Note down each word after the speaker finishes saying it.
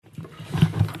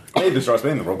Hey, this is Ross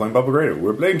Bain, the role-playing Bubble Grader.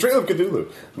 We're playing Trail of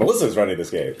Cthulhu. Melissa's running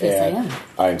this game. Yes, I am.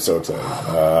 I'm so excited.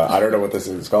 I don't know what this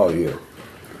is called either.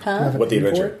 Huh? What the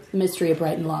adventure? Mystery of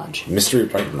Brighton Lodge. Mystery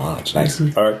of Brighton Lodge. Nice.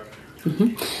 All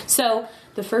right. So,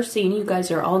 the first scene, you guys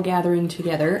are all gathering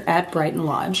together at Brighton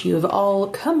Lodge. You have all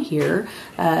come here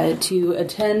to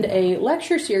attend a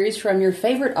lecture series from your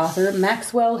favorite author,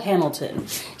 Maxwell Hamilton.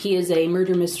 He is a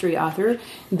murder mystery author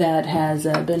that has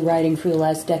been writing for the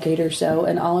last decade or so,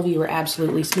 and all of you are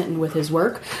absolutely smitten with his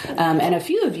work. And a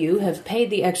few of you have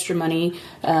paid the extra money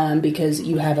because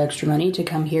you have extra money to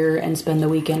come here and spend the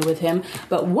weekend with him.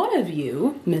 But one of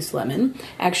you, Miss Lemon,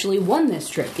 actually won this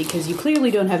trip because you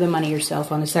clearly don't have the money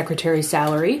yourself on the secretary's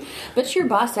salary, but your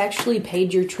boss actually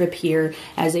paid your trip here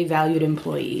as a valued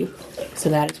employee. So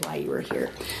that is why you are here.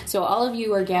 So all of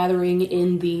you are gathering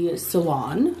in the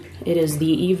salon. It is the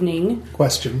evening.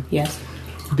 Question. Yes.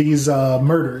 These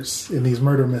murders, in these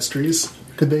murder mysteries,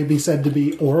 could they be said to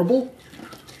be horrible?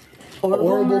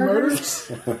 Horrible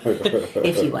murders?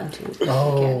 If you want to.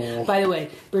 Oh. Okay. By the way,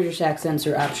 British accents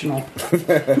are optional. You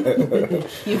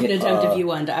can attempt if you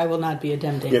want. I will not be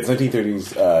attempting. Yeah, it's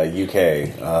 1930s UK.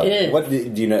 It is. What do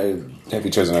you know? Have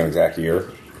you chosen an exact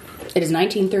year? It is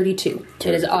 1932.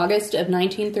 It is August of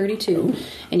 1932,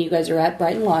 and you guys are at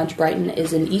Brighton Lodge. Brighton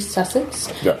is in East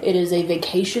Sussex. Yeah. It is a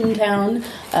vacation town,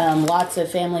 lots of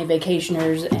family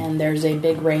vacationers, and there's a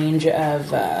big range of,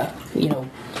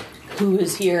 who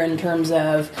is here in terms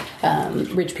of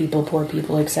rich people, poor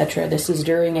people, etc. This is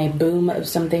during a boom of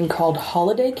something called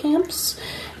holiday camps,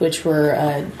 which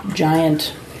were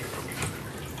giant,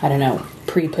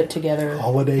 pre-put together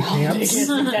Holiday camps? That's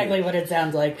exactly what it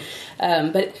sounds like.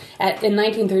 But in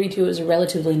 1932, it was a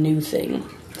relatively new thing.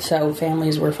 So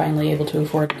families were finally able to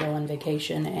afford to go on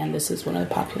vacation, and this is one of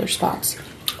the popular spots.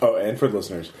 Oh, and for the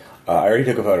listeners, I already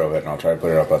took a photo of it, and I'll try to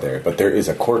put it up out there. But there is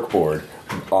a cork board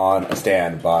on a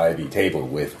stand by the table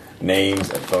with names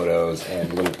and photos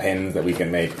and little pins that we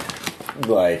can make.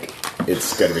 Like,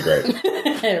 it's going to be great.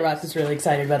 Ross is really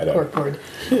excited about the cork board.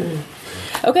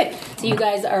 Okay, so you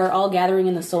guys are all gathering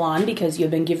in the salon because you've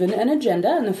been given an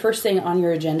agenda, and the first thing on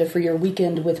your agenda for your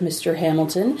weekend with Mr.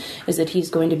 Hamilton is that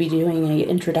he's going to be doing an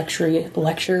introductory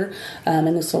lecture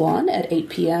in the salon at 8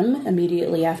 p.m.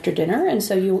 immediately after dinner, and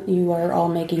so you are all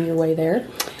making your way there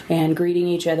and greeting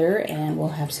each other, and we'll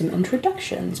have some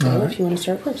introductions. Bill, if you want to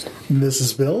start first. This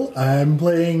is Bill. I'm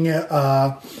playing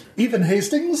Ethan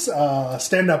Hastings,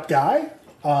 stand-up guy.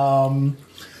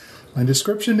 My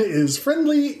description is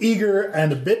friendly, eager,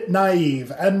 and a bit naive,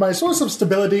 and my source of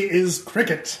stability is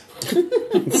cricket.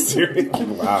 Seriously?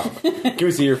 Wow. Can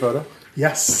we see your photo?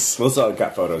 Yes. Melissa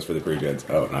got photos for the pre-gens.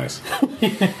 Oh, nice.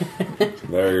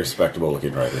 Very respectable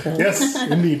looking writer. Yes,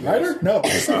 indeed. Writer? No,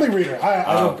 simply reader.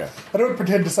 I don't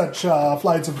pretend to such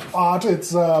flights of art.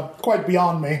 It's quite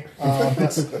beyond me.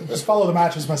 Yes, just follow the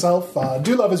matches myself.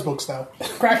 Do love his books, though.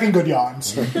 Cracking good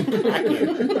yarns.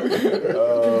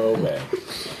 Oh, man.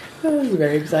 That was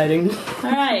very exciting.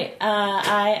 All right,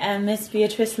 I am Miss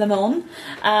Beatrice Lemon.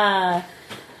 I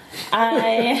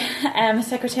am a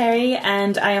secretary,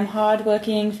 and I am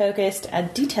hardworking, focused,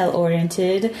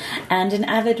 detail-oriented, and an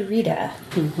avid reader.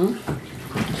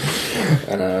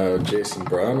 And Jason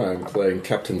Brown. I'm playing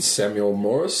Captain Samuel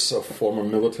Morris, a former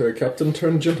military captain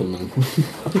turned gentleman.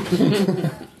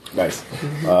 Nice.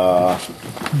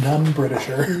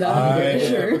 Non-Britisher.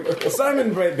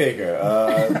 Simon Brett Baker.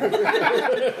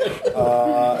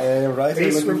 A writer.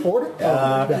 Ace reporter?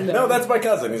 No, that's my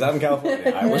cousin. He's out in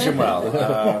California. I wish him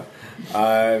well.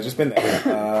 I've just been there.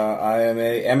 I am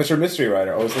an amateur mystery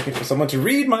writer, always looking for someone to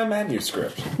read my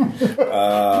manuscript.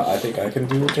 I think I can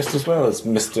do it just as well as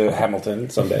Mr. Hamilton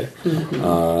someday.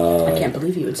 I can't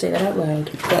believe you would say that out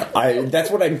loud. That's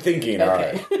what I'm thinking.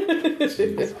 Okay.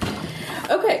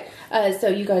 Okay, so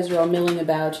you guys are all milling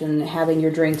about and having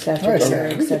your drinks after dinner,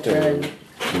 etc.,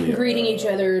 and greeting each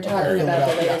other, talking about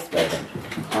the latest book.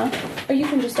 Or you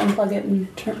can just unplug it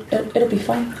and turn. It'll be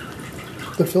fine.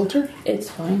 The filter? It's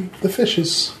fine. The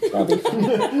fishes. I'll be fine.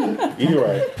 Either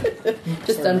way.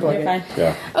 Just unplug it. Fine.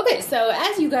 Yeah. Okay, so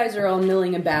as you guys are all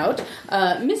milling about,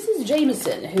 Mrs.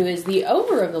 Jameson, who is the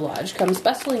owner of the lodge, comes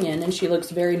bustling in, and she looks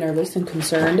very nervous and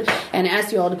concerned, and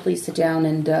asks you all to please sit down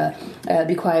and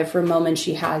be quiet for a moment.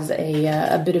 She has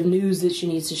a bit of news that she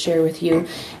needs to share with you,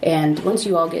 and once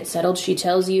you all get settled, she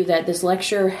tells you that this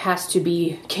lecture has to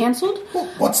be canceled.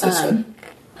 What's this then?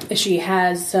 She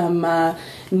has some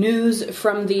news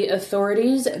from the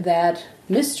authorities that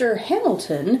Mr.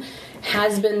 Hamilton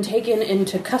has been taken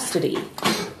into custody.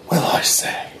 Well, I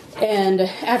say. And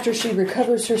after she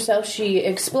recovers herself, she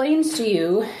explains to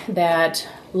you that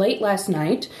late last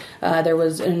night, there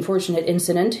was an unfortunate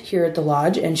incident here at the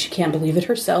lodge, and she can't believe it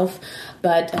herself.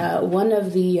 But one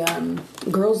of the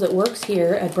girls that works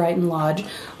here at Brighton Lodge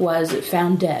was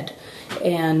found dead.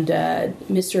 And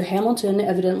Mr. Hamilton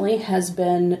evidently has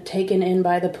been taken in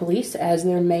by the police as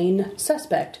their main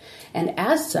suspect. And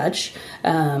as such,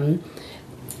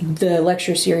 the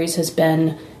lecture series has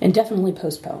been indefinitely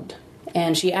postponed.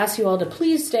 And she asks you all to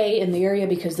please stay in the area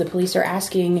because the police are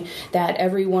asking that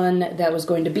everyone that was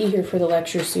going to be here for the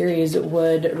lecture series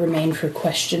would remain for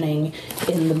questioning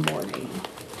in the morning.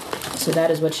 So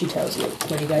that is what she tells you.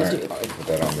 What do you guys do? I put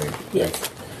that on me. Yes.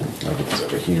 I'll put this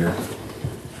over here.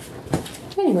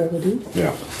 Anywhere will do.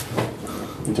 Yeah.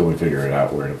 Until we figure it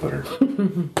out where to put her.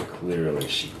 Clearly,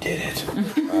 she did it.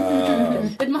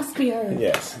 It must be her.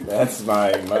 Yes, that's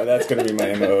that's going to be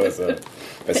my MO as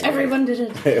Everyone did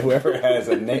it. Whoever has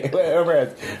a name,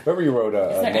 whoever you wrote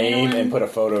a name anyone? and put a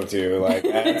photo to, like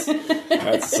that's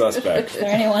suspect. Is there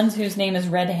anyone whose name is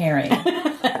Red Herring?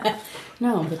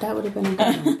 No, but that would have been a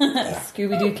good one.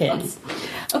 Scooby-Doo kids.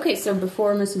 Okay, so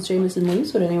before Mrs. Jameson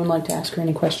leaves, would anyone like to ask her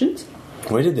any questions?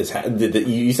 Where did this happen?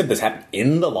 You said this happened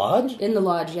in the lodge? In the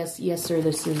lodge, yes, sir.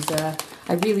 This is, I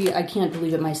can't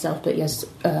believe it myself, but yes,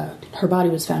 her body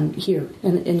was found here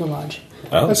in the lodge.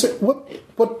 Oh. I said, what,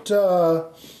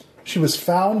 she was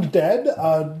found dead?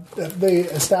 They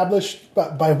established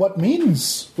by what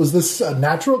means? Was this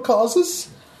natural causes?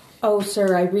 Oh,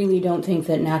 sir, I really don't think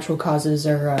that natural causes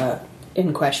are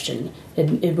in question.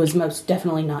 It was most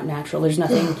definitely not natural. There's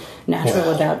nothing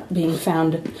natural about being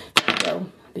found,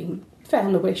 being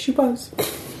found the way she was.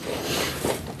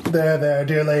 There,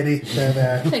 dear lady.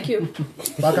 There. Thank you.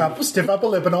 Buck up, stiff up a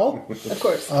lip and all. Of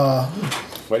course.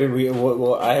 Why did we?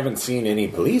 Well, I haven't seen any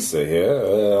police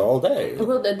here all day.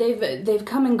 Well, they've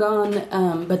come and gone,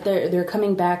 but they're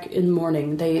coming back in the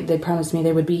morning. They promised me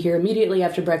they would be here immediately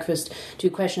after breakfast to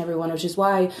question everyone, which is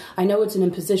why I know it's an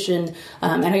imposition,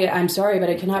 and I'm sorry, but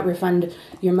I cannot refund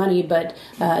your money. But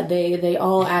they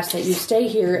all ask that you stay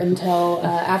here until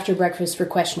after breakfast for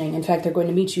questioning. In fact, they're going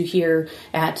to meet you here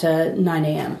at 9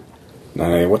 a.m.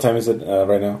 What time is it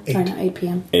right now? 8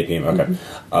 p.m. 8 p.m. Okay.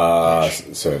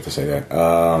 So I have to say that.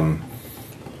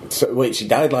 So wait, she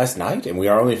died last night, and we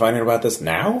are only finding about this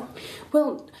now?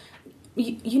 Well,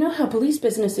 you know how police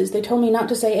business is. They told me not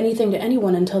to say anything to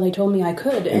anyone until they told me I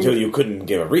could. And Until you couldn't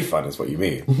give a refund, is what you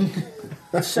mean.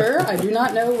 Sir, I do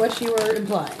not know what you were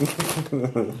implying.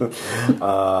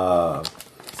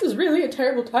 This is really a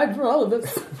terrible time for all of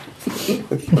us.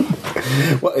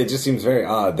 Well, it just seems very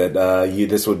odd that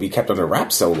this would be kept under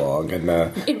wraps so long. And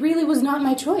It really was not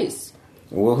my choice.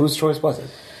 well, whose choice was it?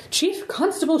 Chief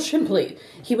Constable Shimply.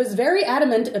 He was very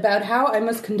adamant about how I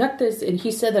must conduct this, and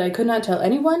he said that I could not tell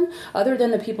anyone other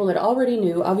than the people that already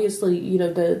knew. Obviously,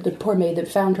 the poor maid that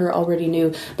found her already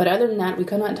knew, but other than that, we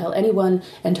could not tell anyone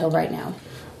until right now.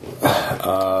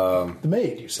 The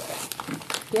maid, you say?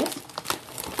 Yes?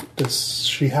 Does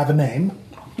she have a name?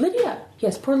 Lydia.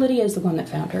 Yes, poor Lydia is the one that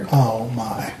found her. Oh,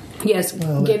 my. Yes,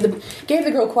 gave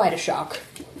the girl quite a shock.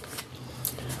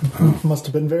 Must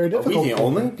have been very Are difficult. we the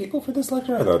only people for this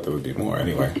lecture? I thought there would be more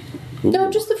anyway.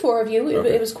 No, just the four of you.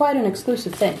 Okay. It was quite an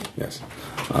exclusive thing. Yes.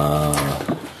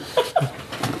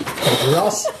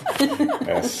 Ross?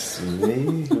 Yes,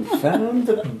 me who found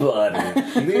the body.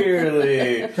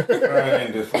 Clearly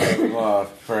trying to think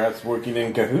off, perhaps working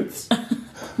in cahoots.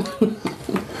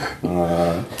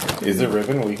 Is there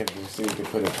ribbon? We could see if we could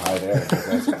put a tie there.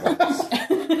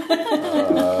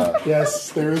 Yes,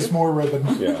 there is more ribbon.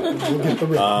 Yeah. We'll get the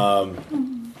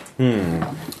ribbon.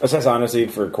 Assess honesty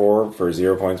for core for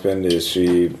 0 point spend. Is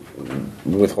she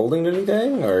withholding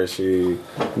anything, or is she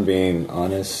being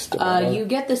honest? about it? You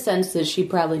get the sense that she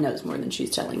probably knows more than she's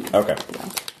telling you. Okay.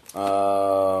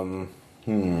 Well,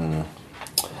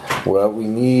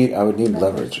 I would need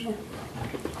leverage.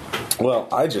 Well,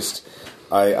 I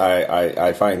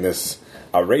find this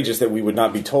outrageous that we would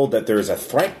not be told that there is a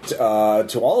threat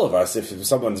to all of us. If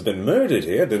someone's been murdered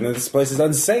here, then this place is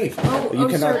unsafe.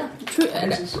 Sir,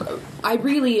 I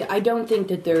don't think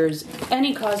that there's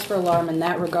any cause for alarm in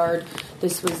that regard.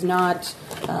 This was not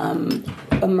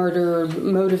a murder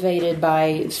motivated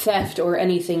by theft or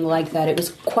anything like that. It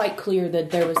was quite clear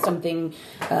that there was something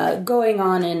going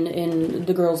on in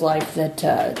the girl's life that,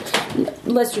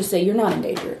 let's just say, you're not in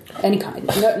danger, any kind.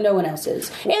 No one else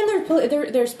is. And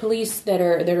there's police that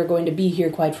are going to be here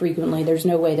quite frequently. There's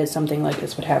no way that something like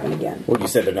this would happen again. Well, you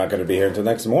said they're not going to be here until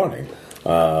next morning.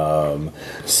 I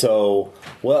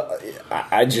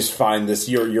just find this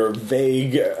your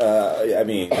vague.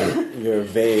 Your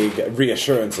vague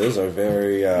reassurances are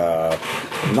very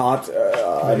not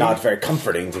not very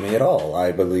comforting to me at all.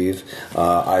 I believe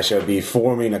I shall be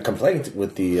forming a complaint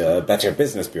with the Better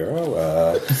Business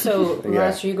Bureau. So,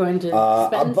 Ross, are you going to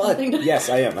spend But something? yes,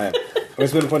 I am. I'm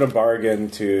just going to put a bargain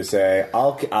to say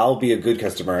I'll be a good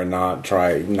customer and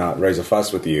not raise a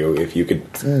fuss with you if you could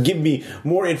give me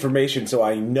more information so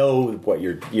I know what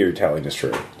you're telling is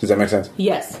true. Does that make sense?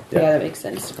 Yes. Yeah. Yeah, that makes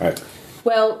sense. All right.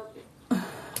 Well,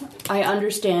 I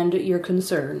understand your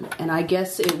concern, and I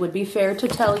guess it would be fair to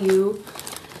tell you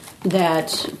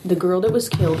that the girl that was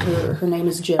killed, her name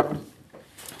is Jill.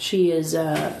 She is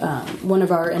one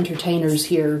of our entertainers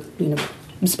here.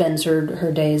 Spends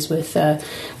her days with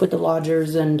the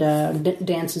lodgers and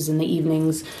dances in the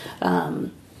evenings.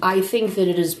 I think that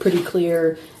it is pretty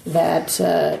clear that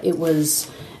it was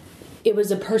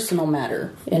a personal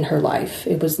matter in her life.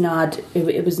 It was not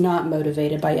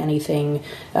motivated by anything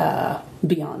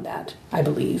beyond that, I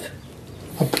believe.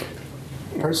 A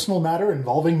personal matter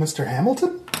involving Mr.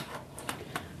 Hamilton?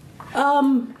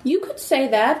 You could say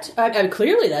that.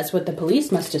 Clearly, that's what the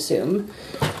police must assume.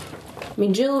 I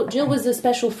mean, Jill was a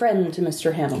special friend to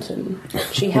Mr. Hamilton.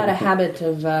 She had a habit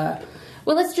of,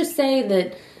 let's just say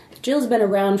that Jill's been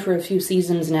around for a few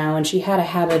seasons now, and she had a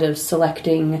habit of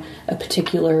selecting a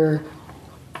particular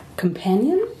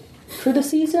companion for the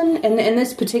season. And in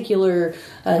this particular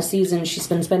season, she's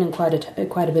been spending quite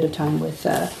a bit of time with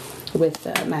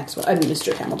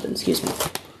Mr. Hamilton. Excuse me.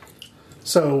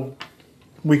 So,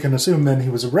 we can assume then he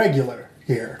was a regular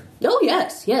here. Oh,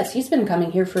 yes. He's been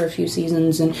coming here for a few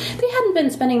seasons, and they hadn't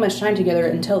been spending much time together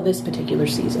until this particular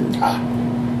season.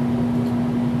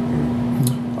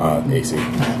 AC.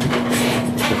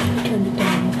 Turned it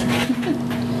down.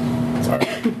 Sorry.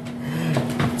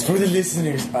 It's for the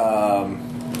listeners.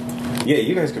 Yeah,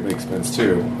 you guys could make expense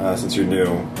too, since you're new.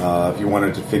 If you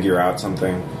wanted to figure out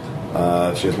something,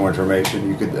 if she has more information,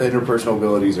 you could. Interpersonal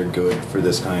abilities are good for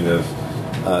this kind of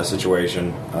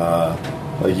situation.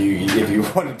 Like if you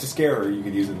wanted to scare her, you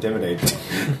could use intimidate.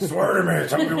 Swear to me,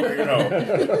 tell me what you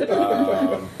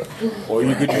know. Or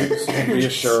you could use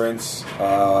reassurance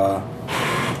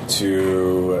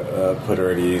to put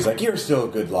her at ease. Like, you're still a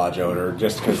good lodge owner,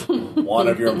 just because one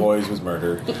of your employees was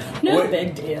murdered. No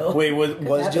big deal. Wait,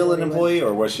 was Jill an employee,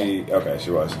 or was she? Okay,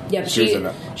 she was. Yeah, but she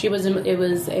was. It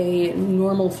was a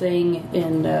normal thing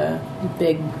in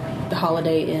big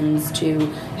holiday inns to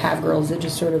have girls that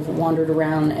just sort of wandered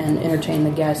around and entertained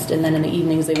the guest, and then in the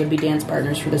evenings they would be dance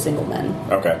partners for the single men.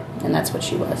 Okay. And that's what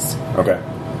she was. Okay.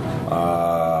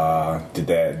 Did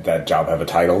that job have a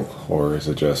title, or is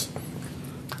it just?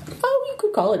 Oh, you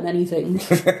could call it many things.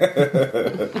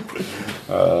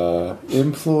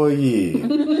 Employee.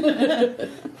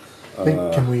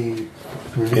 Can we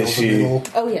reveal is she- the middle?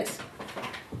 Oh yes,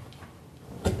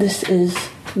 this is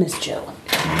Miss Jill.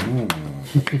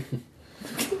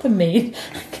 The maid.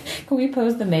 Can we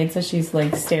pose the maid so she's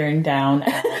like staring down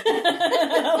at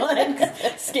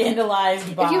like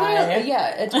scandalized by? If you want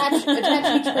to, attach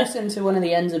each person to one of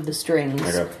the ends of the strings.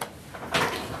 Okay.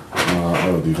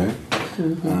 I'll do that.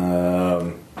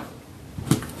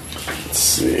 Let's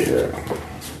see here.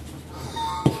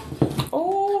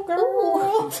 Oh,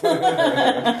 girl.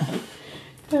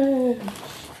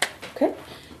 Okay.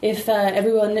 If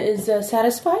everyone is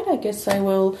satisfied, I guess I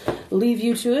will leave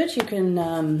you to it. You can,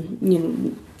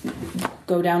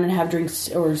 go down and have drinks,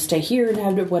 or stay here and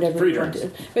have whatever. Free you want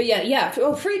drinks. to. But yeah.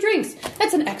 Oh, free drinks.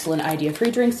 That's an excellent idea.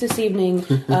 Free drinks this evening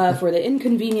for the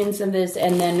inconvenience of this.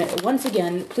 And then once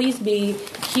again, please be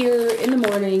here in the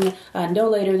morning, no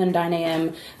later than 9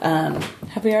 a.m.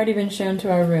 Have we already been shown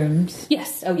to our rooms?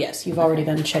 Yes. Oh, yes. You've already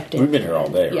been checked in. We've been here all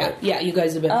day, Yeah. right? Yeah. You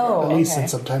guys have been. Oh, At least okay. in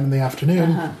sometime in the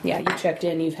afternoon. Yeah. You checked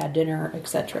in. You've had dinner,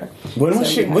 etc. When was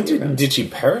So she? you have What your rooms. did she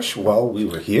perish while we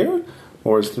were here,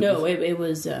 or is No, it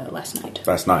was last night.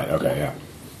 last night? Okay, yeah.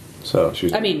 So she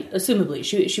was. I mean, assumably,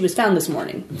 she was found this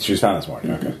morning. she was found this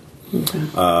morning. Okay.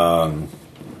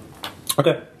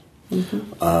 Okay.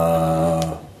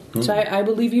 So I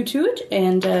will leave you to it.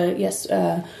 And yes,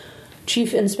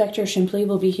 Chief Inspector Shimply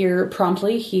will be here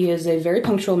promptly. He is a very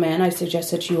punctual man. I suggest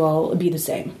that you all be the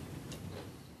same.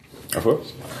 Of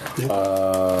course.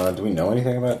 Do we know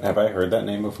anything about? Have I heard that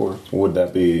name before? Would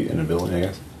that be an ability? I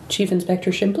guess. Chief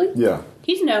Inspector Shimply? Yeah.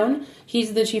 He's known.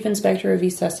 He's the Chief Inspector of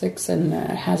East Sussex and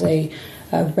has a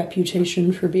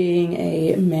reputation for being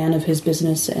a man of his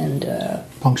business and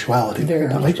Punctuality, Very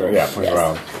apparently. punctual. Yeah. Point Yes.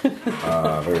 around.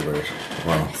 Very, very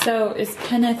well. So is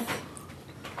Kenneth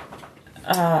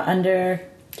under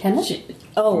Kenneth?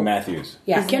 Oh, Matthews.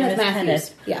 yeah, His Kenneth name is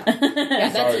Matthews. Yeah,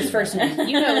 that's his first name.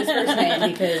 You know his first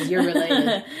name because you're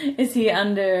related. Is he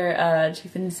under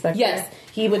Chief Inspector? Yes,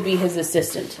 he would be his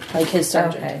assistant, like his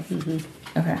sergeant. Okay.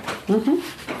 Okay.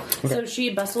 So she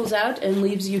bustles out and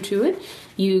leaves you to it.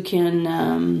 You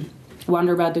can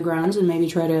wander about the grounds and maybe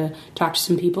try to talk to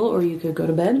some people, or you could go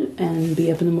to bed and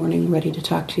be up in the morning ready to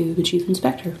talk to the chief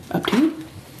inspector. Up to you.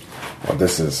 Well,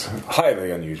 this is highly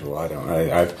unusual. I've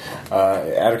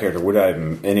out of character, would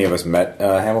any of us met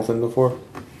Hamilton before?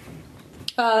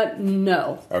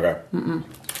 No. Okay.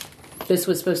 This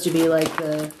was supposed to be like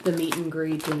the meet and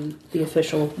greet and the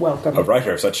official welcome. A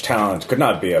writer of such talent could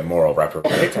not be a moral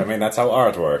reprobate. I mean, that's how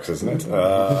art works, isn't it?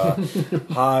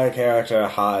 High character,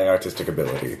 high artistic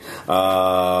ability.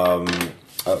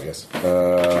 Yes.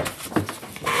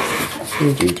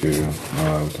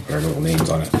 Compare little names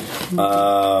on it.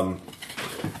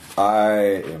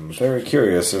 I am very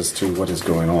curious as to what is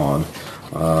going on.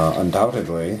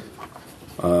 Undoubtedly,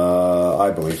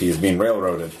 I believe he is being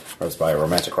railroaded, or it's by a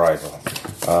romantic rival.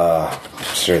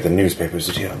 Sure, the newspapers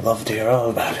would love to hear all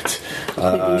about it.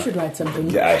 Maybe you should write something.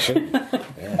 Yeah, I should.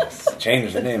 Yes,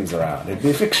 change the names around. It'd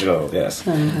be fictional. Yes,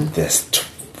 this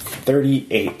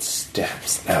 38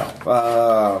 steps.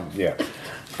 No, yeah.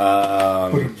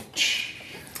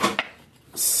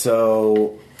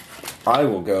 So I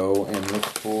will go and look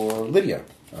for Lydia.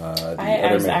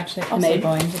 I was actually also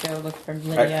going to go look for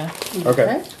Lydia.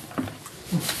 Okay.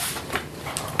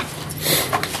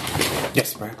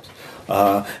 Yes, perhaps.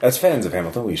 As fans of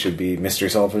Hamilton, we should be mystery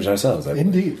solvers ourselves. I believe.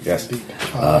 Indeed. Yes. Indeed.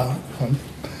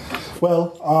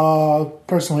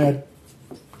 Personally, I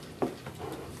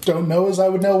don't know as I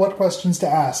would know what questions to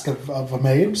ask of a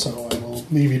maid, so I will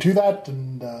leave you to that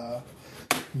and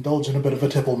indulge in a bit of a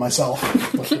tipple myself.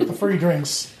 But the free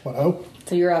drinks, what ho?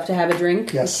 So you're off to have a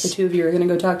drink? Yes. The two of you are going to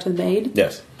go talk to the maid?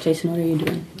 Yes. Jason, what are you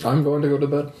doing? I'm going to go to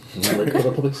bed. Wait for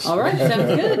the police. All right,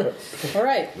 sounds good. All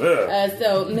right.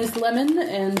 So Miss Lemon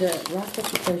and Ross,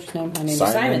 what's your first name? My name is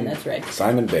Simon. That's right.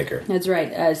 Simon Baker. That's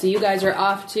right. So you guys are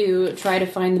off to try to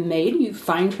find the maid. You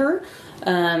find her.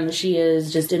 She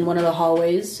is just in one of the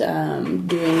hallways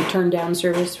doing turn down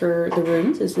service for the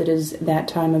rooms, as it is that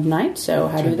time of night. So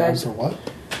how do you guys? For what?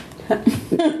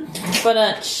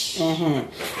 But So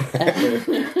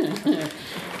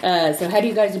how do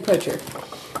you guys approach her?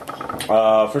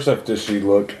 First off, does she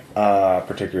look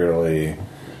particularly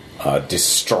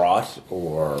distraught,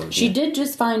 or She did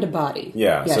just find a body.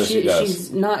 Yeah, so she does. She's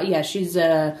not. Yeah, she's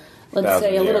let's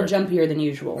say a little jumpier than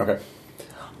usual. Okay.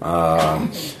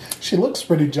 She looks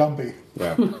pretty jumpy.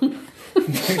 Yeah.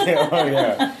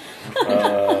 Yeah.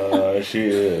 She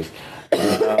is.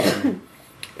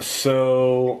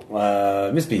 So,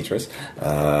 Miss Beatrice,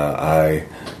 I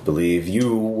believe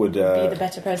you would be the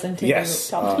better person to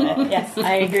talk to. Yes,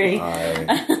 I agree.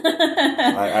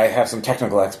 I have some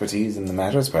technical expertise in the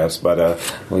matters, perhaps, but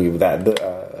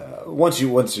once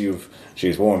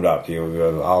she's warmed up,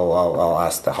 I'll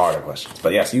ask the harder questions.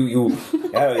 But yes,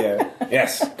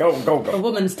 yes, go. A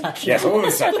woman's touch. Yes, a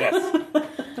woman's touch. Yes.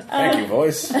 Thank you,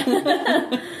 voice.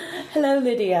 Hello,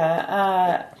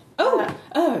 Lydia. Pardon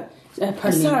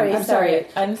me. I'm sorry.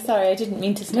 I'm sorry. I didn't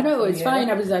mean to stop. No, it's you. fine.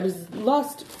 I was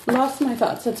lost my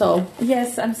thoughts. That's all.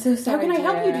 Yes, I'm so sorry. How can I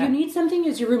help you? dear. Do you need something?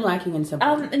 Is your room lacking in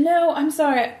something? No, I'm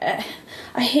sorry.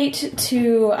 I hate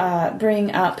to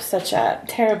bring up such a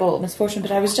terrible misfortune,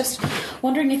 but I was just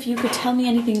wondering if you could tell me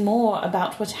anything more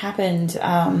about what happened.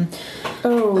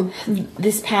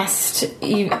 This past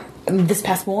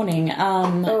morning.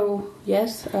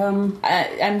 Yes.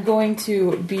 I'm going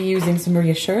to be using some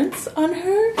reassurance on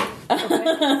her. Okay.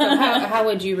 So how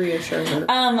would you reassure her?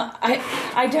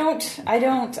 I don't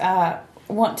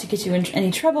want to get you in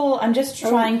any trouble. I'm just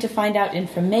trying to find out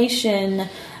information.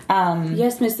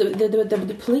 Yes, Miss.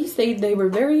 The police they were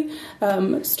very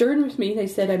stern with me. They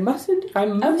said I mustn't talk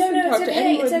it's to okay.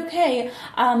 anyone. It's okay.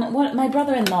 My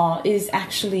brother-in-law is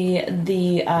actually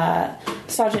the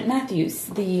Sergeant Matthews.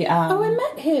 The I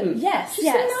met him. Yes, He's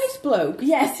yes. a nice bloke.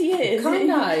 Yes, he is. Kind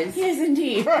eyes. He is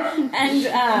indeed. And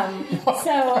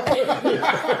so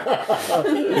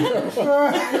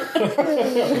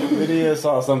Lydia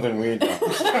saw something weird.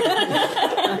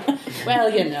 Well,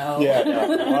 you know. Yeah.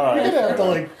 All right. You'd have to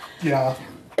No,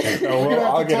 You're well, gonna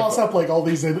I'll have to get toss up all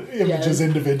these images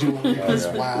individually. Because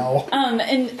wow.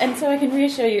 and so I can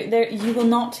reassure you, you will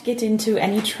not get into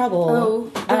any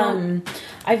trouble. I'm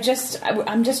just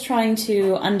trying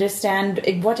to understand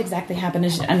what exactly happened.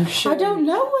 I'm sure I don't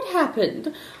know what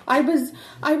happened. I was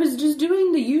just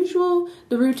doing the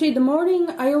routine. The morning,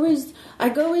 I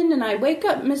go in and I wake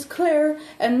up Miss Claire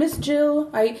and Miss Jill.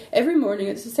 Every morning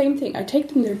it's the same thing. I take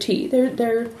them their tea.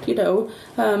 They're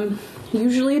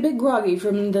usually a bit groggy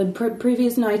from the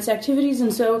previous night's activities,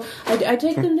 and so I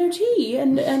take them their tea.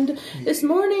 And this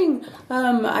morning,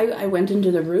 I went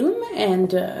into the room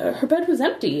and her bed was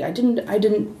empty. I didn't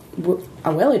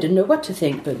know what to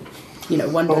think, but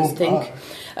one does think.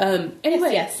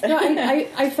 Anyway, Yes. no,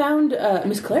 I found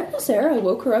Miss Claire was there. I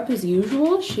woke her up as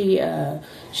usual. She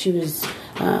was,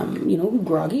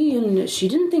 groggy, and she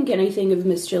didn't think anything of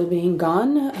Miss Jill being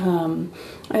gone.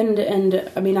 And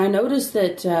I mean, I noticed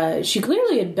that she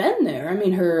clearly had been there. I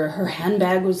mean, her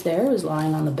handbag was there. It was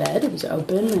lying on the bed. It was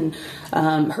open,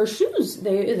 and her shoes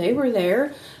they were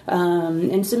there.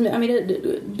 And someone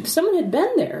had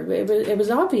been there. It was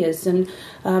obvious, and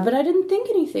but I didn't think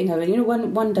anything of it.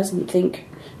 One doesn't think.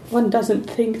 One doesn't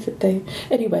think that they...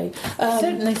 Anyway.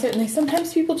 Certainly.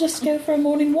 Sometimes people just go for a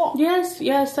morning walk.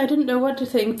 Yes, I didn't know what to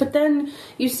think. But then,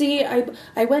 you see,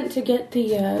 I went to get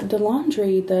the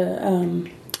laundry.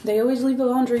 They always leave the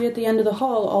laundry at the end of the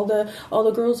hall, all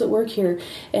the girls that work here.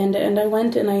 And I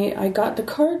went and I got the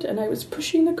cart, and I was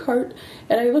pushing the cart,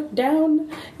 and I looked down,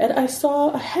 and I saw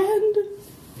a hand...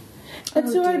 And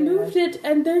so I moved it,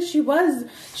 and there she was.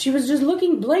 She was just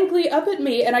looking blankly up at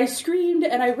me, and I screamed,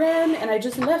 and I ran, and I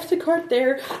just left the cart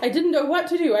there. I didn't know what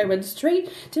to do. I went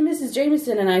straight to Mrs.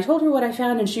 Jameson, and I told her what I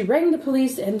found, and she rang the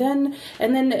police, and then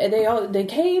they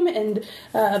came, and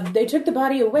they took the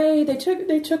body away. They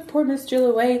took poor Miss Jill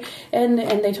away, and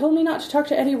they told me not to talk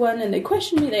to anyone, and they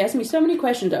questioned me. They asked me so many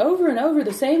questions, over and over,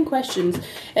 the same questions,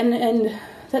 and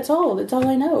that's all. That's all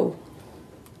I know.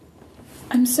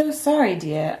 I'm so sorry,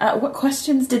 dear. What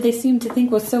questions did they seem to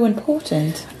think was so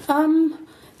important?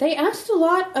 They asked a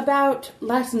lot about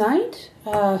last night,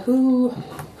 who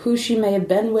she may have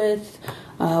been with,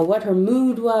 what her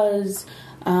mood was,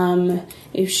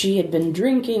 if she had been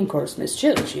drinking. Of course, Miss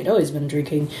Jill, she had always been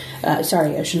drinking.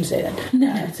 Sorry, I shouldn't say that.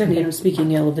 It's okay.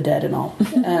 Speaking ill of the dead and all.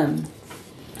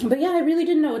 But yeah, I really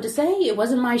didn't know what to say. It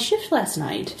wasn't my shift last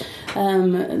night.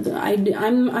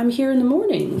 I'm here in the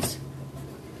mornings.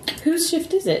 Whose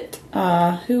shift is it?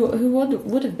 Who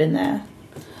would have been there?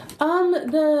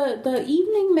 The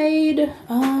evening maid.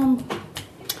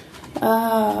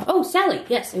 Sally.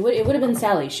 Yes, it would have been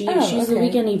Sally. She's the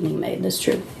weekend evening maid. That's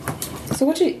true. So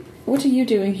what are you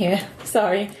doing here?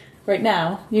 Sorry, right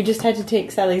now you just had to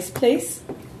take Sally's place.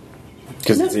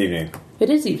 Because it's evening. It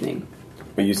is evening.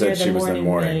 But you said she was the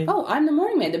morning. maid. Oh, I'm the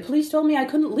morning maid. The police told me I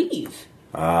couldn't leave.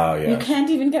 Oh, yeah. You can't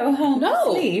even go home and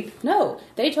sleep. No.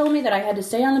 They told me that I had to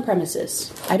stay on the premises.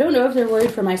 I don't know if they're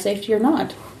worried for my safety or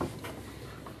not.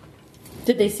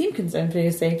 Did they seem concerned for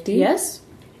your safety? Yes.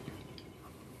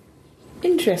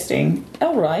 Interesting.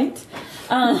 All right.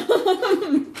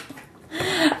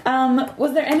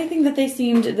 Was there anything that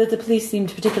the police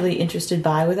seemed particularly interested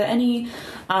by? Were there any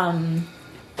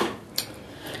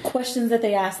questions that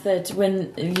they asked that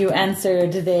when you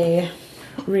answered they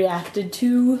reacted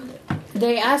to?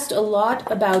 They asked a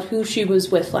lot about who she was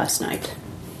with last night.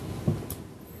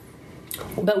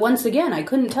 But once again, I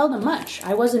couldn't tell them much.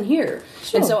 I wasn't here.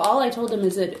 Sure. And so all I told them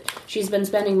is that she's been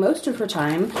spending most of her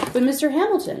time with Mr.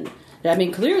 Hamilton. I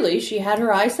mean, clearly she had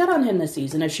her eyes set on him this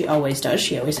season, as she always does.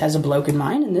 She always has a bloke in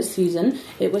mind, and this season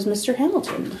it was Mr.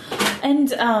 Hamilton.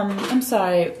 And, I'm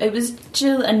sorry, it was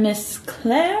Jill and Miss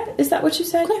Claire? Is that what you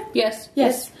said? Claire? Yes.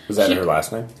 Was that her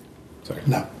last name? Sorry.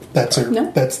 No, that's her. No?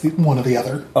 That's one of the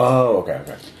other. Oh, okay.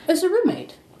 As a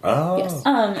roommate. Oh. Yes.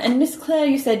 And Miss Claire,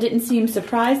 you said, didn't seem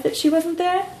surprised that she wasn't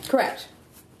there? Correct.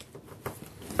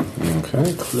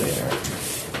 Okay, Claire.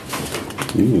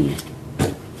 Ooh.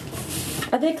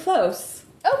 Are they close?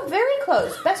 Oh, very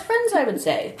close. Best friends, I would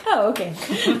say. Oh, okay.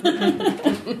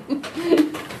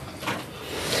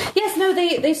 Yes, no,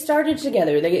 they started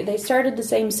together. They started the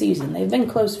same season. They've been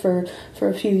close for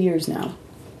a few years now.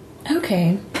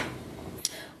 Okay.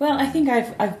 Well, I think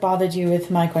I've bothered you with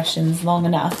my questions long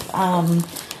enough.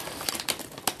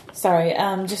 Sorry,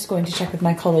 I'm just going to check with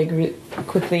my colleague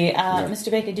quickly.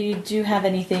 Mr. Baker, do you have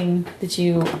anything that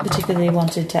you particularly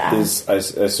wanted to ask? I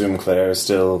assume Claire is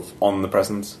still on the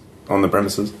premises?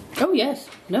 Oh, yes.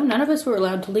 No, none of us were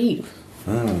allowed to leave.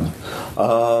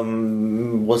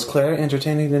 Was Claire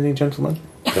entertaining any gentlemen?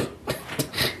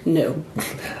 No.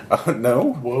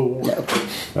 No? Whoa.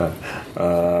 No.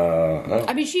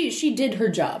 I mean, she did her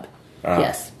job.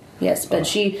 Yes, but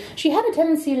she had a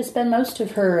tendency to spend most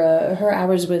of her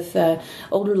hours with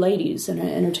older ladies and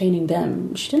entertaining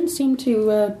them. She didn't seem to.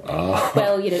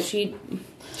 Well, she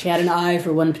had an eye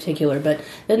for one particular, but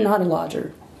not a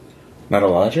lodger. Not a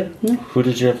lodger? No. Who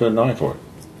did you have an eye for?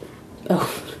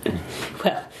 Oh,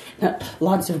 well,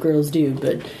 lots of girls do,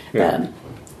 but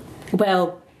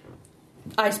well,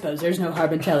 I suppose there's no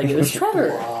harm in telling you. It's Trevor.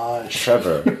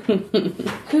 Trevor.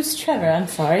 Who's Trevor? I'm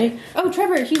sorry. Oh,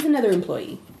 Trevor, he's another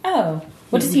employee. Oh,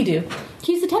 what does he do?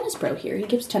 He's a tennis pro here. He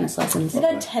gives tennis lessons.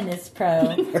 The tennis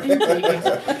pro. Indeed.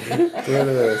 There it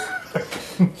is.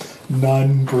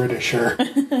 None Britisher.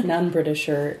 None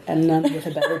Britisher and none with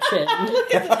a better chin.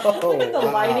 Look at the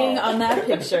lighting on that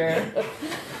picture.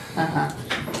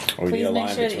 We need Please a make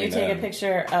line sure that you between take a them.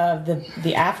 picture of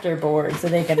the afterboard so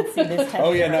they can see this type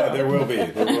Oh yeah, of no, photo. there will be.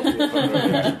 There will be a photo of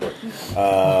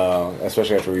that.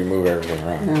 Especially after we move everything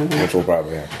around, which will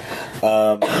probably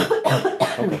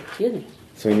happen. Excuse me.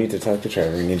 So we need to talk to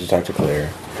Trevor. We need to talk to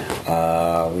Claire.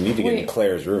 We need to get in Wait.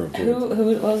 Claire's room too.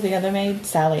 Who what was the other maid?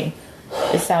 Sally.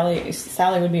 Sally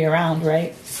would be around,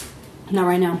 right? Not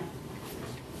right now.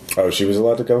 Oh, she was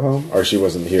allowed to go home, or she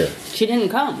wasn't here. She didn't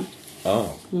come.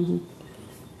 Oh,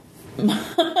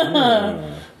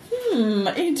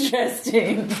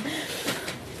 Interesting.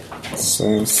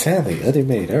 so Sally, other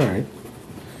maid. All right.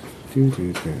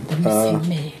 Maid.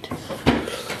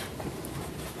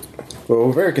 Well,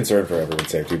 we're very concerned for everyone's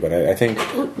safety, but I think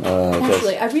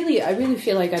Actually, I really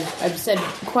feel like I've said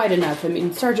quite enough. I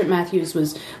mean, Sergeant Matthews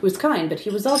was kind, but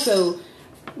he was also.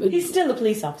 He's still a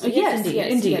police officer. Yes,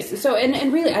 indeed. Yes. So,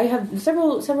 and really, I have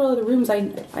several other rooms I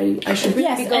should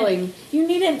really be going. and you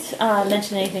needn't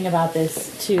mention anything about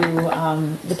this to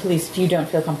the police if you don't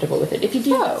feel comfortable with it. If you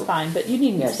do, that's fine, but you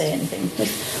needn't say anything.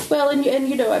 Well, and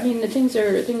you know, I mean, things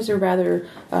are rather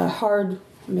hard.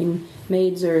 I mean,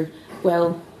 maids are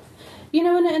you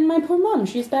know, and my poor mom,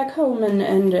 she's back home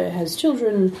and has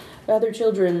children, other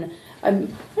children. I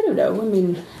don't know. I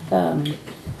mean.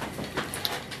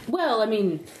 Well, I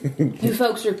mean, you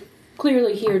folks are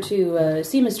clearly here to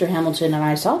see Mr. Hamilton, and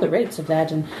I saw the rates of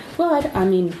that, and, well, I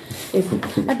mean,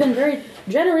 I've been very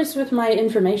generous with my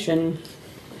information.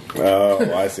 Oh,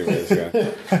 I see what it's going.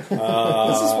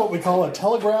 This is what we call a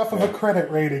telegraph of a credit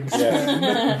rating.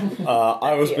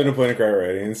 I will spin a point of credit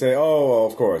rating and say, "Oh, well,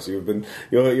 of course, you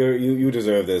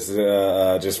deserve this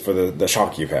just for the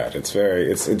shock you've had. It's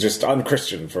just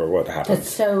unchristian for what happened."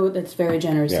 That's very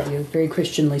generous of you, very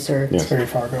Christianly, sir. It's very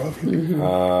Fargo of you.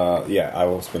 Yeah, I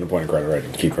will spin a point of credit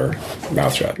rating to keep her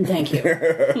mouth shut. Thank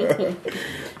you.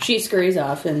 She scurries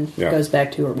off and goes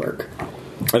back to her work.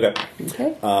 Okay.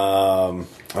 Okay. All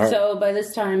right. So by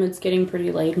this time, it's getting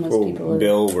pretty late. Most people are.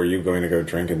 Bill, were you going to go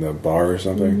drink in the bar or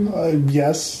something?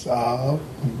 Yes.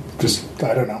 Just,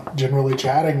 I don't know, generally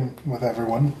chatting with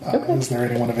everyone. Is there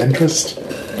anyone of interest?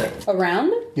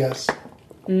 Around? Yes.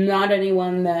 Not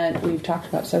anyone that we've talked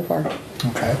about so far.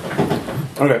 Okay.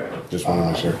 Okay. Just want to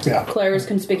make sure. Yeah. Claire is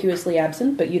conspicuously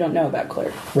absent, but you don't know about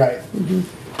Claire. Right.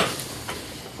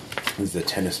 Is the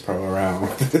tennis pro around?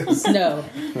 No.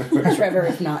 Trevor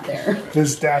is not there.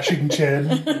 This dashing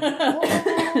chin.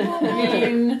 I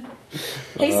mean,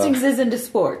 Hastings is into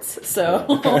sports, so.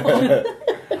 All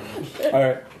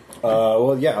right.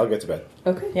 Well, yeah, I'll get to bed.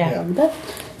 Okay. Yeah.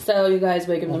 So you guys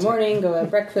wake up in the morning, go have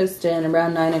breakfast, and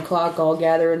around 9 o'clock all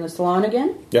gather in the salon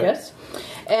again? Yep. Yes?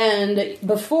 And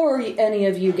before any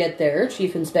of you get there,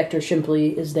 Chief Inspector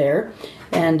Shimply is there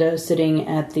and sitting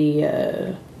at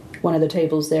the one of the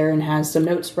tables there and has some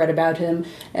notes spread about him,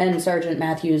 and Sergeant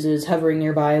Matthews is hovering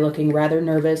nearby looking rather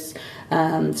nervous.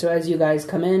 So as you guys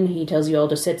come in, he tells you all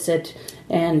to sit,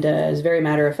 and is very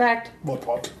matter of fact.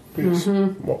 What? Yes.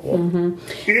 What?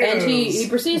 Yes. And he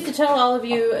proceeds to tell all of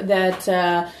you that,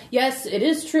 yes, it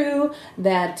is true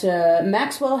that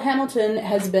Maxwell Hamilton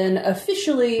has been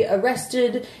officially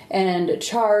arrested and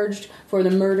charged for the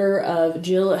murder of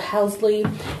Jill Housley,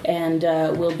 and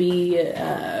will be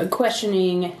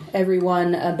questioning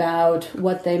everyone about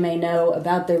what they may know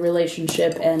about their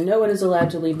relationship, and no one is allowed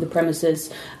to leave the premises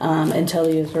until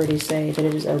the authorities say that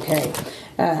it is okay.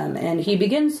 And he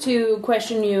begins to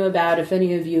question you about if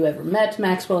any of you ever met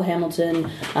Maxwell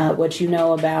Hamilton, what you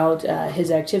know about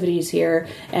his activities here,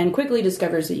 and quickly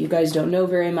discovers that you guys don't know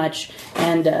very much,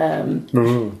 and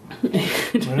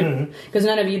because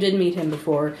none of you did meet him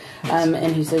before.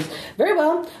 And he says, very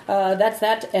well, that's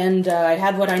that, and I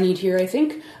have what I need here, I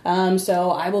think. So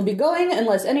I will be going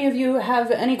unless any of you have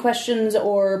any questions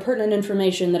or pertinent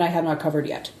information that I have not covered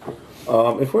yet.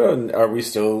 Are we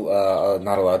still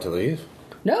not allowed to leave?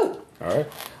 No. All right.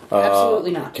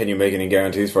 Absolutely not. Can you make any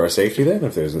guarantees for our safety then?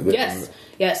 If there's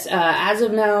Yes. As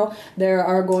of now, there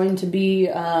are going to be,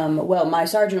 my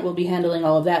sergeant will be handling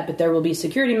all of that, but there will be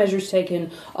security measures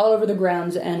taken all over the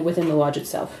grounds and within the lodge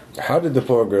itself. How did the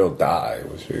poor girl die?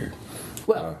 Was she?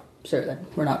 Well, sir, then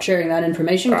we're not sharing that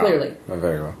information, clearly.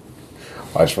 Very well.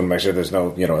 I just want to make sure there's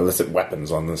no, illicit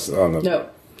weapons on this. No.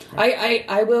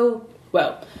 I will,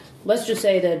 let's just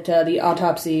say that the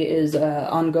autopsy is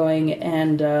ongoing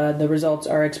and the results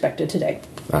are expected today.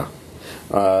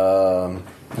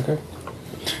 Okay.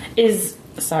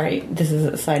 Sorry, this is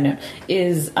a side note.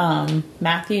 Is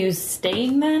Matthews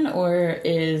staying then, or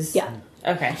is... Yeah.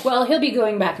 Okay. Well, he'll be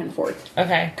going back and forth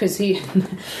Okay. because he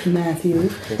Matthew.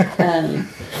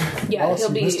 Yeah, Also,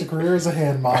 he'll be missed a career as a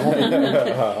hand model.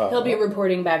 he'll be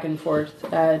reporting back and forth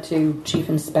to Chief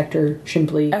Inspector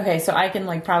Shimply. Okay, so I can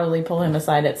like probably pull him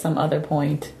aside at some other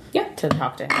point. Yeah. To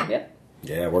talk to him. Yep.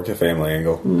 Yeah, work the family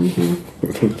angle.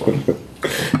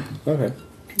 Okay.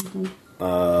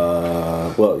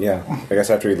 Well, yeah. I guess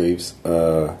after he leaves,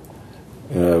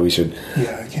 we should.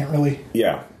 Yeah, I can't really.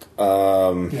 Yeah.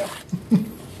 Yeah,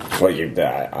 Well, you.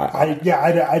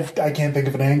 I can't think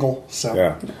of an angle. So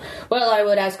Yeah. Well, I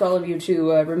would ask all of you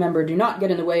to remember, do not get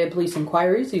in the way of police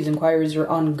inquiries. These inquiries are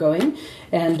ongoing,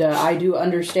 and I do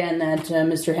understand that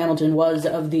Mr. Hamilton was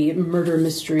of the murder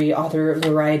mystery author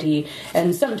variety,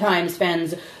 and sometimes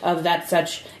fans of that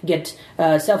such get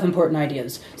self-important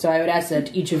ideas. So I would ask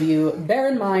that each of you bear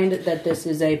in mind that this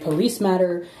is a police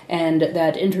matter, and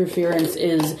that interference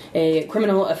is a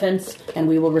criminal offense, and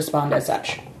we will respond as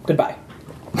such. Goodbye.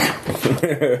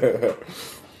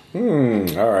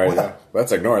 All right.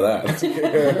 Let's ignore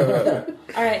that.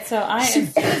 All right, so as soon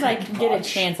as I can get a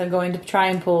chance, I'm going to try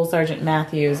and pull Sergeant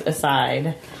Matthews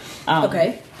aside.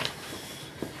 Okay.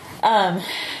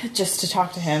 Just to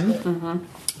talk to him.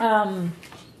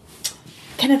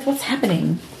 Kenneth, what's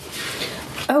happening?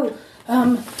 Oh,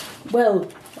 well,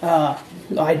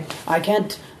 I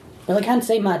can't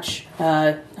say much.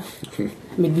 I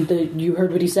mean, you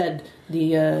heard what he said.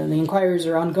 The inquiries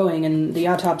are ongoing, and the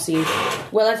autopsy,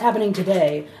 well, that's happening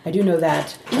today. I do know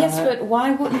that. Yes, but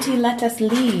why wouldn't he let us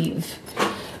leave?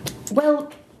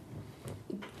 Well,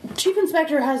 Chief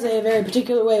Inspector has a very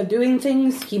particular way of doing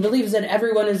things. He believes that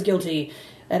everyone is guilty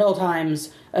at all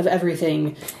times of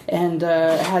everything, and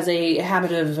has a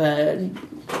habit of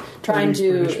trying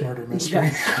British to murder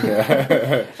mystery.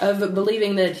 of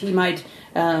believing that he might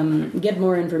get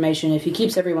more information if he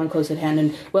keeps everyone close at hand.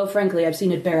 And, well, frankly, I've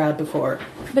seen it bear out before.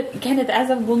 But Kenneth, as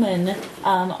a woman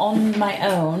on my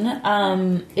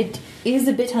own, it is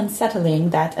a bit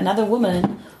unsettling that another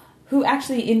woman, who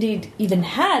actually indeed even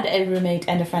had a roommate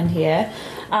and a friend here,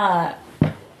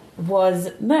 was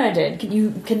murdered.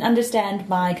 You can understand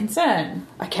my concern.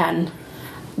 I can.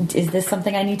 Is this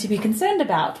something I need to be concerned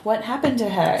about? What happened to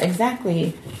her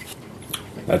exactly?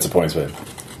 That's a point spin.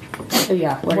 So,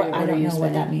 yeah, what I are don't you know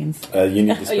what that spending? means. You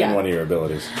need to spend yeah. one of your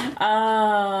abilities.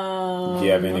 Oh. Do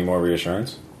you have any more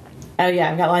reassurance? Oh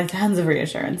yeah, I've got like tons of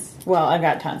reassurance. Well, I've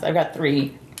got tons. I've got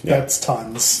 3. Yeah. That's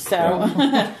tons. So,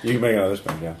 You can make another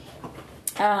spin, yeah.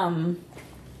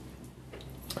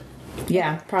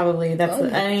 yeah, probably. That's.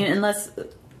 I mean, unless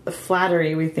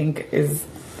flattery we think is.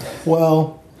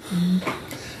 Well,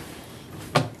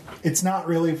 it's not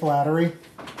really flattery.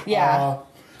 Yeah.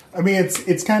 I mean,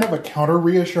 it's kind of a counter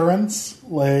reassurance,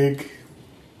 like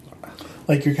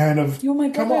you're kind of You're my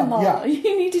come on, brother-in-law. yeah.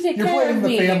 You need to take You're care playing of the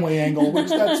me. family angle, which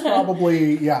that's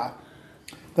probably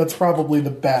the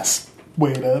best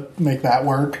way to make that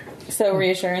work. So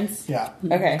reassurance. Yeah.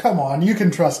 Okay. Come on, you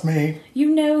can trust me. You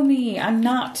know me. I'm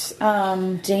not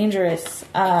dangerous.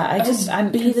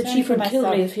 I'm Be the concerned chief for would kill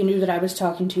myself. me if he knew that I was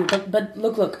talking to you. But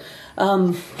look.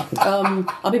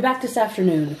 I'll be back this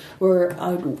afternoon.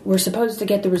 We're supposed to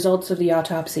get the results of the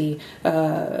autopsy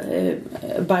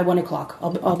by 1 o'clock.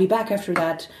 I'll be back after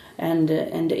that. And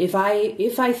if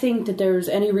I think that there's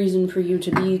any reason for you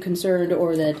to be concerned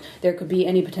or that there could be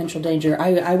any potential danger,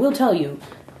 I will tell you.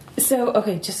 So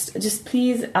okay, just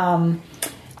please,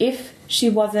 if she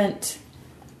wasn't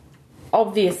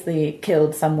obviously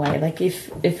killed some way, like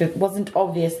if it wasn't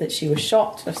obvious that she was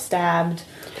shot or stabbed,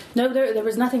 No, there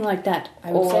was nothing like that.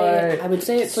 I would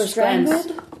say at first strangled?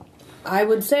 glance. I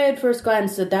would say at first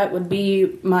glance that would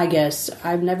be my guess.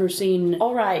 I've never seen.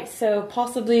 All right, so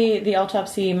possibly the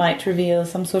autopsy might reveal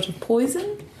some sort of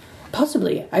poison.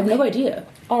 Possibly, I have no idea.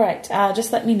 All right,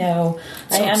 just let me know.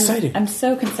 So exciting. I'm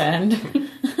so concerned.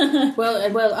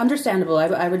 Well, understandable.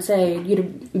 I would say you to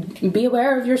be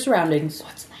aware of your surroundings.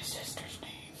 What's my sister's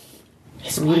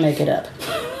name? You make it up.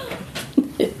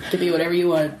 It could be whatever you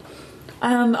want.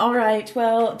 All right.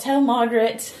 Well, tell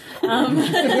Margaret that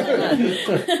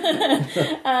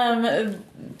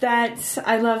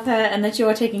I love her and that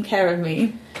you're taking care of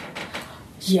me.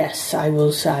 Yes, I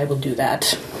will do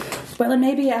that. Well, and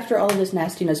maybe after all of this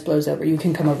nastiness blows over, you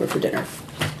can come over for dinner.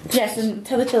 Yes, and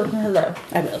tell the children hello.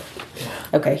 I will.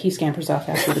 Okay, he scampers off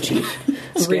after the chief.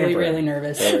 Really, really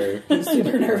nervous. He's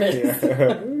super nervous.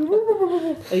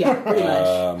 Yeah, pretty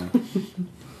much.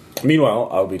 Meanwhile,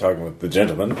 I'll be talking with the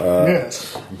gentleman.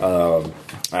 Yes.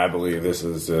 I believe this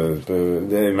is.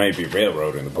 They may be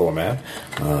railroading the poor man.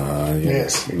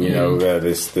 Yes. You know,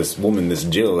 this woman, this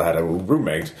Jill, had a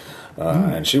roommate.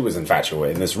 And she was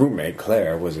infatuated. And this roommate,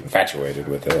 Claire, was infatuated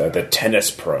with the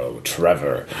tennis pro,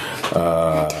 Trevor.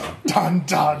 Dun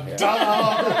dun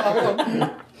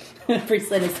dun.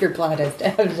 Priestly script plot has to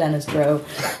have a tennis pro.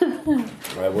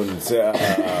 I wouldn't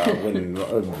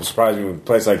surprise me with a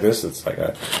place like this. It's like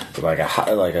a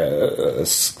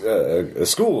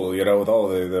school, you know, with all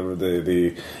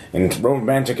the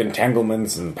romantic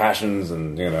entanglements and passions,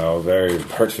 and very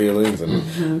hurt feelings,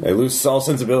 and they lose all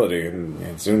sensibility,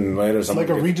 and soon later It's something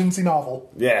like a Regency novel.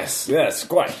 Yes,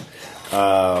 quite.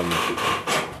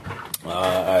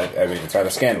 I mean, it's kind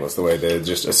of scandalous the way they're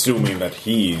just assuming that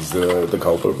he's the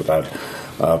culprit without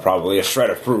probably a shred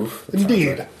of proof.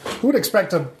 Indeed. Who would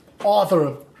expect an author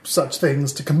of such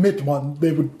things to commit one?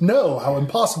 They would know how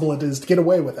impossible it is to get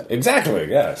away with it. Exactly,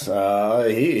 yes.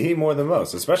 He more than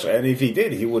most, especially, and if he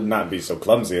did, he would not be so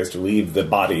clumsy as to leave the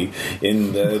body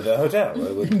in the hotel.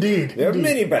 Indeed. There are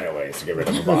many better ways to get rid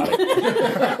of a body.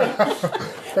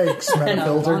 Thanks, And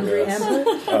a laundry Metafilter.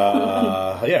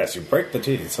 hamper. Yes, you break the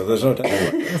teeth, so there's no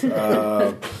doubt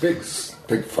about this.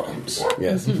 Big farms.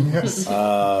 Yes. Yes.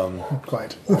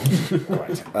 Quite.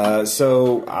 Right.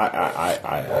 So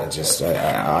I just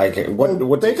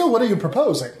what Baker, what are you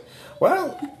proposing?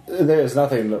 Well, there's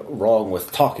nothing wrong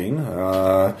with talking,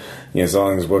 as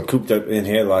long as we're cooped up in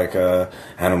here like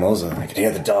animals, and I can hear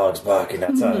the dogs barking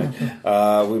outside.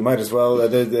 We might as well.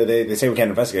 They say we can't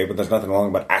investigate, but there's nothing wrong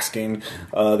about asking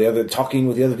talking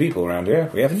with the other people around here.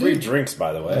 We have free drinks,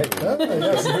 by the way.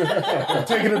 Yes. I've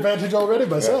taken advantage already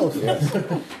myself. Yes. We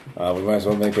might as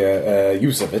well make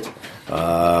use of it.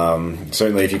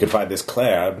 Certainly, if you could find this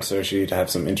Claire, I'm sure she'd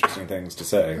have some interesting things to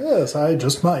say. Yes, I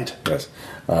just might. Yes.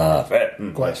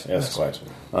 Quite. Yes, quite.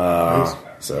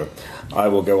 So I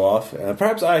will go off.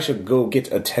 Perhaps I should go get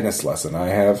a tennis lesson. I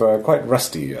have quite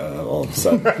rusty all of a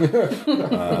sudden.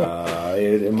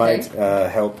 It might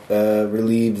help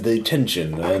relieve the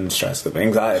tension and stress, the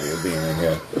anxiety of being in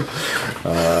here.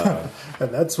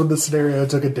 And that's when the scenario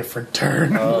took a different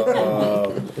turn.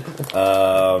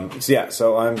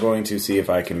 So I'm going to see if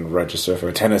I can register for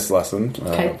a tennis lesson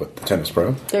with the tennis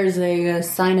pro. There's a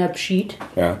sign-up sheet.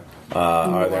 Yeah.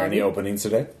 Are there any openings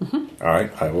today? Mm-hmm. All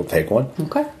right, I will take one.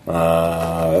 Okay.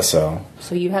 So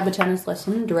you have a tennis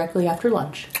lesson directly after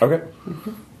lunch. Okay.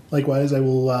 Mm-hmm. Likewise, I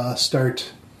will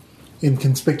start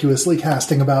inconspicuously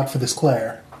casting about for this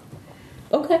Claire.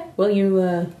 Okay. Well,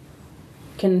 you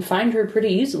can find her pretty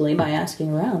easily by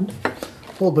asking around.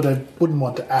 Well, but I wouldn't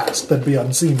want to ask. That'd be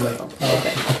unseemly.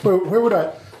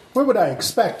 Where would I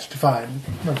expect to find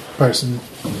a person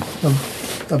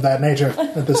of that nature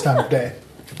at this time of day?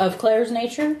 Of Claire's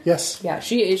nature? Yes. Yeah,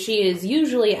 she is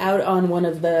usually out on one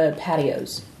of the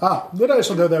patios. Then I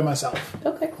shall go there myself.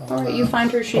 Okay. All right. You find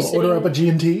her. She's I'll order up a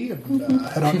sitting. G&T and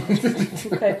head on.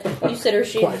 Okay. You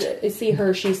see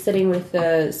her. She's sitting with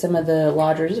some of the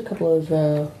lodgers, a couple of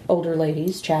older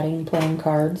ladies, chatting, playing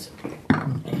cards.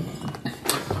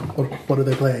 What are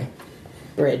they playing?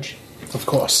 Bridge. Of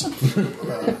course.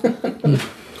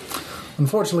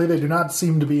 Unfortunately, they do not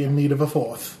seem to be in need of a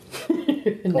fourth.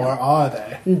 No. Or are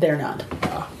they? They're not.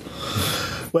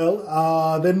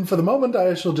 Well, then for the moment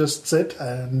I shall just sit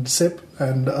and sip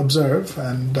and observe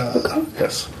and,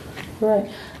 yes. Right.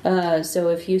 So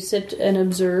if you sit and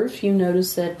observe, you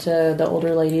notice that the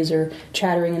older ladies are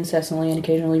chattering incessantly and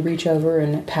occasionally reach over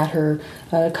and pat her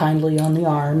kindly on the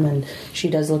arm, and she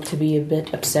does look to be a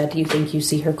bit upset. You think you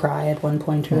see her cry at one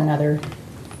point or another.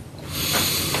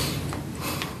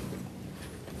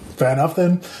 Fair enough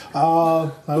then.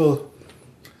 I will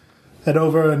head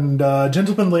over and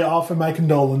gentlemanly offer my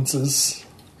condolences.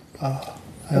 I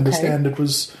understand it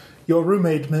was your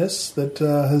roommate, miss, that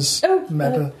has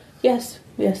met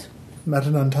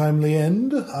an untimely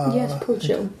end. Yes, poor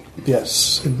Jill.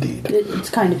 Yes, indeed.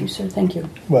 It's kind of you, sir. Thank you.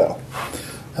 Well,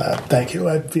 thank you.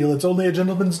 I feel it's only a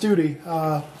gentleman's duty.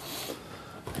 I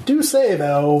do say,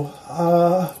 though,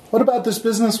 what about this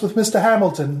business with Mr.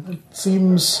 Hamilton? It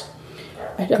seems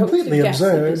I don't completely suggest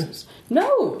that absurd. this is-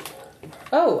 No.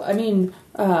 Oh, I mean,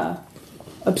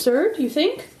 absurd, you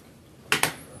think?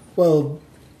 Well,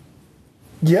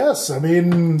 yes, I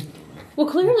mean... Well,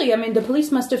 clearly, I mean, the police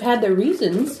must have had their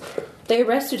reasons. They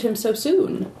arrested him so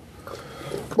soon.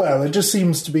 Well, it just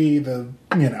seems to be the,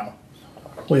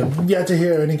 we have yet to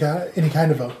hear any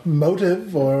kind of a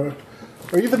motive or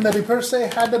even that he per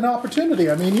se had an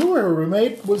opportunity. I mean, you were her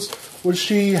roommate. Was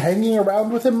she hanging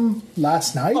around with him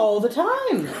last night? All the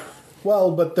time.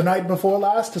 Well, but the night before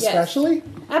last especially? Yes.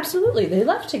 Absolutely. They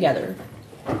left together.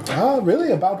 Ah,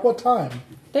 really? About what time?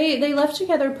 They left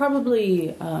together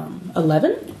probably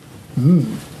 11?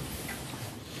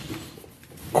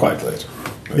 Quite late.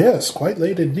 Yes, quite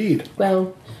late indeed.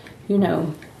 Well,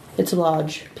 It's a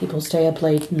lodge. People stay up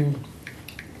late and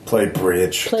Play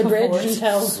bridge. play bridge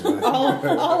until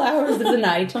all hours of the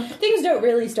night. Things don't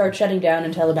really start shutting down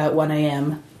until about 1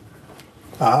 a.m.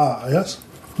 Ah, yes.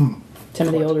 Some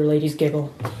of the older ladies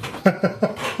giggle.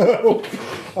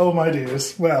 Oh, my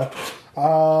dears. Well,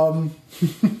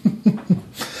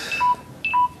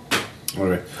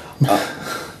 Okay.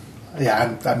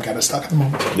 yeah, I'm kind of stuck at the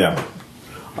moment. Yeah.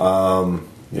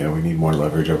 Yeah, we need more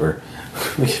leverage over.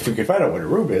 If we can find out what a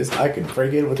room is, I can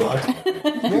break in with locks.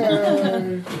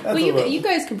 Well, you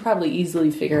guys can probably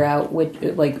easily figure out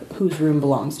whose room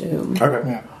belongs to whom. Okay.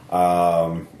 Yeah.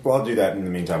 Well, I'll do that in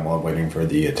the meantime while I'm waiting for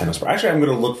the tennis bar. Actually, I'm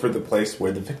going to look for the place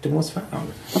where the victim was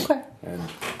found. Okay. And,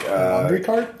 Laundry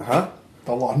cart? Huh?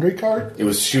 The laundry cart? She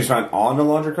was found on the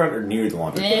laundry cart or near the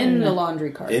laundry cart? In the laundry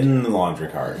cart. In the laundry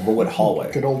cart. But what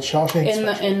hallway? Good old Shawshank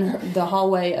special. In the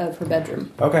hallway of her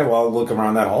bedroom. Okay, well, I'll look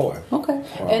around that hallway. Okay.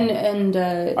 And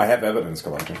I have evidence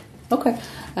collection. okay.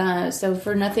 So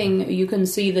for nothing, you can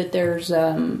see that there's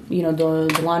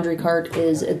the laundry cart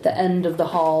is at the end of the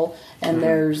hall, and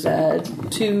there's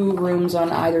 2 rooms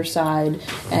on either side,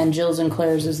 and Jill's and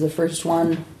Claire's is the first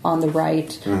one on the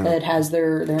right. It has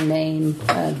their name,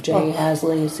 Jay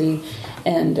Hasley, see,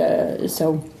 and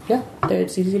so yeah,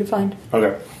 it's easy to find.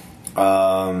 Okay.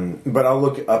 But I'll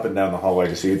look up and down the hallway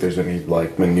to see if there's any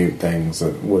minute things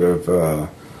that would have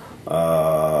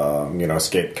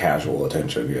escaped casual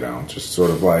attention. Just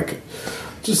sort of I'm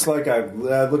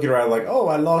looking around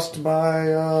I lost a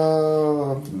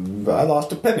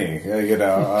penny.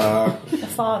 A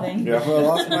farthing. Yeah, I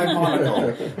lost my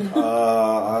monocle.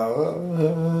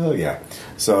 Yeah.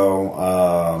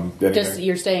 So Just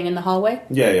you're staying in the hallway.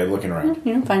 yeah, looking around.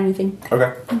 You don't find anything.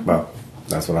 Okay. Well,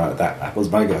 that's what that was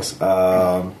my guess.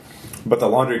 But the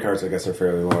laundry carts, I guess, are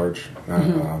fairly large.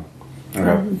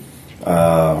 Okay.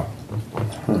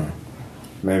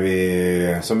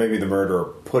 Maybe the murderer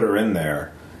put her in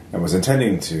there and was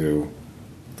intending to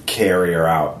carry her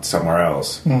out somewhere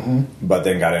else, but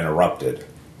then got interrupted.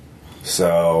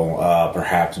 So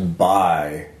perhaps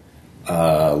by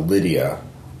Lydia,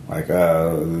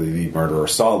 the murderer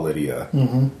saw Lydia,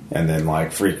 and then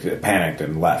panicked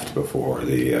and left before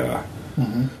the.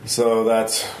 So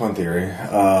that's one theory.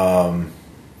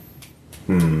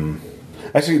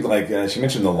 Actually, she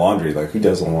mentioned the laundry. Who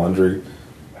does the laundry?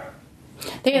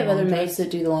 They have other maids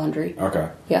that do the laundry. Okay.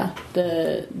 Yeah,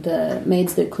 the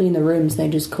maids that clean the rooms, they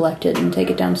just collect it and take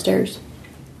it downstairs.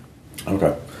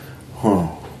 Okay. Huh.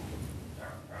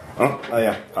 Oh,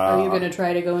 yeah. Are you going to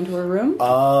try to go into her room?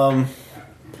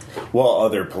 Well, are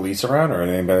there police around or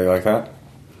anybody like that?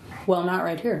 Well, not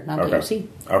right here. Not that you see.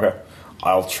 Okay.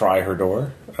 I'll try her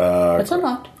door. It's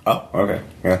unlocked. Oh, okay.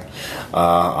 Yeah.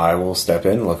 I will step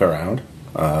in, look around.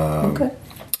 Okay.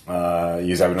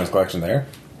 Use evidence collection there.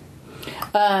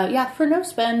 Yeah, for no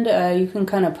spend, you can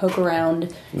kind of poke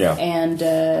around. Yeah.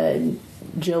 And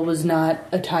Jill was not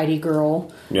a tidy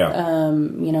girl. Yeah.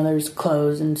 There's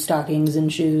clothes and stockings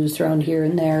and shoes thrown here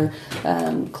and there.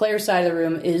 Claire's side of the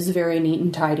room is very neat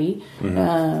and tidy.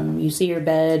 You see her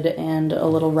bed and a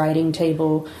little writing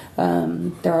table.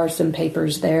 There are some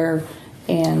papers there,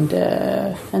 and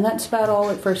that's about all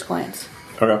at first glance.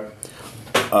 Okay.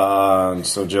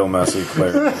 So Jill, messy,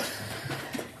 Claire.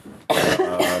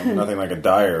 Nothing like a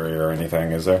diary or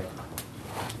anything, is there?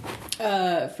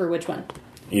 For which one?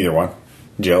 Either one.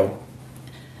 Jill.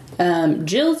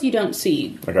 Jill's you don't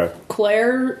see. Okay.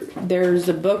 Claire, there's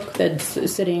a book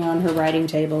that's sitting on her writing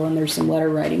table, and there's some letter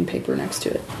writing paper next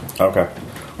to it. Okay.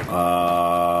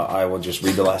 I will just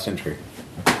read the last entry.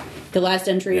 The last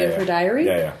entry of her diary?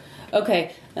 Yeah.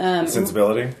 Okay.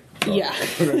 Sensibility? Yeah.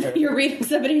 You're reading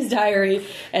somebody's diary,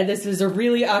 and this is a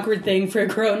really awkward thing for a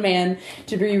grown man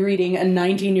to be reading a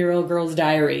 19-year-old girl's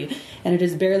diary. And it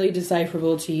is barely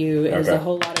decipherable to you. It is a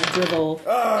whole lot of dribble.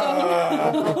 I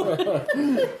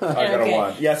got a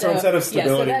 1. Yeah, so instead of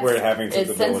stability, we're having sensibility.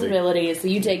 It's sensibility. So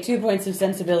you take 2 points of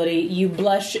sensibility, you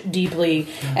blush deeply,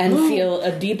 and feel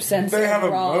a deep sense They of have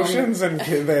wrong. emotions and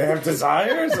they have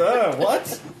desires?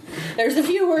 What? There's a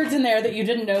few words in there that you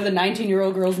didn't know the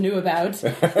 19-year-old girls knew about.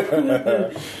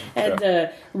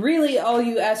 And really all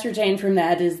you ascertain from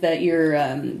that is that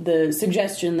the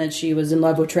suggestion that she was in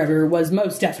love with Trevor was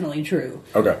most definitely true.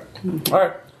 Okay. All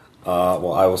right.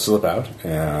 Well, I will slip out,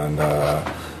 and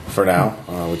for now,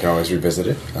 we can always revisit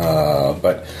it.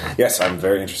 But yes, I'm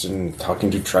very interested in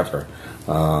talking to Trevor,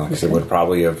 because they would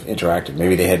probably have interacted.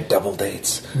 Maybe they had double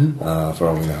dates, for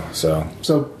all we know. So,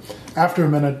 after a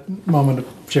moment of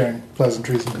sharing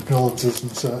pleasantries and condolences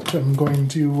and such, I'm going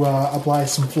to apply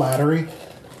some flattery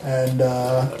and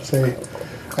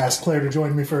ask Claire to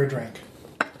join me for a drink.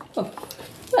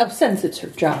 Well, since it's her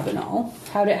job and all,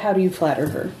 how do you flatter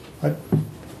her?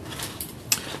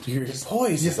 Your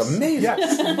poise is amazing.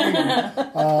 Yes.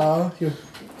 You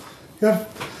have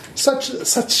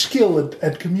such skill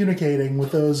at communicating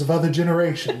with those of other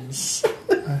generations.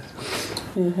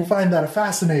 I find that a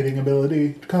fascinating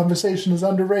ability. Conversation is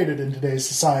underrated in today's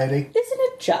society. Isn't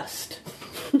it just?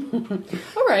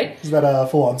 All right. Is that a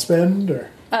full-on spend, or?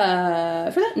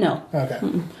 For that, no. Okay.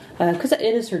 Because it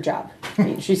is her job. I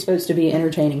mean, she's supposed to be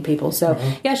entertaining people. So,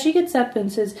 yeah, she gets up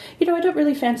and says, I don't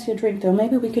really fancy a drink, though.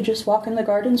 Maybe we could just walk in the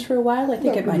gardens for a while. I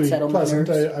think it might settle my pleasant.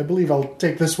 nerves. I believe I'll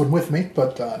take this one with me,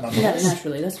 but Yeah, nonetheless.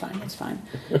 naturally. That's fine.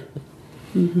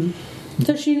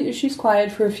 So she's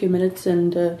quiet for a few minutes,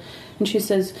 and she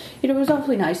says, it was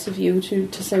awfully nice of you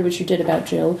to say what you did about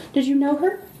Jill. Did you know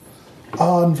her?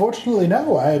 Unfortunately,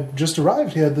 no. I just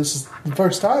arrived here. This is the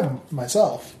first time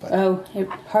myself. But Oh, it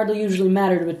hardly usually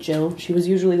mattered with Jill. She was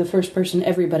usually the first person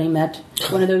everybody met.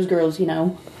 One of those girls,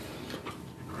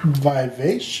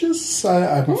 vivacious?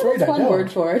 I'm afraid That's I one don't. word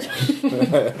for it.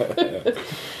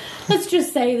 Let's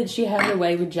just say that she had her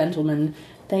way with gentlemen.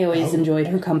 They always enjoyed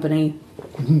her company.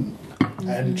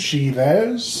 And she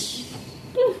theirs?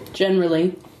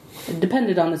 Generally. It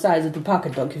depended on the size of the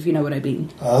pocketbook, if you know what I mean.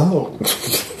 Oh.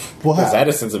 What? Is that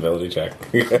a sensibility check?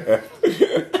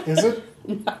 Is it?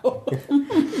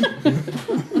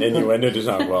 Innuendo does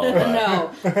not well.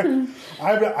 No.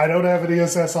 I don't have any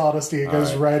SS honesty. It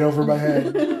goes right over my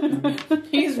head.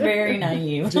 He's very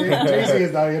naive. JC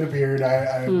has not yet appeared.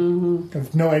 I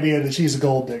have no idea that she's a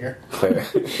gold digger.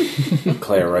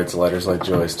 Claire writes letters like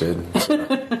Joyce did.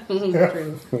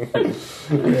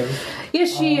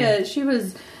 Yeah, she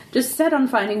was just set on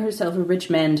finding herself a rich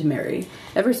man to marry.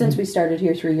 Ever since we started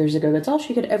here 3 years ago, that's all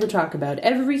she could ever talk about.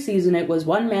 Every season it was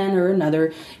one man or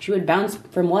another. She would bounce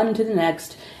from one to the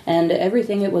next, and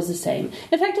everything it was the same.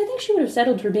 In fact, I think she would have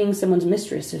settled for being someone's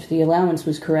mistress if the allowance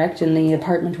was correct and the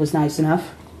apartment was nice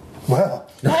enough. Well,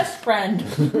 Best friend.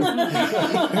 kidding.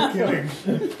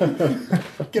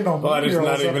 Get on But it's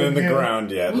not even in the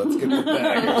ground yet. Let's get the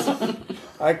daggers.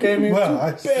 I came here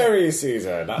to bury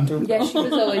Caesar, not to... Yeah, she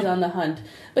was always on the hunt.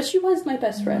 But she was my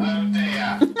best friend.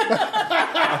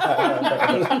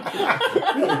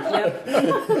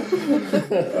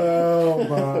 Oh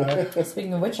my.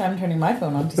 Speaking of which, I'm turning my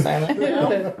phone on to silent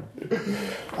now.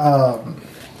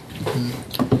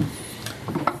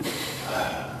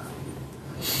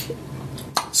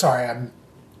 Sorry, I'm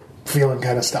feeling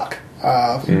kind of stuck.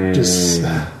 Just.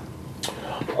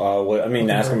 Well, I mean,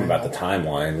 ask him about the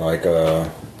timeline.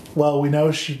 Well, we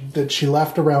know that she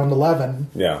left around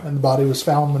 11. Yeah. And the body was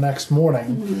found the next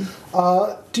morning.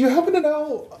 Do you happen to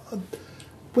know,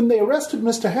 when they arrested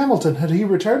Mr. Hamilton, had he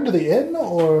returned to the inn,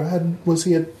 or was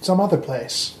he at some other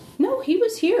place? No, he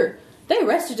was here. They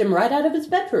arrested him right out of his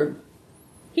bedroom.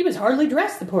 He was hardly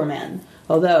dressed, the poor man.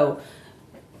 Although,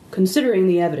 considering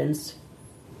the evidence...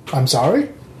 I'm sorry?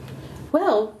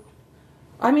 Well,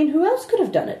 I mean, who else could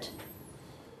have done it?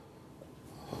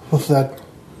 Well, that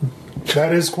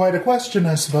is quite a question,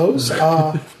 I suppose.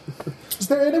 Is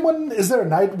there a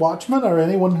night watchman or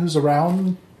anyone who's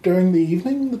around during the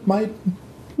evening that might...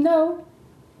 No.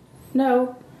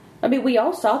 I mean, we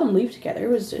all saw them leave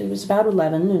together. It was about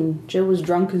 11, and Jill was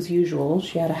drunk as usual.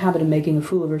 She had a habit of making a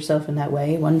fool of herself in that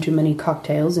way. One too many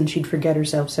cocktails, and she'd forget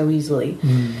herself so easily.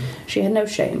 She had no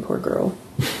shame, poor girl.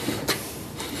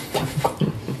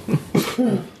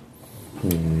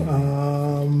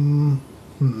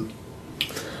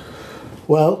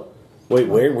 Well... Wait,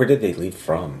 where did they leave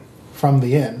from? From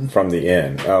the inn. From the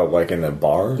inn. Oh, like in the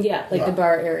bar? Yeah, like the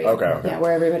bar area. Okay. Yeah,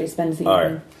 where everybody spends the All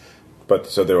evening. right. But,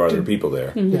 so there were other people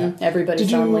there. Yeah. Everybody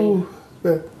Did saw him leave.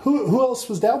 you... who else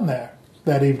was down there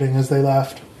that evening as they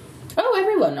left? Oh,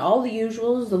 everyone. All the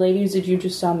usuals. The ladies that you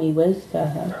just saw me with.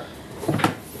 Trevor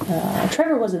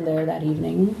wasn't there that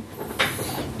evening.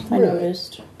 I Really?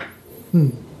 noticed.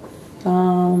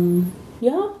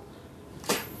 Yeah.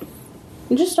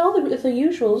 Just all the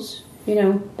usuals. You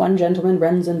know, one gentleman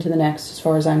runs into the next, as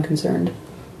far as I'm concerned.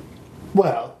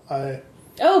 Well,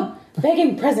 Oh,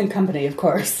 begging present company, of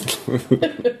course. Well,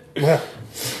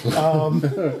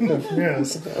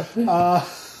 yes.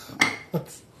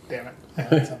 Damn it. I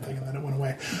had something and then it went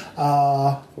away.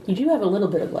 You do have a little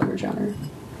bit of leverage on her.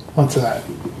 What's that?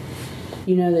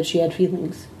 You know that she had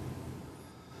feelings.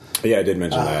 Yeah, I did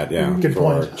mention that, yeah. Good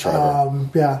for point. Trevor.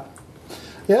 Yeah.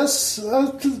 Yes,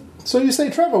 so you say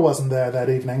Trevor wasn't there that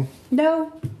evening?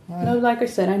 No, like I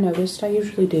said, I noticed. I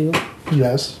usually do.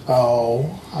 Yes.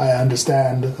 Oh, I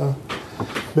understand. A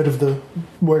bit of the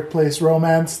workplace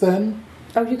romance then?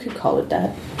 Oh, you could call it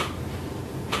that.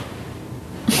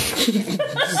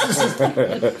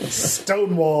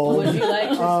 Stonewall. Would you like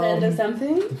to send us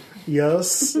something?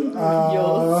 Yes.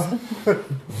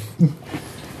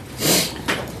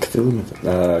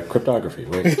 Cryptography.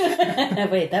 Wait.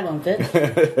 Wait, that won't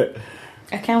fit.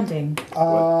 Accounting.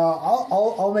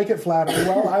 I'll make it flattering.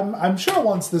 Well, I'm sure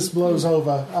once this blows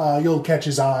over, you'll catch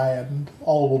his eye and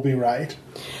all will be right.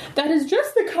 That is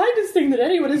just the kindest thing that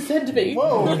anyone has said to me.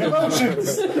 Whoa,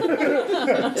 emotions!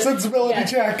 Sensibility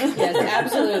check. Yes,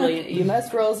 absolutely. You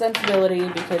must roll sensibility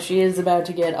because she is about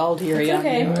to get all teary on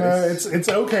okay. you. It's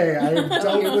okay. I've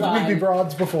dealt You're with fine. weepy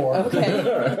broads before. Okay.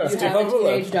 You have a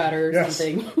teenage daughter or Yes.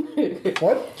 something.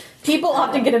 What? People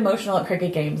often get emotional at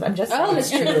cricket games. I'm just saying. Oh, that's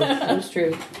true. That's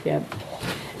true. Yeah.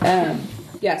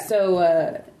 Yeah,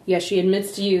 so, she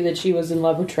admits to you that she was in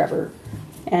love with Trevor.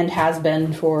 And has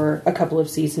been for a couple of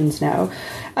seasons now.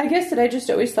 I guess that I just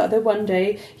always thought that one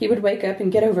day he would wake up and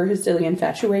get over his silly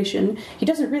infatuation. He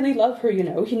doesn't really love her, you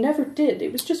know. He never did.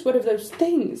 It was just one of those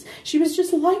things. She was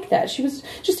just like that. She was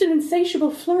just an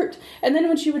insatiable flirt. And then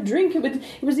when she would drink, it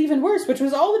was even worse, which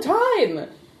was all the time.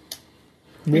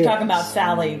 We're talking about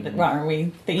Sally, aren't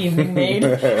we? The evening maid.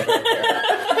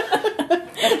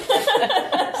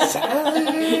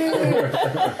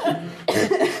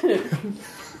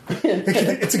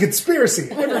 It's a conspiracy.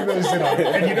 Everybody's in on it.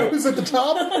 And you know who's at the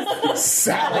top?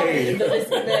 Sally.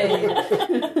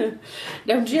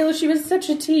 Now, Jill, she was such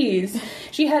a tease.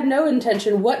 She had no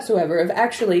intention whatsoever of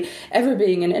actually ever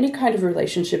being in any kind of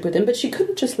relationship with him, but she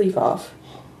couldn't just leave off.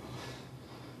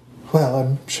 Well,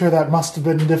 I'm sure that must have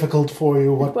been difficult for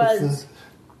you. What was. was the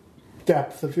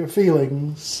depth of your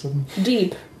feelings? And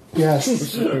Deep. yes,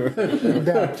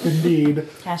 depth indeed.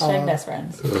 Hashtag best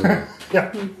friends.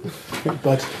 Yeah,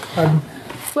 but I'm.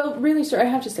 Well, really, sir, I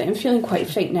have to say, I'm feeling quite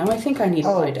faint now. I think I need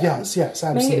to lie down. Yes,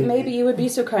 absolutely. Maybe you would be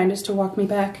so kind as to walk me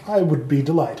back. I would be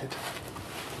delighted.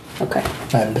 Okay.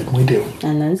 And then we do.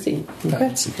 And then see. Okay.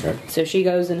 That's Okay. So she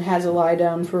goes and has a lie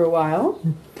down for a while.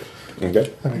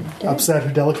 Okay. I mean, upset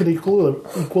her delicate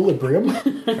equilibrium.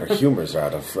 Our humor's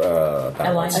out of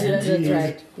balance. Alignment. That's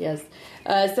right. Yes.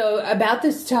 So about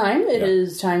this time, it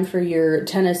is time for your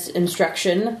tennis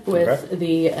instruction with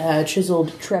the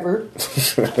chiseled Trevor.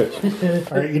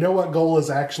 All right, you know what goal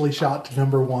is actually shot to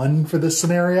number one for this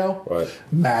scenario? What?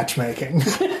 Matchmaking.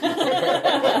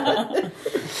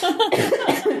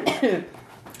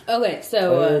 Okay,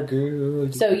 so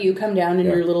you come down in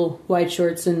your little white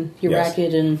shorts and your Yes.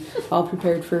 racket and all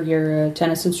prepared for your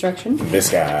tennis instruction. This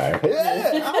guy.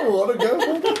 Yeah, I want to go.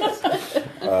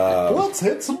 Let's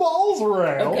hit some balls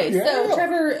around. Okay, Yeah. so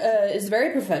Trevor is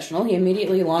very professional. He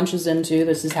immediately launches into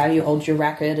this is how you hold your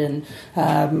racket and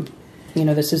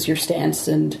this is your stance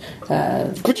and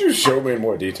Could you show me in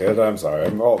more detail? I'm sorry,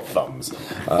 I'm all thumbs.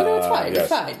 no, it's fine. yes. It's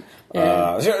fine.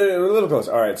 Sure, a little close.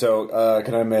 All right, so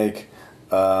can I make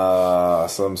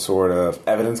some sort of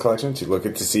evidence collection to look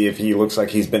at to see if he looks like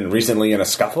he's been recently in a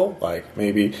scuffle, like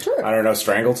maybe Sure. I don't know,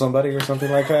 strangled somebody or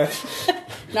something like that?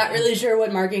 Not really sure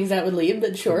what markings that would leave,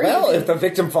 but sure. Well, if the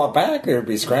victim fought back, there'd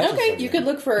be scratches. Okay, you could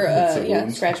look for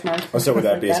scratch marks. Oh, so would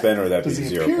that be a Like spin or would that Does be he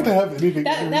 0 appear point? to have anything?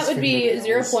 That would be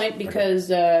 0 point because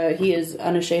he is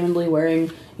unashamedly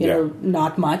wearing,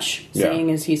 not much, Yeah.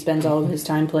 seeing as he spends all of his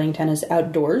time playing tennis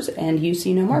outdoors, and you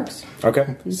see no marks.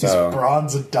 Okay, He's so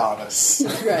bronze Adonis.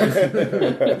 Right.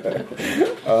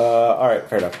 all right,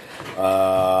 fair enough.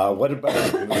 What about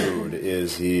his mood?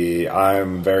 Is he?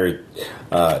 I'm very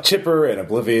chipper and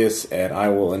oblivious, and I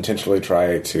will intentionally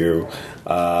try to.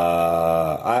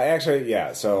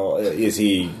 So is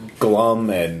he glum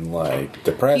and like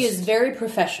depressed? He is very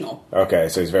professional. Okay,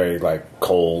 so he's very like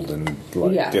cold and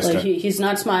like distant. Like he's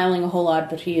not smiling a whole lot,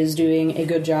 but he is doing a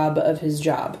good job of his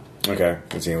job. Okay,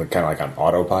 is he kind of like on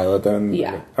autopilot then?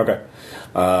 Yeah. Okay.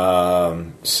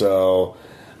 So,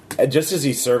 just as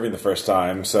he's serving the first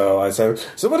time, so I said,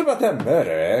 "So what about that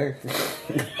murder?" Eh?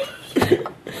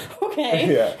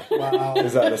 Okay. Yeah. Wow.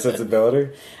 Is that a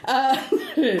sensibility? Not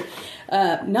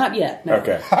yet. No.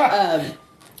 Okay.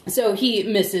 So he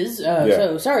misses. Yeah.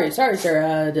 So sorry, sir.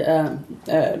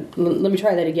 Let me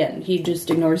try that again. He just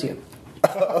ignores you.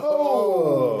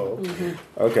 Oh.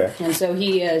 Okay. And so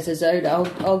he says,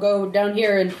 I'll go down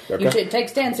here and you Okay. should take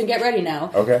stance and get ready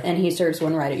now. Okay. And he serves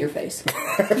one right at your face.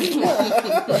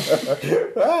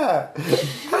 Ah.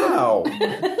 Ow.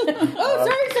 Oh,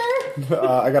 sorry, sir.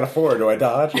 I got a 4. Do I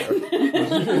dodge?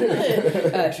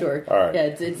 Sure. All right.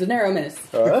 Yeah, it's a narrow miss.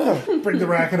 Bring the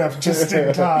racket up just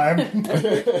in time.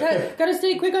 Gotta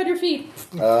stay quick on your feet.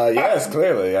 Yes,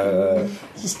 clearly.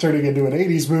 This is turning into an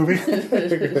 80s movie.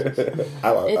 I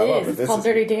love It it. is. It's This called is-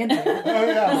 Dirty Dancing. Oh,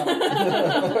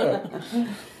 yeah.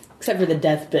 Except for the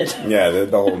death bit. Yeah,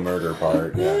 the whole murder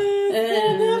part. Yeah.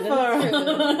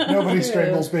 Nobody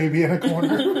strangles baby in a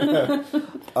corner.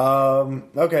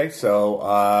 Okay, so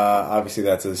obviously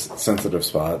that's a sensitive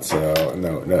spot. So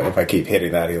no, if I keep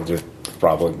hitting that, he'll just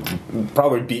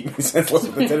probably beat me senseless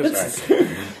with the tennis racket.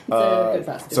 Good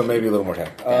possibility. So maybe a little more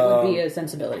time. That would be a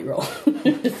sensibility roll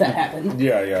if that happened.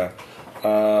 Yeah.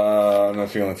 I'm not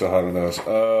feeling so hot on those.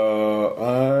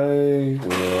 I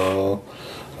will.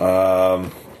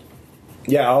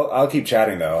 Yeah, I'll keep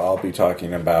chatting though. I'll be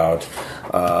talking about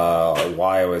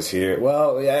why I was here.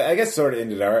 Well, yeah, I guess sort of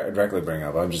indirectly bring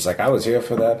up. I'm just like, I was here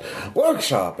for that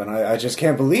workshop, and I just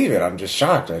can't believe it. I'm just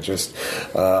shocked.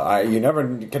 You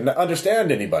never can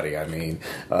understand anybody. I mean,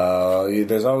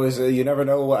 there's always you never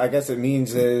know. I guess it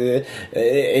means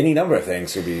any number of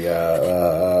things could be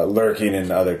lurking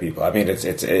in other people. I mean,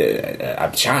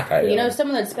 I'm shocked.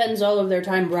 Someone that spends all of their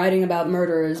time writing about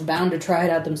murder is bound to try it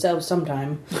out themselves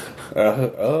sometime.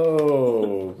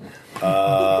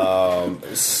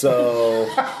 So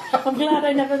I'm glad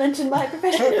I never mentioned my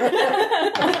profession.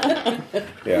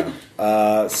 yeah.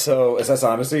 So assess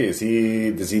honesty.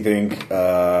 Does he think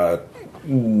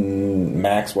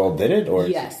Maxwell did it, or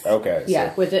yes? Okay. So.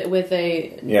 Yeah, with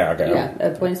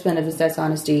a point spent of assess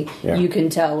honesty, you can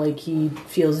tell like he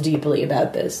feels deeply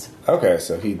about this. Okay,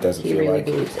 so he doesn't feel really like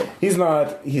believes it. He's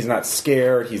not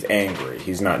scared. He's angry.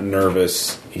 He's not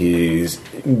nervous. He's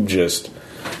just.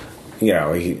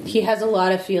 He has a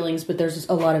lot of feelings, but there's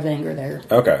a lot of anger there.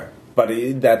 Okay. But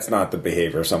that's not the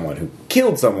behavior of someone who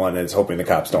killed someone and is hoping the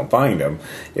cops don't find him.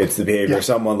 It's the behavior of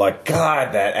someone like,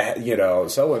 God, that,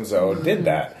 so-and-so did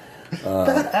that.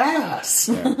 That ass!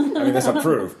 Yeah. I mean, that's not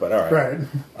proof, but all right. Right.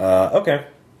 Okay.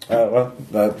 Well,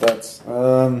 that's...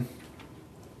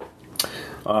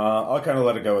 I'll kind of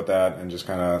let it go with that and just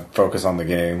kind of focus on the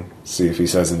game, see if he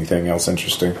says anything else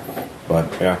interesting.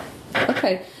 But, yeah.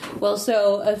 Okay. Well,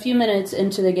 so a few minutes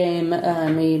into the game,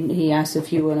 he asks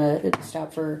if you want to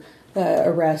stop for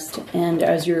a rest, and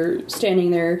as you're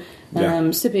standing there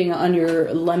sipping on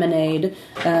your lemonade,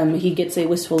 he gets a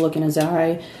wistful look in his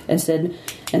eye and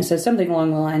says something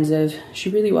along the lines of, "She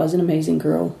really was an amazing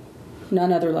girl.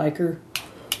 None other like her."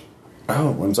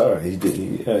 Oh, I'm sorry.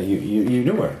 You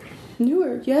knew her. Knew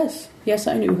her? Yes,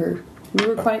 I knew her. Knew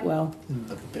her quite well. I'm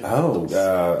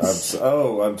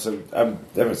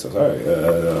ever so sorry.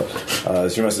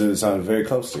 She must have sounded very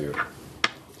close to you.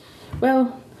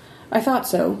 Well, I thought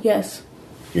so. Yes.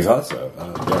 You thought so?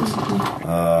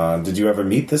 Yes. Did you ever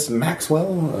meet this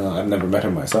Maxwell? I've never met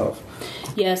him myself.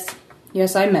 Yes,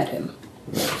 I met him.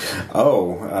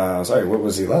 Sorry. What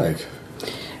was he like?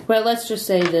 Well, let's just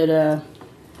say that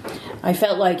I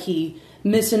felt like he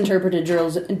misinterpreted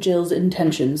Jill's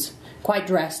intentions quite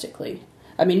drastically.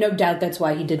 I mean, no doubt that's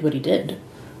why he did what he did.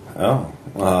 Oh.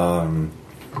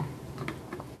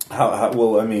 How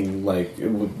well, I mean, like,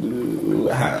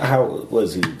 how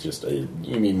was he just,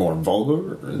 you mean more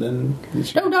vulgar than...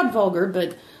 No, not vulgar,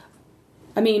 but,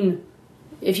 I mean,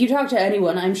 if you talk to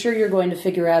anyone, I'm sure you're going to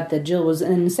figure out that Jill was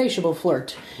an insatiable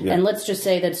flirt. Yeah. And let's just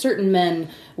say that certain men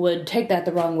would take that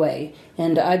the wrong way.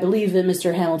 And I believe that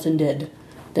Mr. Hamilton did.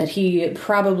 That he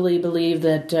probably believed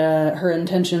that her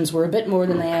intentions were a bit more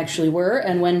than they actually were,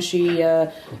 and when she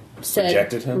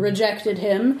rejected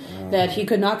him, that he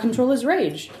could not control his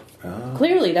rage.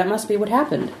 Clearly, that must be what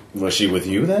happened. Was she with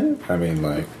you then? I mean,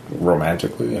 like,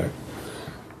 romantically? Yeah.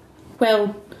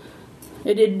 Well,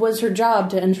 it was her job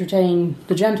to entertain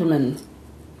the gentleman.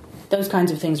 Those kinds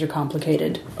of things are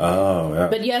complicated. Oh, yeah.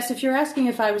 But yes, if you're asking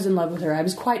if I was in love with her, I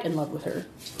was quite in love with her.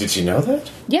 Did she know that?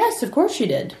 Yes, of course she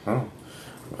did. Oh.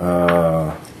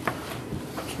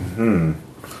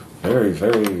 Very,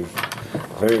 very,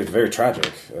 very, very tragic.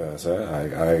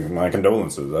 So my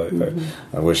condolences.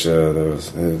 I wish there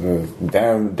was a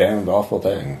damned awful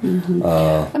thing. Mm-hmm.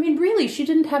 I mean, really, she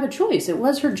didn't have a choice. It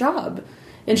was her job,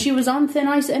 and she was on thin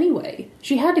ice anyway.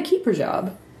 She had to keep her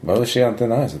job. Well, was she on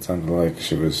thin ice? It sounded like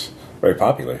she was very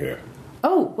popular here.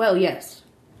 Oh well, yes,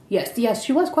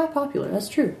 she was quite popular. That's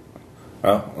true.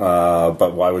 Oh,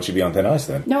 but why would she be on thin ice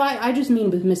then? No, I just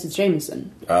mean with Mrs.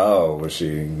 Jameson. Oh, was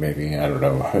she maybe, I don't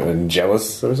know,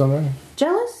 jealous or something?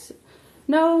 Jealous?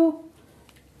 No,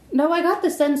 I got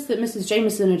the sense that Mrs.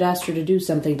 Jameson had asked her to do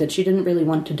something that she didn't really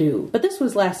want to do. But this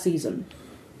was last season.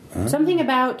 Huh? Something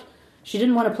about she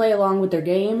didn't want to play along with their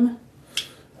game.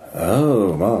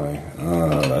 Oh, my.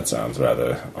 That sounds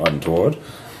rather untoward.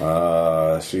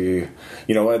 She,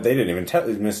 you know what, they didn't even tell,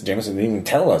 Miss Jameson didn't even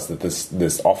tell us that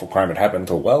this awful crime had happened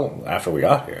until well after we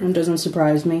got here. It doesn't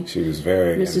surprise me. She was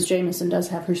very... Mrs. Jameson does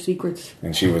have her secrets.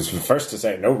 And she was first to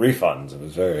say no refunds. It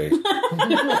was very...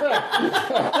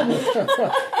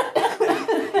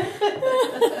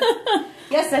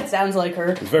 Yes, that sounds like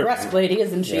her. very- Brusque lady,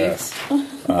 isn't she? Yes.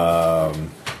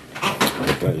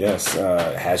 But yes.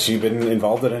 Has she been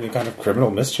involved in any kind of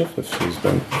criminal mischief? If she's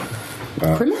been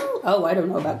Criminal? Oh, I don't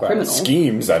know about criminal.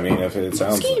 schemes, I mean, if it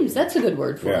sounds Schemes, that's a good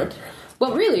word for Yeah. it.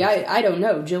 Well, really, I don't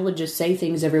know. Jill would just say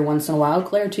things every once in a while.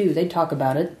 Claire, too. They'd talk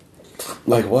about it.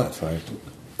 like what? Like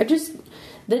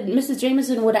That Mrs.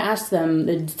 Jameson would ask them,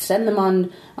 they'd send them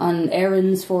on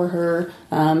errands for her,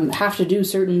 have to do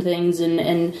certain things,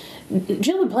 and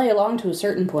Jill would play along to a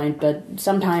certain point, but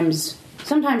sometimes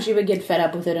she would get fed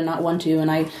up with it and not want to, and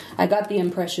I got the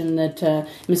impression that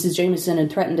Mrs. Jameson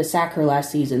had threatened to sack her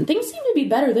last season. Things seem to be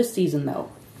better this season, though.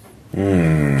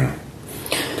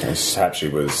 perhaps she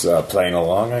was playing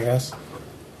along, I guess.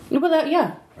 Well,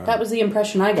 that was the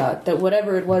impression I got, that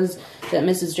whatever it was that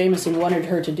Mrs. Jameson wanted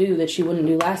her to do that she wouldn't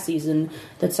do last season,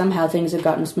 that somehow things had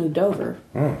gotten smoothed over.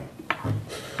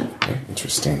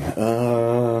 Interesting.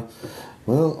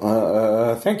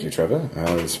 Thank you, Trevor.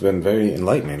 It's been very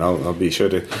enlightening. I'll be sure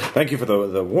to thank you for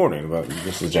the warning about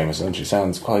Mrs. Jameson. She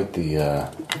sounds quite the.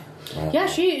 Yeah,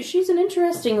 she's an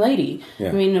interesting lady. Yeah.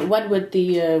 I mean, what with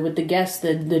the guests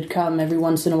that come every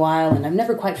once in a while, and I've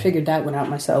never quite figured that one out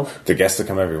myself. The guests that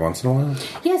come every once in a while.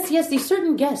 Yes, these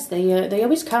certain guests they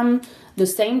always come the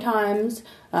same times,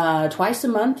 twice a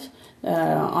month.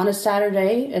 On a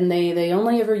Saturday, and they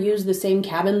only ever use the same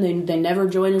cabin. They never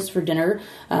join us for dinner.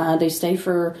 They stay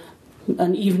for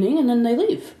an evening and then they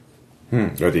leave.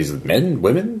 Are these men,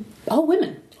 women? All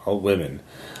women. All women.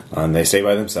 And they stay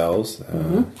by themselves.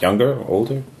 Younger,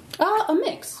 older? A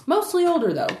mix. Mostly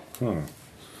older, though.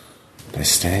 They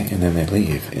stay and then they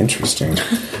leave. Interesting.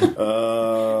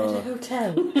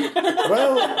 Hotel.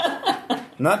 Well,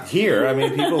 not here. I mean,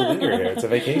 people linger here. It's a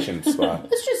vacation spot.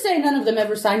 Let's just say none of them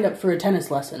ever signed up for a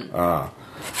tennis lesson.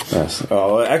 Yes.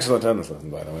 Oh, excellent tennis lesson,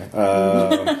 by the way.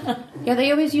 Yeah, they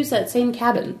always use that same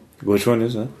cabin. Which one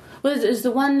is that? Well, it's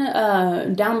the one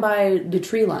down by the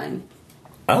tree line.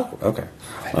 Oh, okay.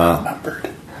 Numbered.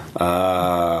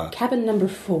 Cabin number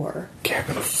 4.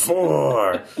 Cabin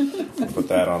 4. Put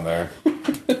that on there.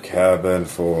 Cabin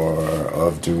 4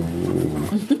 of Doom.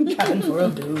 Cabin 4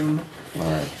 of Doom. All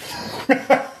right.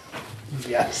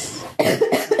 Yes.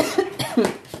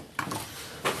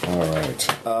 All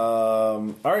right. All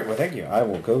right. Well, thank you. I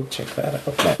will go check that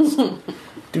out next.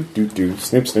 do.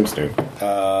 Snoop.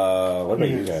 What about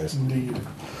you guys? Indeed.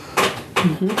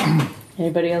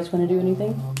 Anybody else want to do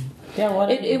anything? Yeah,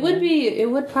 It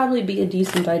would probably be a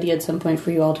decent idea at some point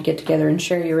for you all to get together and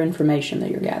share your information that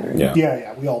you're gathering. Yeah.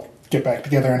 Yeah, we all get back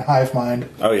together in hive mind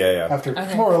Oh yeah. after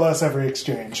more or less every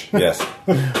exchange. Yes.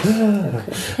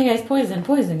 Hey guys,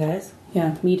 poison, guys.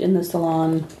 Yeah, meet in the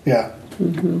salon. Yeah.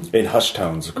 In hushed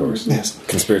tones, of course. Yes.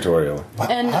 Conspiratorial.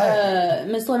 And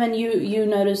Miss Lemon, you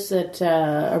notice that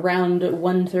around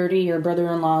 1:30, your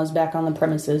brother-in-law is back on the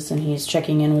premises, and he's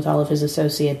checking in with all of his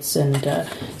associates, and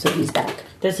so he's back.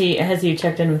 Has he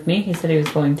checked in with me? He said he was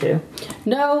going to.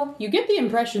 No, you get the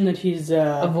impression that he's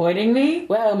Avoiding me?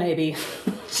 well, maybe.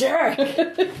 Sure.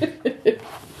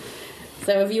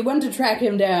 So if you want to track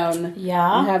him down,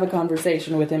 Yeah. and have a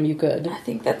conversation with him, you could. I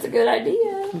think that's a good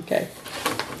idea. Okay.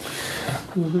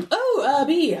 Oh,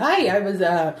 B, hi. I was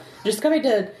just coming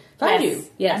to find you.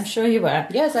 Yes, I'm sure you were.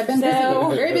 Yes, I've been So-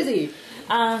 busy. Very busy.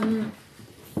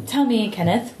 Tell me,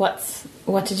 Kenneth,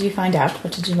 what did you find out?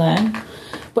 What did you learn?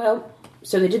 Well,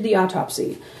 so they did the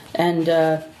autopsy, and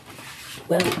well,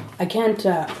 I can't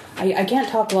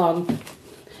talk long.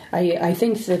 I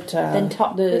think that Then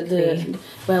talk quickly.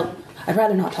 well, I'd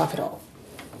rather not talk at all.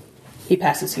 He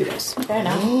passes through this. Fair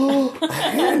enough.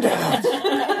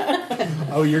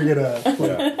 Oh, you're gonna.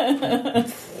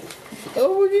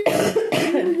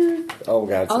 Oh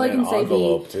God! All I it's can an say, B,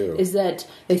 envelope too. is that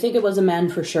they think it was a man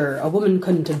for sure. A woman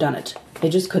couldn't have done it. They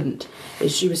just couldn't.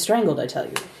 She was strangled, I tell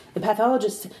you. The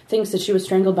pathologist thinks that she was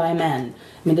strangled by a man.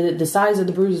 I mean, the size of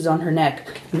the bruises on her neck.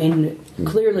 I mean,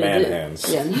 clearly... Man hands.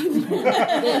 Yeah.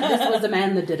 This was the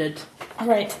man that did it. All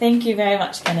right. Thank you very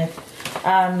much, Kenneth.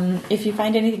 If you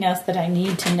find anything else that I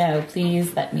need to know,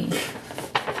 please let me.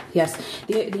 Yes.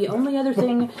 The only other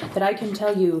thing that I can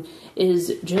tell you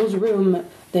is Jill's room,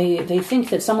 they think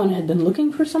that someone had been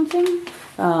looking for something.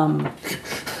 Are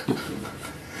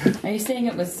you saying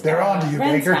it was They're on to you,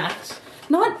 Baker. ransacked?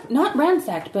 Not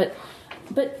ransacked, but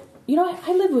you know,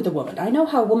 I live with a woman. I know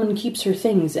how a woman keeps her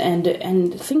things, and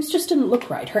things just didn't look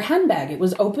right. Her handbag, it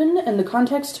was open, and the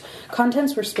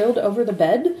contents were spilled over the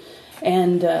bed,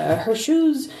 and her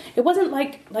shoes, it wasn't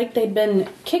like they'd been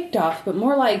kicked off, but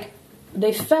more like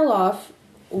they fell off,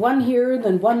 one here,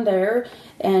 then one there,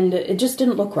 and it just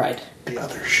didn't look right. The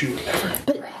other shoe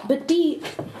never. But Dee,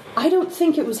 I don't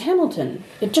think it was Hamilton.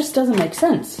 It just doesn't make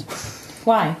sense.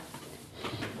 Why?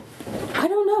 I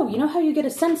don't know. You know how you get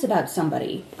a sense about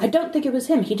somebody? I don't think it was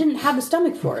him. He didn't have the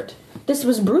stomach for it. This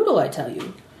was brutal, I tell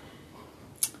you.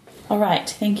 All right,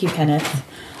 thank you, Kenneth.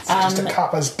 It's just a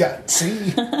copper's gut,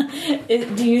 see?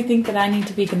 Do you think that I need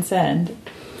to be concerned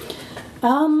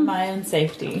for my own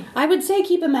safety? I would say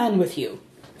keep a man with you.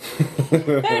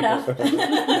 Fair enough.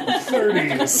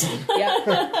 30s.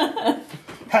 Yeah.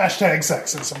 Hashtag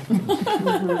sexism.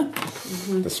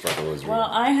 The struggle is real. Well,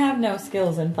 I have no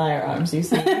skills in firearms, you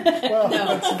see. Well,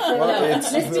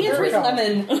 Miss Beatrice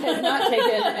Lemon has not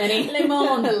taken any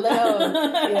lemon.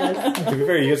 Yes. To be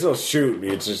fair, you can still shoot.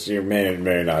 It's just you may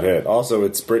not hit. Also,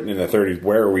 it's Britain in the 30s.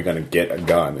 Where are we going to get a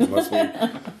gun? Unless we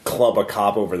club a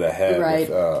cop over the head Right,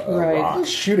 with a right. rock.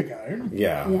 shoot a guy.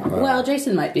 Yeah. Yeah. Well,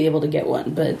 Jason might be able to get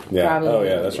one, but Yeah. probably. Oh,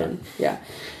 yeah, won't that's get right. one. Yeah.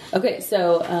 Okay,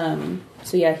 so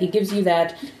yeah, he gives you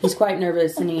that. He's quite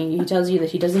nervous, and he tells you that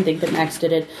he doesn't think that Max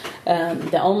did it.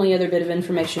 The only other bit of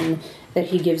information that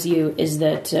he gives you is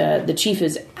that the chief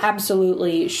is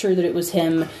absolutely sure that it was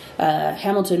him.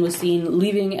 Hamilton was seen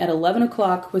leaving at 11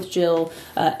 o'clock with Jill.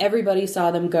 Everybody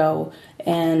saw them go,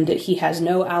 and he has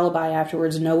no alibi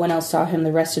afterwards. No one else saw him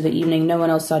the rest of the evening. No one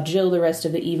else saw Jill the rest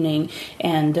of the evening.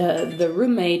 And the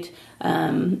roommate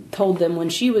told them when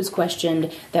she was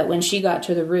questioned that when she got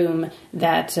to the room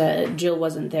that Jill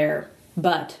wasn't there,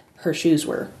 but her shoes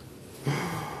were.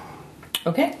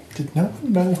 Okay. Did no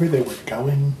one know where they were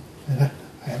going? I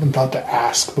haven't thought to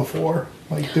ask before.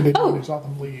 Like, did anyone saw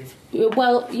them leave?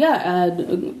 Well, yeah,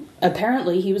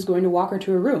 apparently he was going to walk her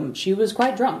to her room. She was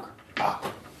quite drunk.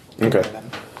 Okay.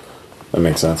 That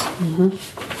makes sense.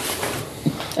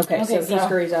 Okay, so he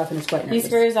scurries off and is quite nervous. He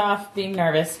scurries off, being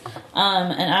nervous.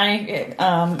 And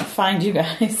I find you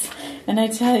guys, and I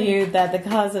tell you that the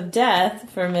cause of death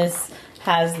for Miss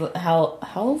Halsey?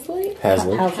 Halsey.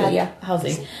 Yeah.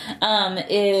 Halsey,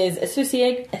 is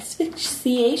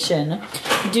asphyxiation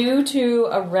due to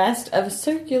arrest of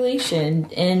circulation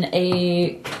in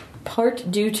a part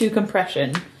due to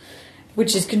compression,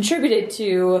 which is contributed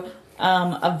to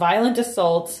a violent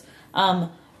assault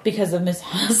because of Miss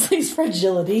Halsey's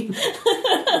fragility,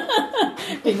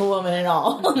 being a woman and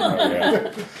all. Oh,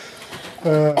 yeah.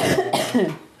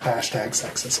 Hashtag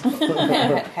sexism.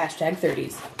 Hashtag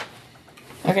 30s.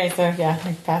 Okay, so yeah, I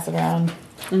can pass it around.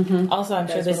 Mm-hmm. Also, I'm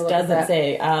sure Guys this wanna look at doesn't that?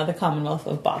 say the Commonwealth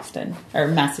of Boston or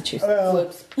Massachusetts.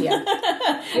 Whoops. Yeah.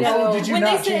 Oh, did you when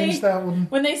not they say- change that one?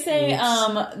 When they say the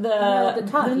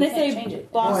top, when you they can't change say it.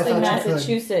 Oh, I Boston, thought you could.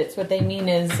 Massachusetts, what they mean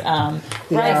is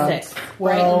Essex.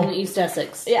 Well, Brighton, East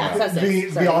Essex. Yeah.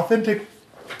 Sussex. the authentic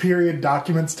period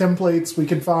documents templates we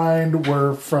could find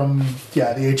were from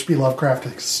the H.P. Lovecraft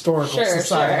Historical Sure,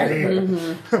 Society.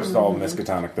 Just all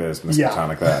Miskatonic this, Yeah.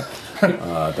 Miskatonic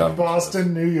that. Done.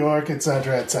 Boston, New York,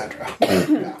 etc., etc.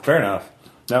 Fair enough.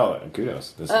 No,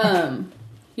 kudos. This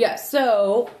Yeah,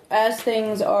 so as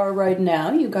things are right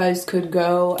now, you guys could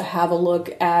go have a look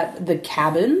at the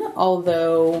cabin,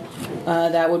 although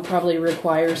that would probably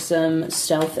require some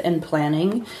stealth and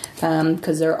planning,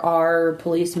 because there are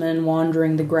policemen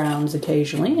wandering the grounds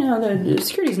occasionally. You know, the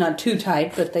security's not too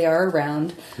tight, but they are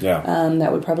around. Yeah.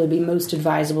 That would probably be most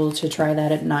advisable to try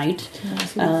that at night.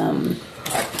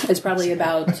 It's probably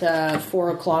about 4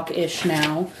 o'clock-ish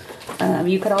now.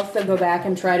 You could also go back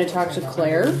and try to talk to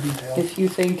Claire if you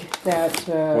think that...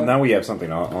 well, now we have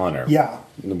something on her. Yeah.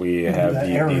 We have The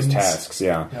these errands. tasks,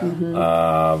 yeah.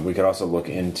 We could also look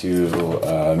into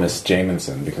Miss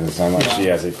Jamison, because it sounds like she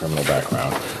has a criminal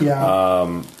background.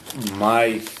 Yeah.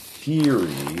 My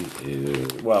theory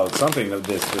is, well, it's something that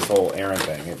this whole errand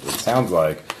thing, it sounds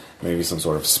like maybe some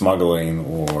sort of smuggling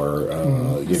or,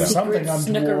 you know. Something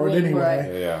untoward snookery, anyway.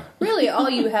 right. Yeah. Really, all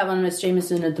you have on Miss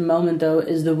Jameson at the moment, though,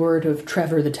 is the word of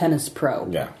Trevor the tennis pro.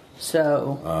 Yeah.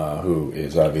 So, Who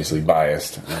is obviously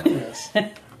biased, Yes.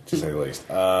 to say the least.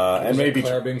 And maybe...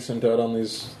 Claire being sent out on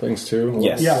these things too.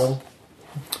 Yes. Yeah.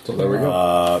 So there we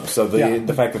go. So Yeah.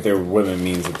 the fact that they're women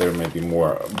means that there may be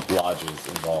more lodges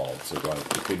involved. So like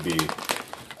it could be.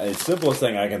 The simplest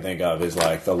thing I can think of is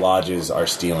like the lodges are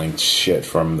stealing shit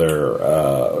from their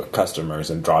customers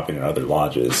and dropping it in other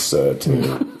lodges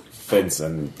to fence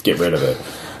and get rid of it.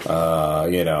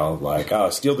 You know, like, oh,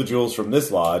 steal the jewels from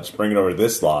this lodge, bring it over to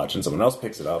this lodge, and someone else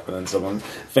picks it up, and then someone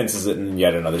fences it in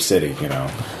yet another city. You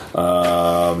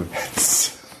know.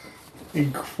 It's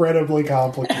incredibly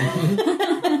complicated.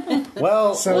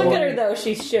 Well, So- Look at her though;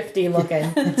 she's shifty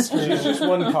looking. she's just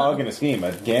one cog in a scheme.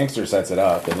 A gangster sets it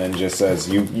up and then just says,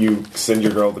 "You send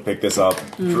your girl to pick this up,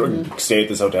 stay at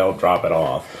this hotel, drop it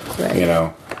off." Right. You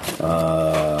know,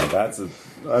 that's.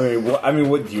 I mean,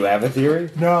 what do you have a theory?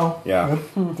 No. Yeah.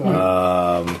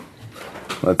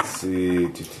 Let's see.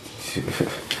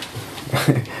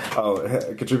 Oh,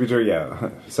 contributor, yeah.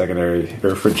 Secondary,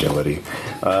 or fragility.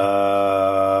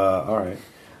 All right.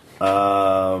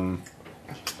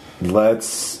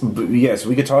 Yes,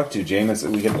 we could talk to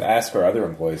Jameson. We could ask our other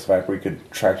employees. In fact, we could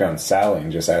track down Sally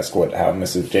and just ask how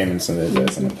Mrs. Jameson is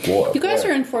as an employee. You guys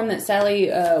are informed that Sally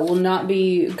will not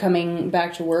be coming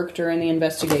back to work during the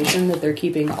investigation, that they're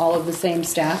keeping all of the same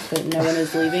staff, that no one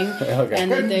is leaving,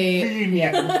 and that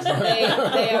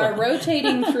they are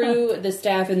rotating through the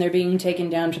staff and they're being taken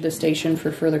down to the station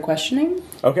for further questioning.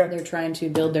 Okay. They're trying to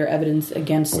build their evidence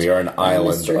against We are an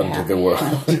island Mr. unto Happy. the world.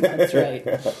 That's right.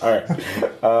 All right.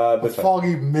 That's fine.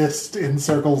 Foggy mist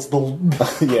encircles the.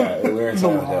 Yeah, we're in The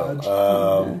Silent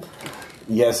Hill.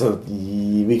 Yeah, so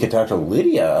we could talk to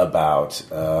Lydia about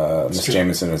Miss true.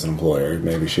 Jameson as an employer.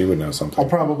 Maybe she would know something. I'll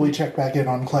probably check back in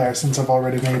on Claire since I've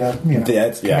already made a Yeah, no,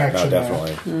 connection there.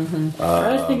 definitely.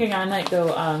 I was thinking I might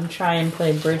go try and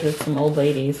play bridge with some old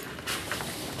ladies.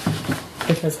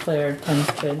 Because Claire tends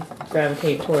to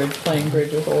gravitate towards playing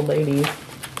bridge with old ladies.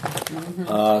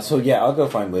 So yeah, I'll go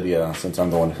find Lydia since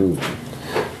I'm the one who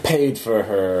paid for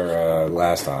her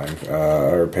last time,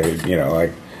 or paid,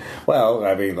 bribed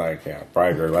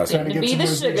her last Trying time. to To get be some the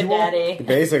sugar residual. daddy.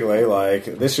 Basically,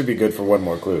 this should be good for one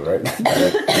more clue, right?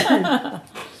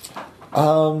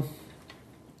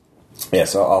 Yeah,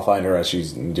 so I'll find her as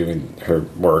she's doing her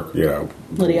work,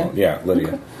 Lydia? Yeah,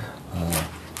 Lydia.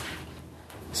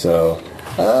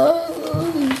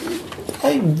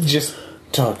 I just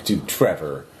talked to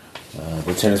Trevor,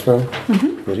 the tennis pro,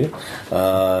 Lydia,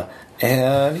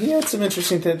 and he had some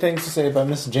interesting things to say about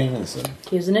Miss Jameson.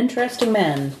 He's an interesting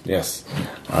man. Yes.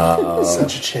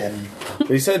 Such a chin.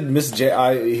 He said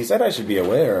he said I should be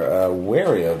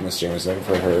wary of Miss Jameson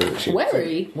for her.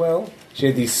 Wary? She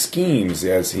had these schemes,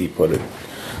 as he put it.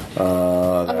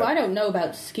 I don't know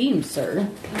about schemes, sir.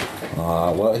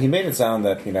 He made it sound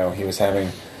that he was having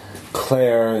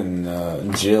Claire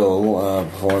and Jill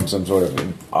perform some sort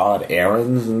of odd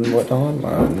errands and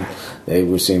whatnot. They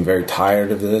were seeming very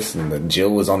tired of this, and that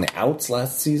Jill was on the outs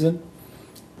last season.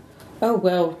 Oh,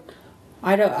 well,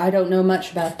 I don't know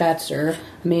much about that, sir.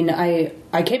 I mean, I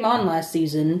came on last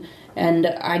season, and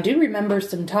I do remember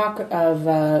some talk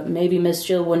of maybe Miss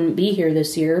Jill wouldn't be here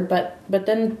this year, but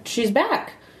then she's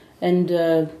back, and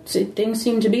things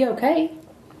seem to be okay.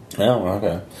 Oh,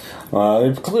 okay.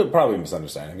 Probably a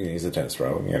misunderstanding. He's a tennis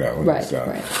pro, Right, so,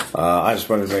 right. I just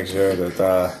wanted to make sure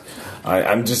that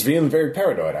I'm just feeling very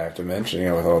paranoid, I have to mention,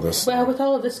 with all this. Well, with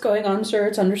all of this going on, sir,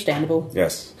 it's understandable.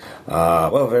 Yes.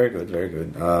 Very good, very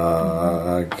good.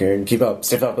 Can keep up,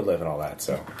 stiff up and live and all that,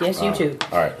 so. Yes, you too.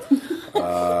 All right.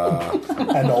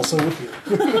 And also with you.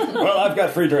 Well, I've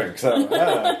got free drinks, so.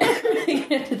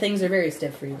 Things are very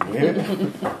stiff for you.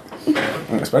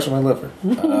 Especially my liver.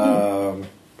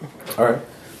 All right.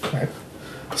 Right.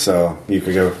 So, you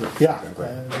could go. Yeah,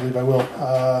 Okay. I believe I will.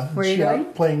 Where are you she out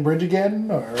going? playing bridge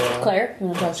again? Or, Claire? You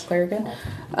want to talk to Claire again?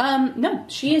 No,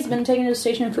 she has been taken to the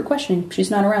station for questioning. She's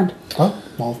not around. Huh?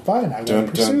 Well, fine. I will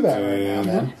pursue that right now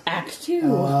then. Act 2.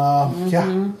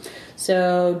 Yeah.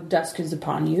 So, dusk is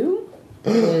upon you.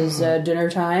 It is dinner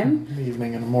time.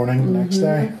 Evening and morning the next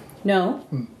day. No.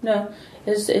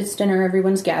 It's dinner.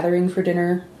 Everyone's gathering for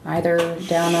dinner, either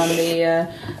down on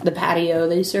the patio.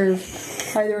 They serve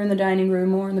either in the dining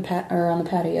room or on the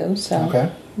patio. So,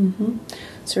 Okay.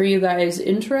 So are you guys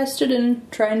interested in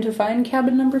trying to find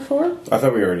cabin number 4? I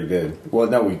thought we already did. Well,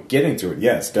 no, we're getting to it.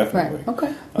 Yes, definitely. Right.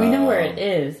 Okay. We know where it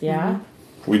is, yeah?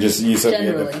 You said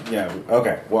Generally.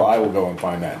 Okay. Well, I will go and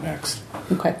find that next.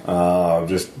 Okay.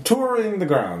 Just touring the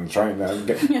ground, trying to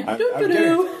get. I'm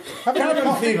getting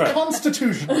cabin fever.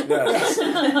 Constitution. Yes.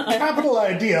 Capital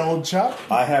idea, old chap.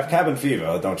 I have cabin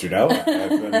fever, don't you know? I've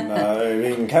been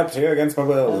being kept here against my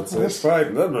will. It's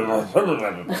fine.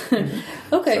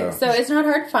 Okay, so it's not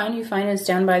hard to find. You find it's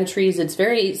down by the trees. It's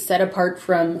very set apart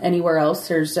from anywhere else.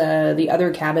 There's the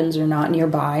other cabins are not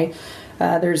nearby.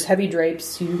 There's heavy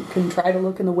drapes. You can try to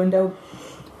look in the window,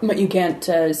 but you can't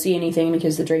see anything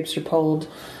because the drapes are pulled.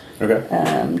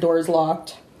 Okay. Doors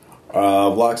locked.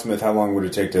 Locksmith, how long would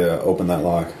it take to open that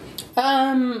lock?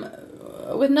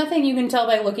 With nothing, you can tell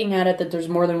by looking at it that there's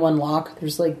more than one lock.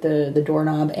 There's like the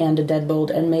doorknob and a deadbolt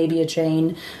and maybe a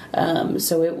chain.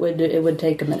 So it would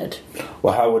take a minute.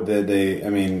 Well, how would they? I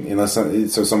mean,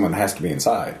 so someone has to be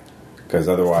inside, because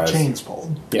otherwise, Chain's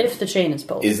pulled. Yeah. If the chain is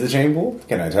pulled. Is the chain pulled?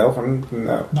 Can I tell from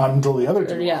no? Not until the other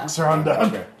two Yeah. locks are undone.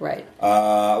 Okay. Right.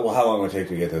 Well, how long would it take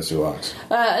to get those 2 locks?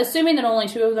 Assuming that only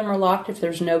 2 of them are locked, if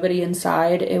there's nobody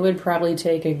inside, it would probably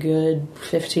take a good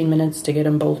 15 minutes to get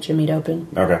them both jimmied open.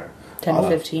 Okay. 10 to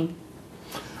 15.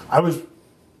 I was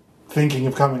thinking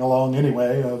of coming along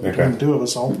anyway. Between the two of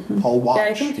us, I'll watch. Yeah,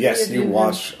 I think three Yes, of you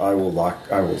watch. I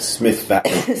will smith that.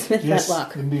 Smith Yes, that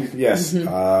lock. indeed. Yes. Is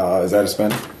that a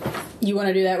spin? You want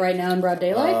to do that right now in broad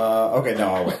daylight? Okay, no,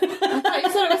 I'll wait. I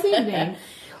thought it was evening.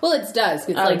 Well, it's dusk.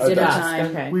 It's Oh, like it's dinner dusk, time.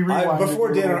 okay. We rewinded Before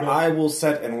a little dinner, bit. I will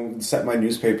set my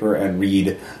newspaper and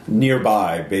read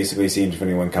nearby, basically seeing if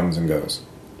anyone comes and goes.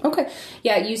 Okay.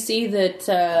 Yeah, you see that.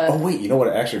 Oh wait, you know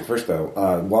what? Actually, first though,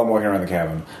 while I'm walking around the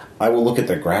cabin, I will look at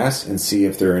the grass and see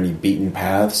if there are any beaten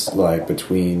paths like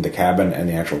between the cabin and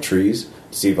the actual trees.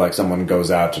 See if like someone goes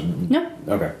out to. No.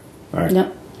 Okay. All right.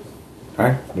 No. All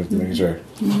right. Just making sure.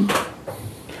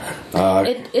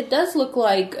 It does look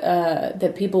like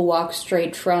that people walk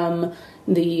straight from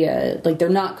the like they're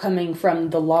not coming from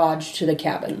the lodge to the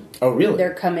cabin. Oh, really?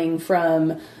 They're coming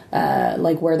from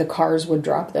like where the cars would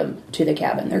drop them to the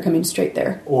cabin. They're coming straight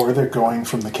there. Or they're going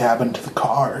from the cabin to the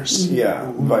cars.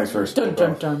 Yeah. Vice versa. Dun,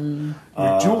 dun, dun.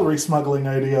 Your jewelry smuggling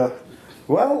idea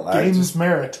Well, I gains just,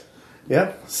 merit.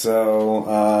 yeah.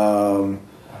 So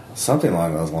something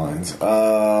along those lines.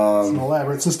 An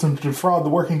elaborate system to defraud the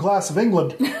working class of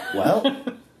England, Well,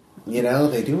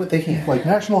 they do what they can. like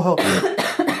national health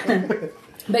care.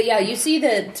 But yeah, you see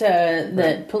that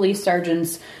that police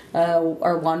sergeants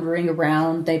are wandering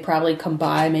around. They probably come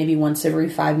by maybe once every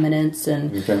 5 minutes,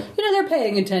 and Okay. they're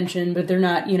paying attention, but they're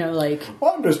not like.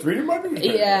 Well, I'm just reading my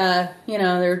newspaper. Yeah,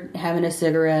 they're having a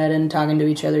cigarette and talking to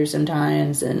each other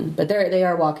sometimes, but they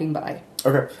are walking by.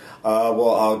 Okay.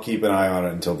 Well, I'll keep an eye on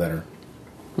it until dinner,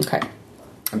 Okay.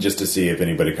 just to see if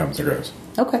anybody comes or goes.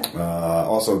 Okay.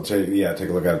 Also, take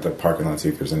a look at the parking lot, see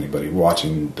if there's anybody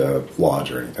watching the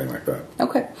lodge or anything like that.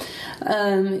 Okay.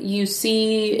 You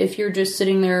see, if you're just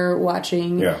sitting there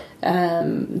watching, Yeah.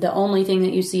 the only thing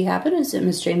that you see happen is that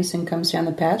Miss Jameson comes down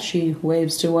the path. She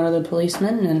waves to one of the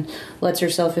policemen and lets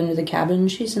herself into the cabin.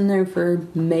 She's in there for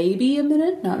maybe a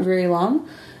minute, not very long,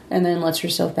 and then lets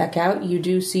herself back out. You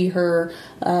do see her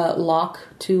lock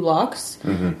 2 locks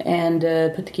and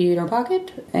put the key in her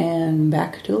pocket and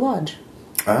back to the lodge.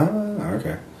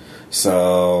 Okay.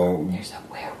 So There's a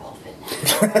werewolf in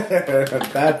there.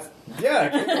 that's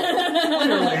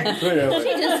clearly.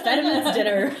 She just fed him his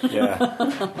dinner. Yeah.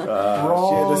 Wrong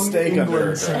she had a steak under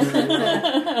her England, dress.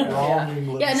 sir. Wrong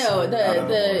England. Yeah, no,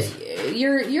 sir.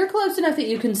 you're close enough that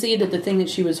you can see that the thing that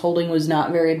she was holding was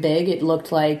not very big. It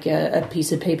looked like a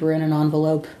piece of paper in an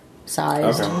envelope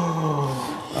sized. Okay.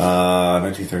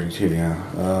 1932.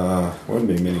 Yeah. Wouldn't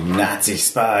be many Nazi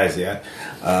spies yet.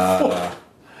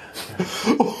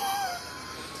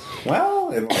 Well,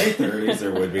 in the late 30s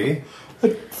there would be.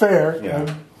 Fair.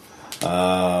 Yeah.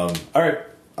 All right.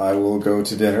 I will go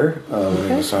to dinner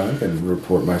when it's time and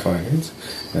report my findings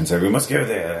and say we must go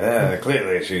there.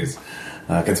 Clearly, she's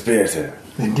a conspirator.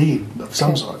 Indeed, of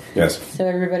some sort. Yes. So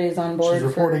everybody's on board She's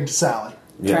reporting to Sally.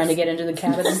 Yes. trying to get into the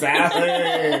cabin. Sally.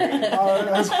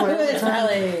 Has Claire returned?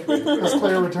 Sally. Has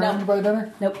Claire returned No. by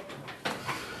dinner? Nope.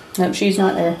 Nope, she's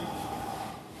not there.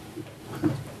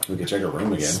 We can check her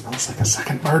room again. Smells like a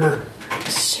second murder.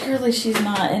 Surely she's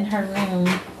not in her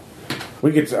room.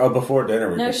 We could before dinner.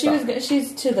 We No, could she stop. was.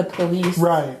 She's to the police.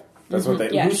 Right. That's what they.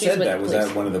 Yeah, who she's said with that? the Was police.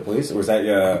 that one of the police? Or was that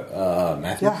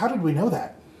Matthew? Yeah, how did we know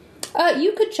that?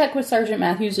 You could check with Sergeant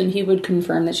Matthews, and he would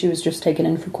confirm that she was just taken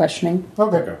in for questioning.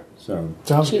 Okay. Okay. So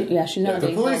Sounds good. Yeah, she's not the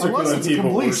being police are involved. Unless killing it's people.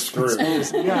 We're police.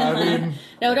 screwed. Yeah, I mean,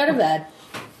 No, none of that.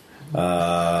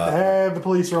 the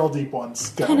police are all deep ones.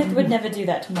 Go. Kenneth would never do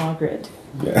that to Margaret.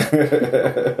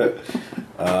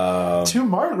 To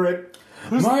Margaret.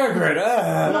 Who's Margaret.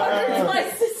 Margaret's my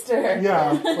sister.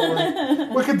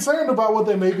 Yeah, we're concerned about what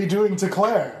they may be doing to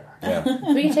Claire. Yeah.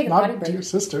 We can take a potty Not to your break.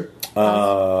 sister.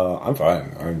 I'm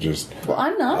fine. I'm just. Well,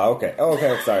 I'm not. Okay. Oh,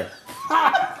 okay. Sorry.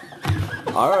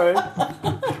 All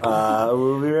right.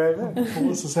 We'll be right back.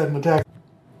 Melissa's had an attack.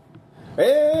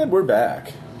 And we're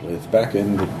back. Back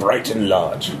in the Brighton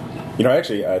Lodge.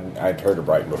 Actually, I'd heard of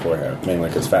Brighton beforehand, mainly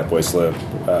because Fatboy Slim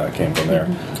came from there.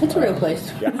 It's a real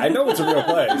place. Yeah, I know it's a real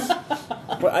place,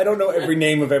 but I don't know every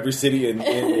name of every city in the UK.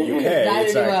 Neither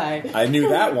It's do like, I knew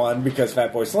that one because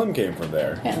Fatboy Slim came from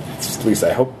there. Yeah. At least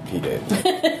I hope he did.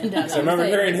 So I remember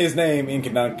hearing his name in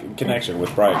connection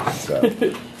with Brighton. So,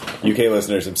 UK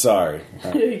listeners, I'm sorry.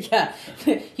 Yeah.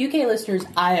 UK listeners,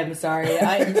 I am sorry.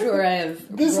 I am sure I have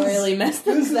royally messed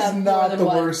This this is up more not than the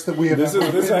once. worst that we have This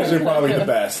ever is actually probably the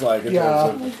best. Like, in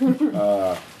terms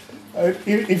of,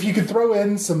 if you could throw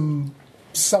in some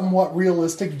somewhat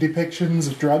realistic depictions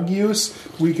of drug use,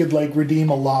 we could redeem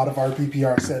a lot of our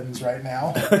PPR sins right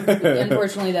now.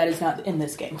 Unfortunately, that is not in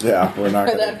this game. yeah, we're not.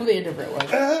 That Gonna, will be a different one.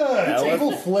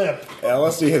 Table flip.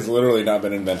 LSD has literally not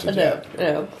been invented No, yet.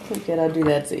 no, we cannot do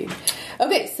that scene.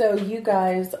 Okay, so you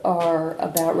guys are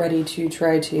about ready to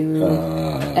try to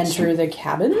enter the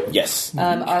cabin. Yes.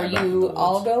 Are you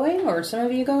all going, or some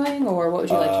of you going, or what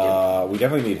would you like We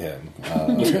definitely need him.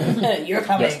 to do? You're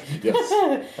coming.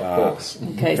 Yes, of course.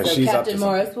 Okay, Because so she's up Captain to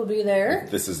Morris will be there.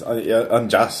 This is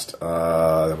unjust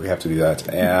that we have to do that.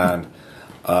 And,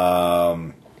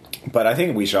 but I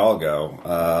think we should all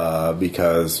go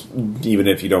because even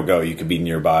if you don't go, you could be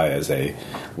nearby as a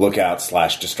lookout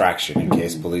 / distraction in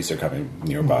case police are coming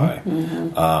nearby.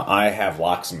 I have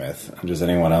locksmith. Does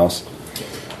anyone else?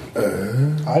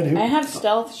 I do. I have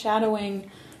stealth,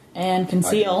 shadowing, and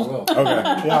conceal. Okay.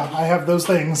 Yeah, I have those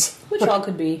things. Which all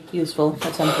could be useful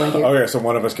at some point here. Okay, so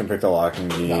one of us can pick the lock,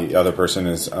 and the other person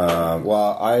is. I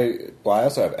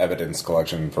also have evidence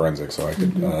collection and forensics, so I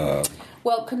could.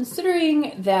 Well,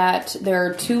 considering that there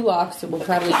are 2 locks that will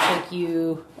probably take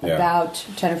you Yeah. about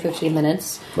 10 or 15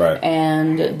 minutes, Right.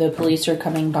 and the police are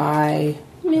coming by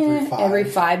every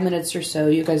 5 minutes or so,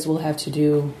 you guys will have to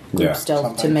do group Yeah. stealth to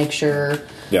Something. make sure.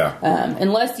 Yeah.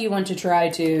 Unless you want to try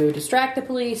to distract the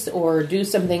police or do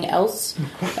something else.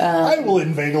 I will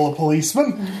inveigle a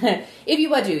policeman. If you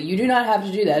want to. You do not have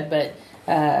to do that, but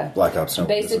Black Ops. No,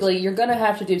 basically, you're going to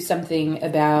have to do something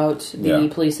about the Yeah.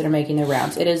 police that are making their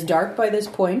rounds. It is dark by this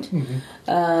point.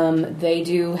 They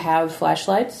do have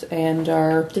flashlights and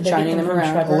are Did they shining get them them from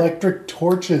around. Trevor? Electric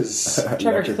torches.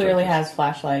 Trevor clearly has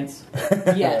flashlights.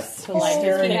 Yes, To light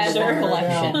his he has picture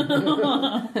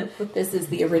one. collection. This is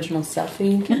the original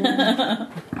selfie.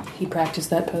 He practiced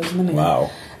that pose in the mirror. Wow.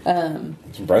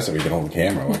 It's impressive you can hold the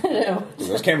camera. No.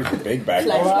 Those cameras were big back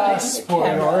then. Alas,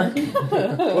 spoiler.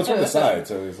 Well, it's from the side,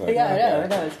 so it's like. Yeah, I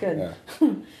know, it's good.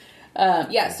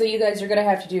 Yeah. So you guys are going to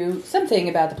have to do something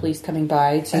about the police coming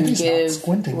by to And he's not give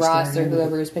squinting, Ross or staring into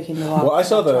whoever is picking the lock. Well, I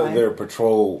saw time. their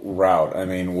patrol route. I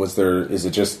mean, is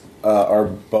it just are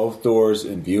both doors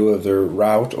in view of their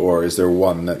route, or is there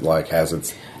one that like has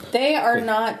its? They are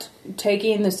not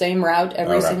taking the same route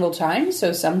every Okay. single time,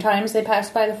 so sometimes they pass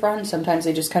by the front, sometimes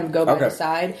they just kind of go by Okay. the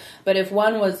side. But if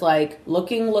one was like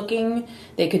looking,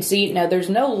 they could see. Now, there's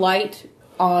no light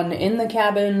on in the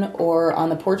cabin or on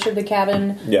the porch of the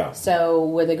cabin. Yeah. So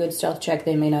with a good stealth check,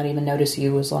 they may not even notice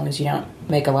you as long as you don't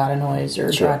make a lot of noise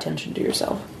or Sure. draw attention to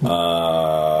yourself.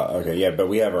 Okay, yeah, but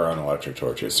we have our own electric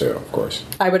torches too, of course.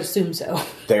 I would assume so.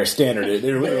 They're standard.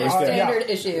 They're literally standard. Standard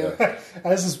issue.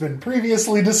 As has been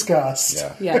previously discussed.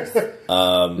 Yeah. Yes.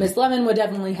 Miss Lemon would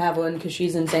definitely have one because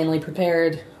she's insanely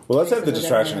prepared. Well, let's have the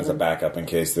distraction as a backup in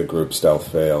case the group stealth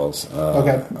fails.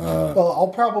 Okay. Well, I'll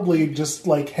probably just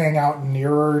like hang out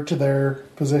nearer to their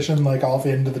position, like off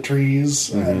into the trees,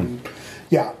 and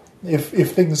yeah, if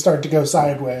things start to go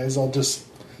sideways, I'll just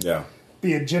Yeah.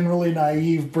 be a generally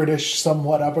naive British,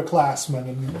 somewhat upperclassman,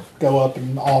 and go up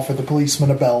and offer the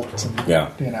policeman a belt, and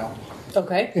Yeah. you know,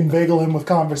 Okay. inveigle him with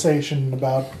conversation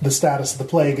about the status of the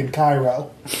plague in Cairo.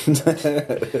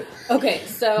 Okay,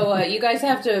 so you guys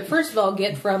have to, first of all,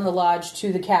 get from the lodge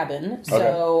to the cabin.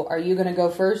 So are you going to go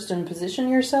first and position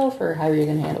yourself, or how are you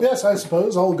going to handle it? Yes, I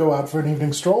suppose I'll go out for an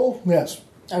evening stroll. Yes,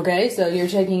 Okay, so you're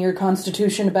taking your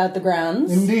constitution about the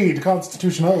grounds. indeed,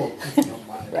 constitutional. if you don't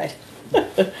mind. Right.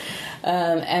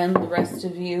 And the rest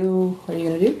of you, what are you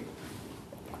going to do?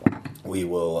 We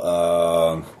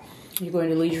will You going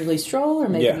to leisurely stroll or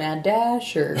make Yeah. a mad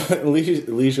dash or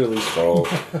leisurely stroll,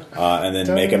 and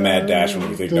then make a mad dash when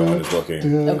you think no one is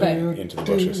looking okay. into the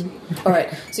bushes. All right.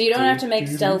 So you don't have to make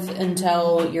stealth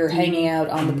until you're hanging out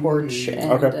on the porch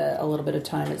and Okay. a little bit of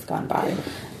time has gone by.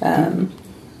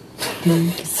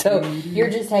 So you're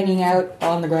just hanging out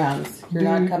on the grounds. You're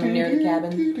not coming near the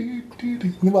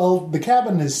cabin. Well, the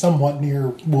cabin is somewhat near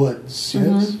woods,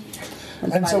 yes.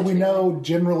 And so fine we if you know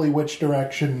generally which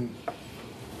direction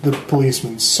the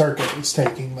policeman's circuit is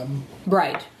taking them.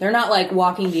 Right. They're not like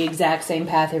walking the exact same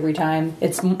path every time.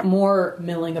 It's more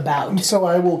milling about. So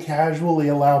I will casually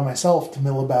allow myself to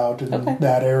mill about in Okay.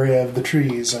 that area of the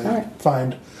trees. I right.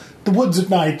 find the woods at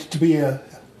night to be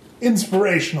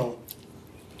inspirational.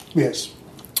 Yes.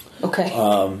 Okay.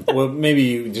 Well, maybe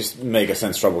you just make a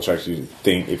sense trouble check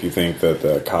if you think that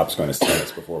the cop's going to see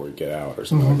us before we get out or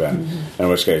something like that. In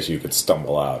which case, you could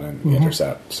stumble out and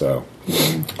intercept. So,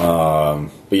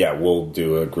 but yeah, we'll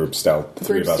do a group stealth. The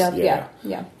three Group of us, stealth,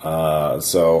 yeah.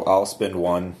 So I'll spend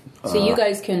one. So you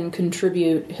guys can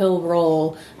contribute. He'll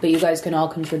roll, but you guys can all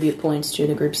contribute points to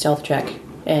the group stealth check.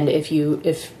 And if you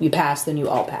pass, then you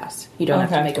all pass. You don't have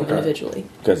to Okay. make them individually.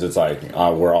 Because it's like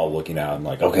we're all looking out and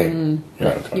like, okay,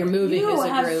 You're moving You as a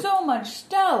have group. so much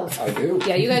stealth. I do.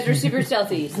 Yeah, you guys are super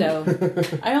stealthy. So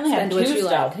I only have spend what 2 you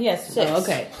stealth. like. Yes, 6. Oh,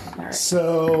 okay. All right.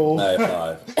 So, I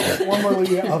have 5.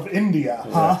 formerly of India,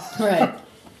 huh? Right.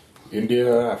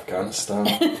 India, Afghanistan.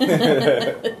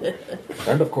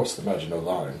 And of course the Maginot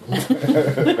Line.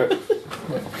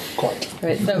 Quite. All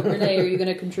right, so Renee, are you going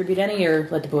to contribute any or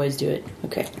let the boys do it?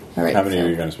 Okay. All right. How many so- are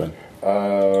you going to spend?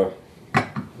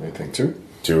 Anything 2?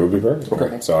 2 would be perfect.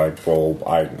 Okay. So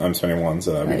I'm spending 1,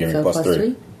 so that would All be right, giving so me plus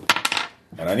 3.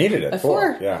 And I needed it. A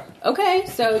 4. Yeah. Okay,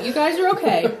 so you guys are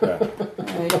okay. Yeah.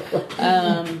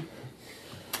 All right.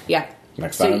 Yeah.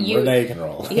 Next So time, you- Renee can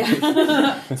roll.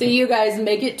 Yeah. So you guys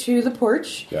make it to the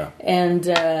porch. Yeah. And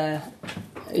you I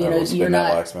know will spin you're that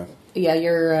not. locksmith. Yeah,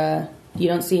 you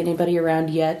don't see anybody around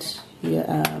yet.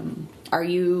 Are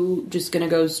you just going to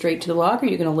go straight to the lock? Or are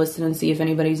you going to listen and see if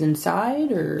anybody's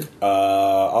inside? Or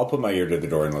I'll put my ear to the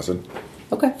door and listen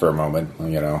okay. for a moment.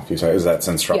 You know, if you say, is that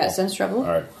sense trouble? Yeah, sense trouble.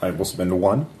 All right, I will spend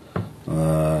 1.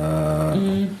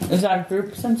 Is that a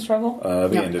group sense trouble? The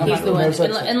No, end of he's the the door. one. No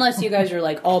sense. Unless you guys are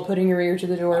like all putting your ear to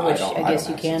the door, which don't- I I guess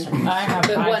don't you have can. I have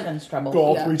But 5 one- sense trouble. Go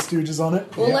all Yeah. 3 Stooges on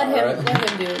it. Well, Yeah, let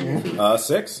him do it.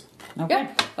 6. Okay. Yeah.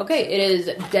 Okay. It is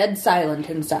dead silent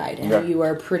inside, and Okay. you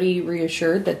are pretty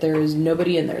reassured that there is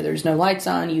nobody in there. There's no lights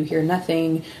on. You hear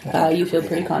nothing. You feel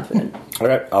pretty confident.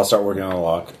 Okay, I'll start working on the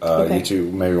lock. Okay. You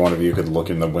two, maybe one of you could look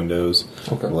in the windows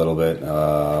Okay. a little bit,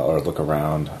 or look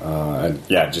around, and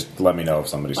yeah, just let me know if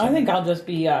somebody's. I think I'll just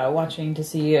be watching to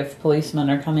see if policemen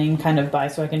are coming kind of by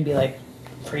so I can be like,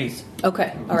 freeze.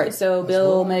 Okay. All right. So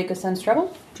Bill, make a sense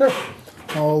trouble. Sure.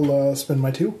 I'll spend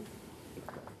my 2.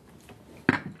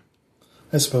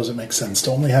 I suppose it makes sense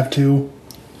to only have 2.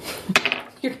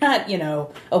 You're not,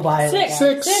 a wild guy.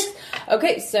 6.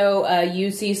 Okay, so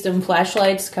you see some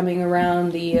flashlights coming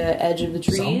around the edge of the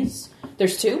trees.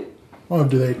 There's 2. Oh,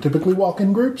 do they typically walk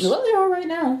in groups? Well, they are right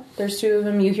now. There's 2 of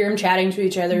them. You hear them chatting to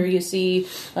each other. You see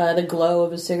the glow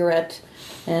of a cigarette.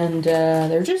 And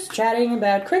they're just chatting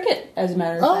about cricket, as a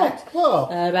matter of fact. Oh,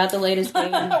 well. About the latest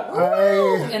game.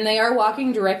 I And they are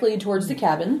walking directly towards the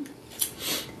cabin.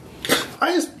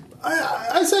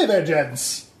 I say there,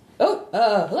 gents. Oh,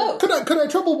 hello. Could I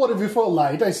trouble one of you for a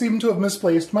light? I seem to have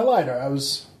misplaced my lighter. I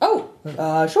was... Oh,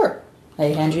 sure. I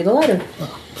hand you the lighter.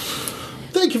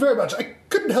 Thank you very much. I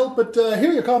couldn't help but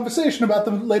hear your conversation about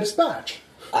the latest match.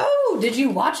 Oh, did you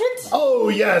watch it? Oh,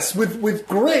 yes, with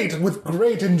great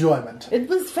enjoyment. It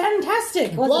was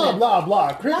fantastic, Blah, wasn't it? blah,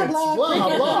 blah, crickets, blah,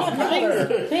 blah,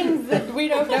 Things, things that we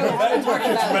don't know how to talk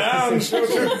about. Man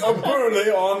shooting a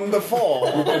burley on the fall.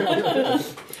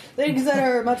 Things that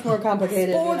are much more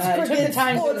complicated. Sports I took the cricket,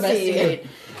 time to sportsy. investigate.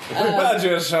 The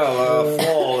badger shall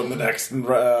fall in the next.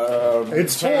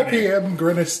 It's 4 p.m.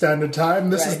 Greenwich Standard Time.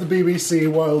 This is Right. the BBC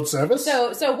World Service. So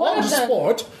one On of them.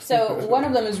 sport. So one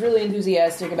of them is really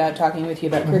enthusiastic about talking with you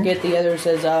about cricket. The other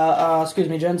says, "Excuse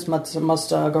me, gents, must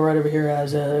go right over here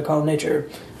as calm nature."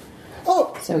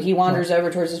 Oh, So he wanders over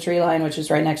towards the tree line, which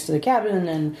is right next to the cabin,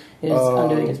 and is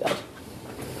undoing his belt.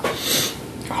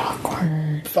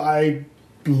 if I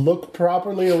look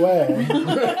properly away.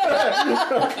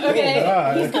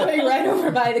 Okay, he's going right over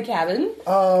by the cabin.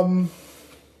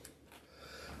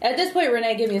 At this point,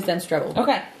 Renee, give me a sense trouble.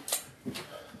 Okay.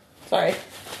 Sorry.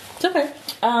 It's okay.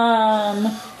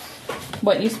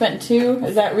 What, you spent 2?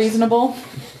 Is that reasonable?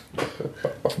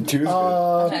 Tuesday.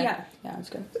 Yeah, that's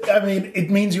good. I mean, it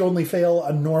means you only fail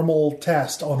a normal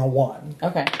test on a 1.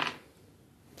 Okay.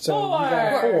 So you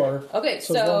got 4. Okay,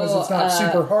 So as long as it's not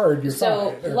super hard, you're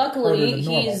So fine. Or luckily, harder than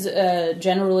normal. he's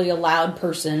generally a loud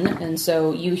person, and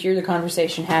so you hear the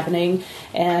conversation happening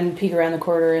and peek around the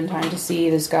corner in time to see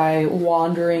this guy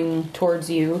wandering towards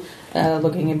you,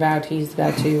 looking about. He's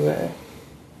about to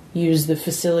use the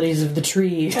facilities of the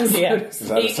tree. so to Is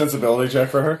that a speak. sensibility check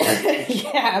for her?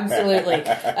 Yeah, absolutely.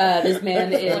 This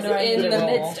man is What do I need in to the roll?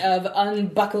 midst of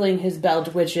unbuckling his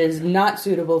belt, which is not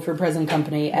suitable for present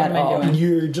company at am I all. doing?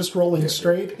 You're just rolling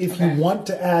straight. If you want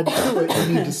to add to it,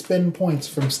 you need to spend points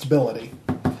from stability.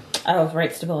 Oh,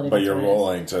 right, stability. But that's you're what it is.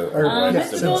 rolling to. Or- like, yeah,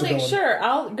 Stability, sensibility. sure.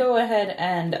 I'll go ahead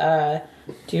and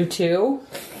do 2.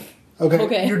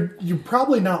 Okay. You're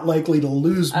probably not likely to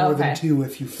lose more than Okay. 2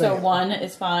 if you fail. So 1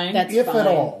 is fine. That's If at fine.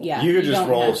 all. Yeah, You could just don't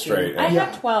roll have to. straight. I Yeah.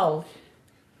 have 12.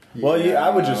 Well, I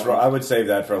would just. I would save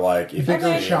that for like if Bigger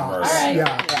you see shots. immersed. All right.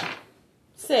 Yeah.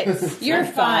 6. You're I'm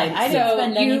fine. I didn't so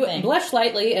spend you anything. blush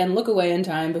lightly and look away in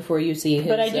time before you see his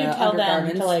But I do tell them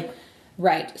undergarments. to, like,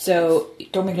 Right. So,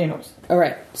 don't make any noise. all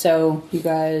right. So you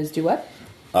guys do what?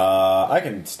 I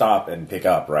can stop and pick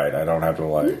up, right? I don't have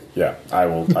to I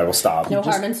will stop. No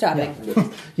harm in stopping.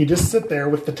 You just sit there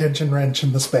with the tension wrench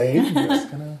and the spade. And just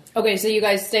kinda... Okay, so you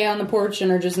guys stay on the porch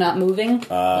and are just not moving? Like,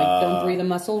 don't breathe a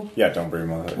muscle? Yeah, don't breathe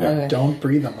my yeah. Okay. Don't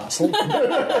breathe a muscle.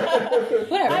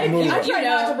 Whatever. I try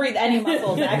not to breathe any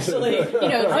muscles, actually. You know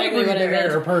I exactly breathe what I air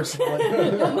meant.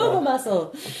 personally. Move a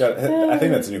muscle. I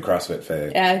think that's a new CrossFit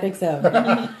fad. Yeah, I think so.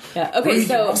 Yeah. Okay, Breathe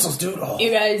your so muscles, do it all.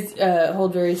 you guys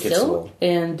hold very still, slow.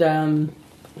 and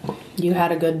you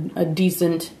had a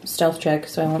decent stealth check,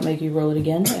 so I won't make you roll it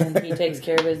again. And he takes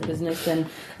care of his business and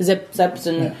zips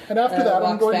and And after that, I'm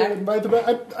walks going back. to invite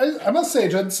the. I must say,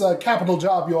 gents, a capital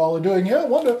job you all are doing here. I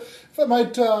wonder if I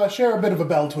might share a bit of a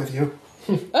belt with you.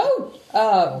 Oh,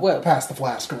 well, Pass the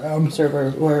flask around.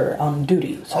 sir, we're on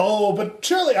duty. So. Oh, but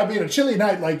surely, I mean, a chilly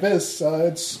night like this,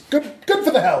 it's good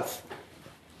for the health.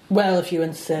 Well, if you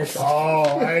insist.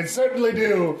 Oh, I certainly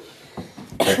do.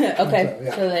 Okay,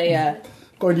 yeah. so they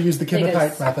Going to use the take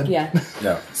kinetite method. Yeah,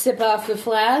 No. sip off the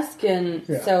flask, and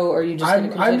Yeah. so are you just going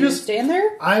to I'm continue to just- stand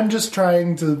there? I'm just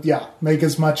trying to, make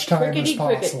as much time as Crickety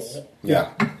crickets. possible. Yeah.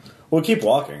 We'll keep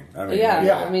walking. I mean, Yeah,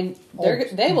 Yeah. I mean,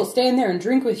 they will stand there and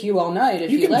drink with you all night if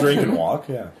you, You can let drink them. and walk,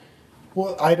 yeah.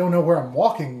 Well, I don't know where I'm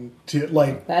walking to.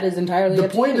 Like, That is entirely the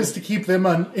up point to you. is to keep them No,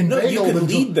 you inveigled. could into-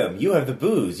 lead them. You have the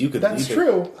booze. You could That's lead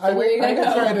true. I where are you will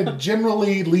gonna try go? to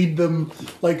generally lead them,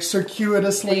 like,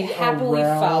 circuitously They happily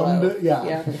around. follow.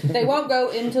 Yeah. They won't go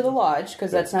into the lodge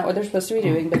because that's not what they're supposed to be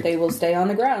doing. But they will stay on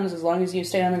the grounds. As long as you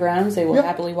stay on the grounds, they will Yep.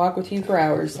 happily walk with you for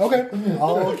hours. Okay,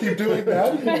 I'll keep doing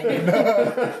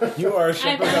that. You are a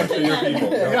shepherd unto your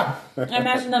people. Yeah. I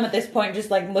imagine them at this point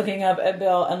just like looking up at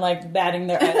Bill and like batting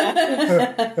their eyelashes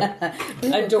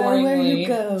adoringly.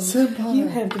 You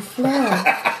have the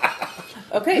flower.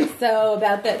 Okay, so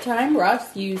about that time,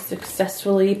 Ross, you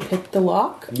successfully pick the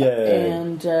lock. Yay.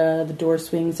 And the door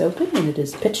swings open, and it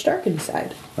is pitch dark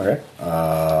inside. Okay.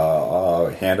 I'll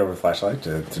hand over the flashlight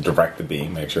to direct the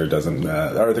beam, make sure it doesn't...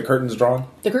 are the curtains drawn?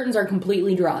 The curtains are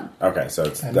completely drawn. Okay, so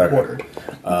it's... And okay. ordered.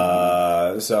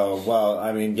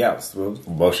 We'll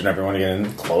motion everyone to get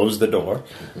in, close the door,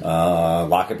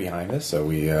 lock it behind us, so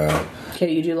we...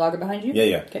 Okay, you do lock it behind you?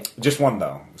 Yeah. Okay. Just one,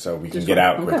 though, so we can Just get one,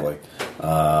 out okay. quickly.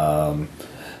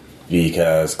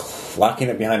 Because locking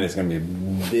it behind is going to be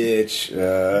a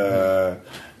bitch.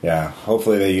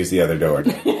 Hopefully they use the other door.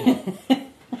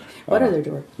 What other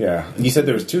door? Yeah. You said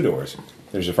there was two doors.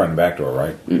 There's a front and back door,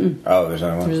 right? Oh, there's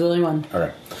only one? There's only one.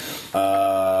 Okay.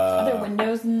 Are there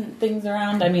windows and things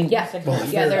around? I mean, Yeah, just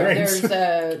like- yeah. Thanks.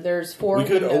 There's four We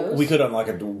windows. could unlock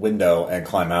a window and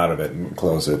climb out of it and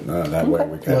close it. That way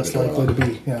we can. Less likely to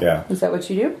be. Yeah. Yeah. Is that what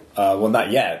you do? Well,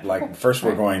 not yet. Like, first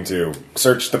we're going to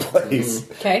search the place.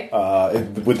 Okay.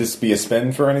 Would this be a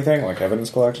spin for anything, like evidence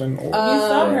collection? Or? You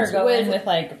saw her go with- in with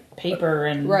like paper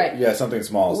and Right. Yeah, something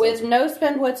small. so With no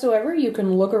spend whatsoever, you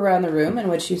can look around the room, and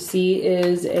what you see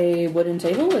is a wooden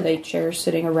table with a chair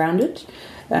sitting around it.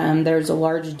 There's a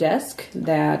large desk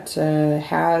that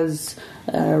has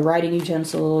writing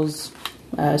utensils,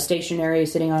 stationery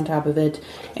sitting on top of it,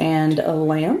 and a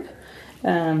lamp.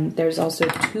 There's also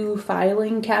two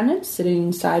filing cabinets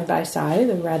sitting side by side,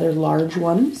 they're rather large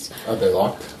ones. Are they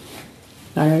locked?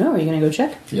 I don't know, are you going to go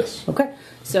check? Yes. Okay,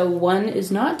 so one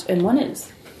is not, and one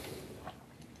is.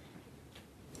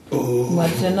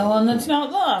 what's in the one that's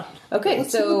not locked? Okay,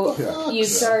 so you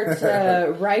start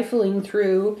rifling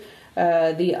through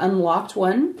the unlocked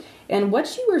one, and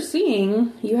what you were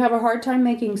seeing, you have a hard time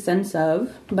making sense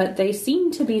of, but they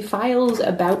seem to be files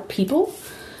about people,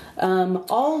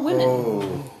 all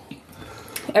women.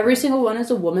 Every single one is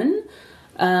a woman,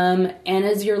 and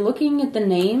as you're looking at the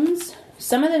names,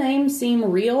 some of the names seem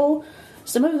real,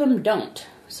 some of them don't.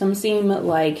 Some seem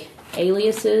like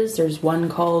aliases. There's one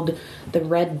called the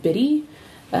Red Biddy.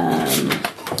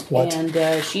 What?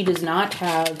 And she does not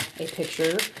have a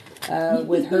picture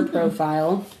with her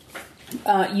profile.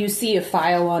 You see a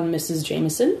file on Mrs.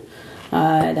 Jameson.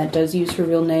 That does use her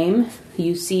real name.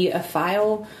 You see a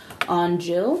file on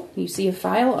Jill. You see a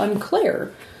file on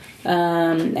Claire.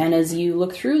 And as you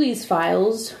look through these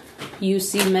files, you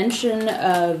see mention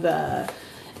of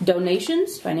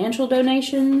donations, financial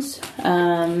donations.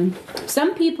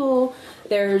 Some people,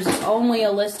 there's only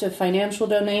a list of financial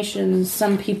donations.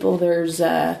 Some people, there's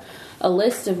a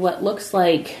list of what looks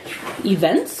like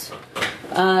events,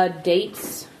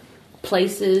 dates,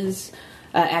 places,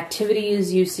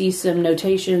 activities. You see some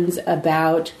notations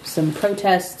about some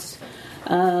protests,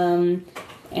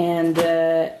 and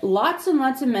lots and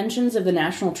lots of mentions of the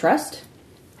National Trust.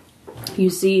 You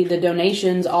see the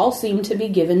donations all seem to be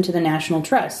given to the National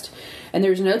Trust. And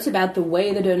there's notes about the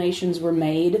way the donations were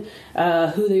made,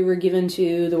 who they were given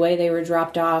to, the way they were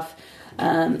dropped off.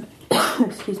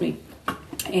 Excuse me.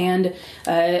 And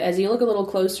as you look a little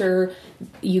closer,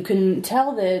 you can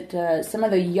tell that some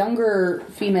of the younger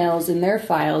females in their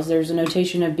files, there's a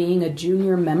notation of being a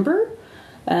junior member.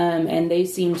 And they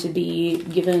seem to be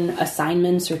given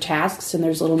assignments or tasks, and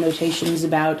there's little notations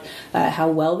about how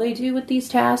well they do with these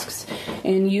tasks.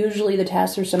 And usually the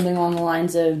tasks are something along the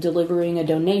lines of delivering a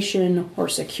donation, or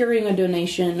securing a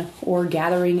donation, or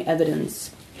gathering evidence.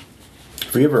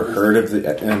 Have you ever heard of the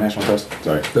National Trust?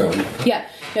 Sorry. Yeah.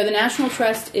 No, the National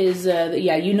Trust is,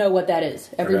 you know what that is.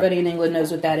 Everybody in England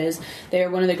knows what that is.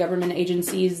 They're one of the government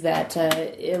agencies that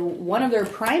one of their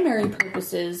primary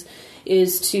purposes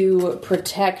is to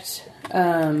protect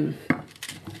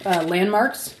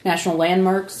landmarks, national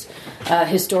landmarks,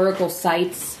 historical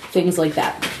sites, things like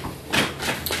that.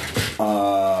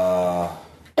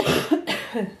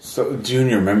 So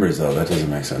junior members, though, that doesn't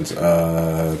make sense.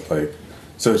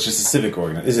 So it's just a civic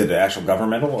organ. Is it actual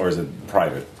governmental or is it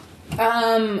private?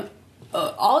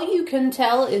 All you can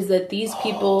tell is that these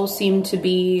people seem to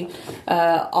be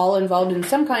all involved in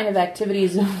some kind of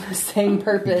activities of the same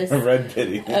purpose. Red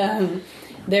pity.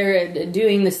 They're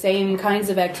doing the same kinds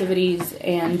of activities,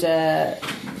 and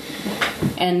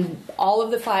all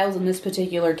of the files in this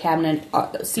particular cabinet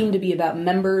seem to be about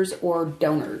members or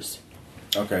donors.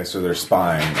 Okay, so they're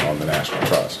spying on the National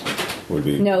Trust. Would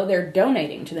be No, they're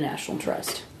donating to the National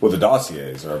Trust. Well, the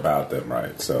dossiers are about them,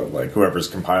 right? So, like, whoever's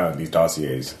compiling these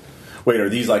dossiers. Wait, are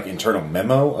these like internal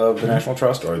memo of the National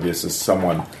Trust, or this is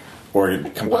someone or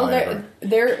compiling?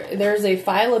 There's a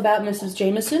file about Mrs.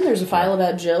 Jameson. There's a file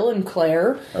about Jill and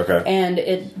Claire. Okay, and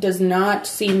it does not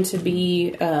seem to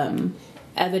be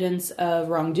evidence of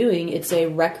wrongdoing. It's a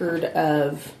record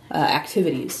of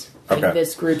activities. Okay. Like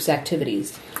this group's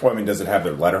activities. Well, I mean, does it have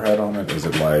their letterhead on it? Is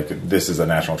it like, this is a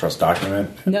National Trust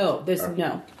document? No,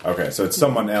 no. Okay, so it's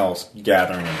someone else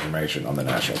gathering information on the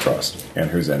National Trust and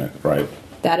who's in it, right?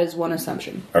 That is one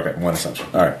assumption. Okay, one assumption.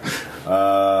 All right.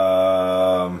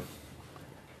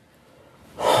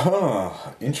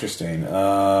 Interesting.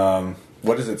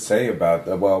 What does it say about,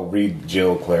 read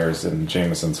Jill, Claire's, and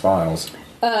Jameson's files.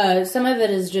 Some of it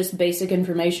is just basic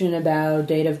information about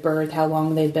date of birth, how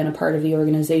long they've been a part of the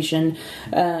organization,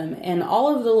 and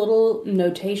all of the little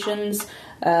notations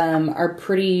are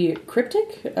pretty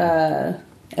cryptic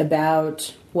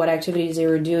about what activities they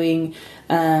were doing.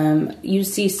 You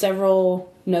see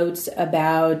several notes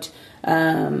about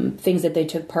things that they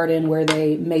took part in where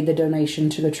they made the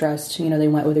donation to the trust. You know, they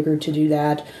went with a group to do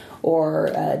that. Or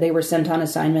they were sent on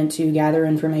assignment to gather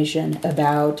information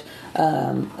about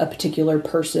a particular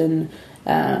person,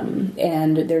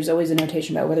 and there's always a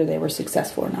notation about whether they were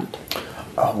successful or not.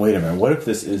 Oh, wait a minute. What if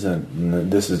this is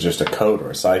just a code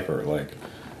or a cipher? Like,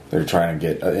 they're trying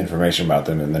to get information about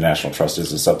them, and the National Trust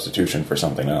is a substitution for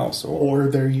something else. Or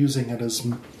they're using it as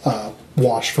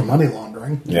wash for money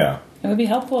laundering. Yeah. It would be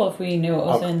helpful if we knew what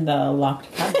was in the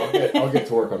locked cabinet. I'll get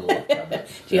to work on the lock cabinet.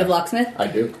 Do you have locksmith? I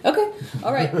do. Okay.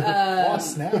 All right. Oh,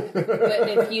 snap. But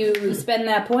if you spend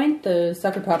that point, the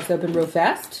sucker pops open real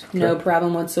fast. No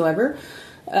problem whatsoever.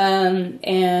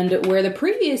 And where the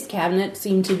previous cabinet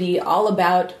seemed to be all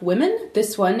about women,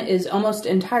 this one is almost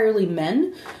entirely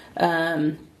men.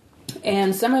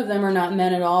 And some of them are not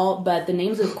men at all, but the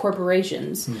names of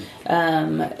corporations.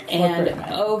 And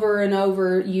over and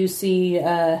over you see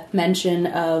mention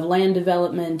of land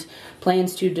development,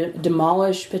 plans to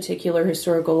demolish particular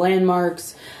historical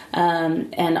landmarks,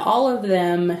 and all of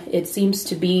them, it seems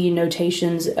to be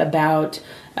notations about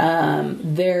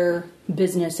their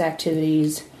business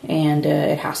activities, and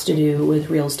it has to do with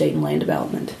real estate and land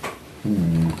development.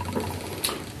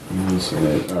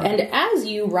 And as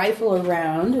you rifle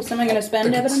around, is someone going to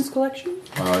spend evidence collection?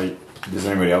 Does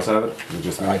anybody else have it?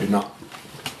 Just me? I do not.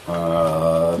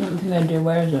 I don't think I do.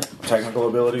 Where is it? Technical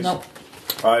abilities? Nope.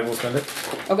 I will spend it.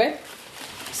 Okay.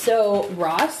 So,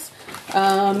 Ross,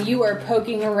 you are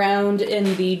poking around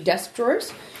in the desk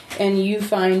drawers, and you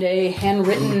find a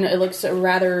handwritten, it looks a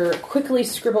rather quickly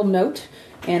scribbled note,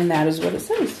 and that is what it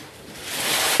says.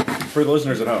 For the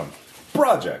listeners at home,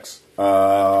 projects.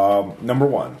 Number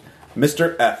 1,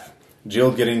 Mr. F.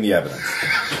 Jill getting the evidence.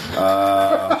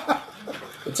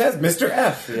 It says Mr.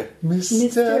 F. Yeah.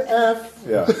 Mr. F.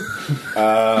 Yeah.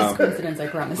 It's coincidence, I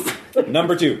promise.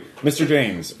 Number 2, Mr.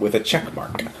 James with a check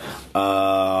mark.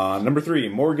 Number 3,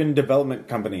 Morgan Development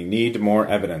Company need more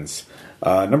evidence.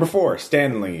 Number 4,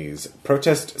 Stanley's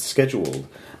protest scheduled.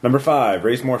 Number 5,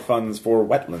 raise more funds for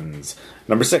wetlands.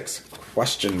 Number 6,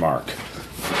 question mark.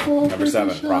 Number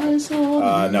 7, profit.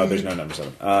 No, there's no number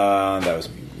 7. That was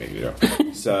maybe 0.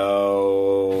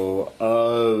 So,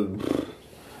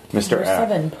 Mr. Number F.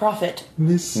 7, profit.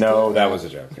 No, that was a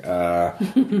joke.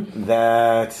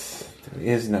 That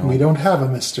is no. We don't have a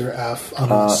Mr. F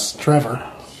unless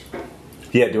Trevor.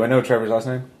 Yeah, do I know Trevor's last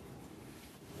name?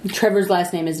 Trevor's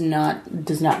last name does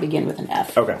not begin with an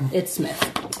F. Okay. It's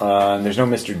Smith. And there's no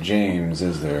Mr. James,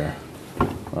 is there?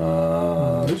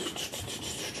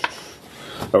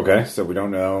 Okay, so we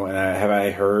don't know. And have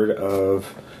I heard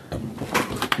of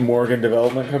Morgan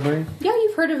Development Company? Yeah,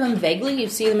 you've heard of them vaguely. You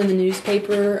see them in the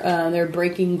newspaper. They're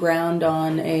breaking ground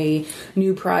on a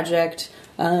new project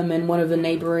in one of the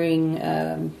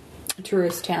neighboring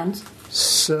tourist towns.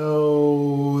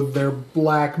 So they're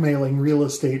blackmailing real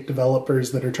estate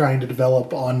developers that are trying to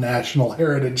develop on national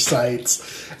heritage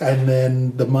sites, and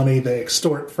then the money they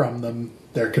extort from them,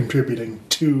 they're contributing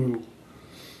to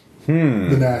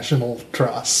the National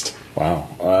Trust.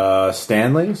 Wow.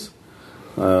 Stanley's?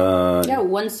 Yeah,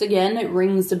 once again, it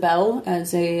rings a bell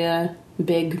as a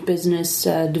big business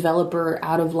developer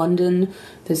out of London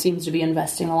that seems to be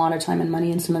investing a lot of time and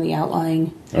money in some of the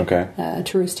outlying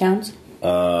tourist towns.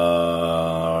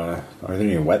 Are there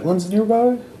any wetlands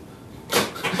nearby?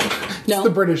 No.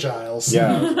 The British Isles.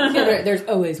 Yeah. There's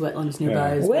always wetlands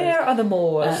nearby. Yeah. Where are the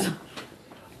moors?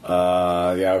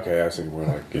 Yeah, okay. I was thinking we're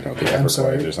like, the I'm Everglades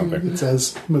sorry. or something. It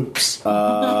says moops.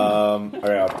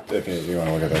 Okay, if you want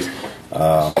to look at this,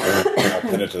 I'll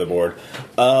pin it to the board.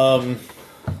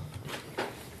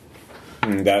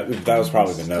 That was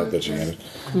probably the note that she handed.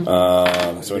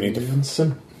 So we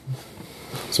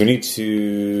need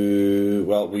to.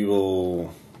 Well, we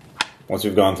will. Once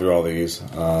we've gone through all these,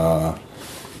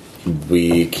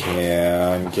 we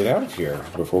can get out of here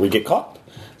before we get caught.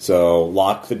 So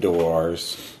lock the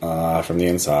doors from the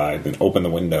inside, then open the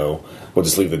window. We'll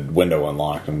just leave the window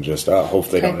unlocked and just hope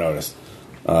they don't notice.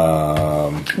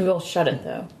 We will shut it,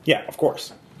 though. Yeah, of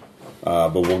course.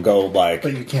 But we'll go like.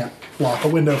 But you can't lock a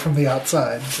window from the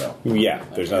outside, so. Yeah,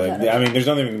 there's nothing. I mean, there's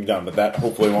nothing we can be done, but that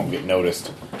hopefully won't get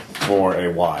noticed for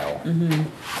a while.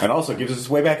 Mm-hmm. And also gives us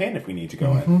way back in if we need to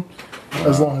go in.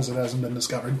 As long as it hasn't been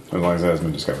discovered. As long as it hasn't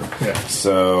been discovered. Yeah.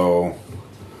 So,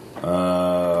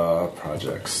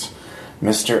 projects.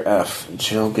 Mr. F.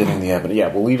 Jill getting the evidence. Yeah,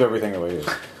 we'll leave everything the way it is.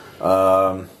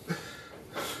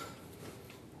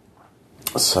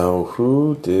 So,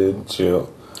 who did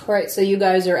Jill? Alright, so you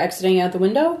guys are exiting out the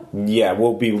window? Yeah,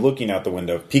 we'll be looking out the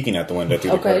window, peeking out the window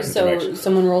through the curtain. Okay, so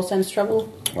someone roll sense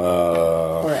trouble?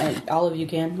 Or all of you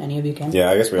can? Any of you can? Yeah,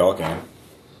 I guess we all can.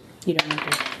 You don't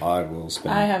have to. I will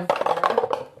spin. I have.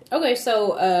 Okay,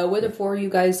 so with a 4, you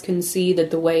guys can see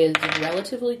that the way is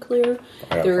relatively clear.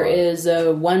 I got There 5. is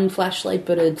one flashlight,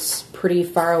 but it's pretty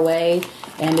far away.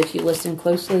 And if you listen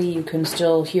closely, you can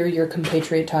still hear your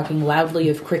compatriot talking loudly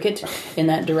of cricket in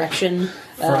that direction.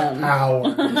 For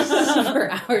hours.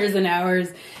 For hours and hours.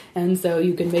 And so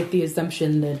you can make the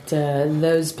assumption that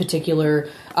those particular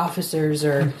officers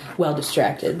are well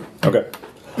distracted. Okay.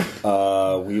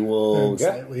 We will And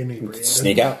slightly inebriated.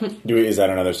 sneak out. Is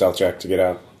that another stealth check to get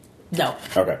out? No,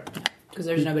 Okay. because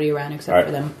there's nobody around except All right.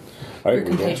 for them. All Your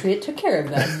right, we go. compatriot took care of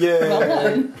them. Yeah. Well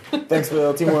done. Thanks,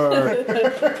 Will.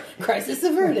 Teamwork. Crisis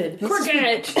averted.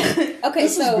 Cricket! Okay,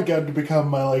 This has so begun to become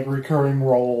my recurring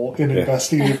role in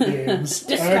investigative games.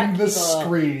 And the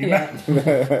screen. Yeah.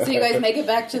 So you guys make it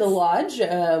back to the lodge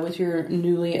with your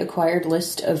newly acquired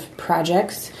list of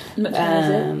projects. What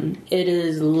time is It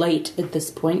is late at this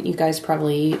point. You guys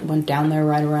probably went down there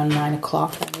right around 9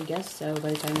 o'clock, I would guess. So by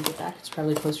the time you get back, it's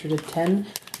probably closer to 10.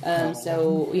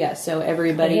 So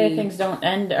everybody. Here things don't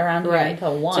end around here Right.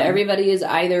 until 1. So everybody is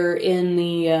either in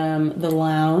the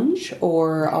lounge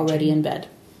or already in bed.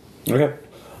 Okay.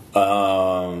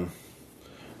 How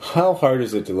hard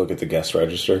is it to look at the guest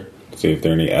register to see if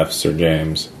there are any F's or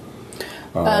James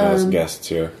as guests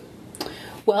here?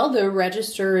 Well, the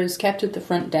register is kept at the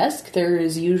front desk. There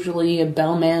is usually a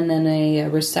bellman and a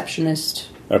receptionist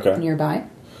Okay. nearby.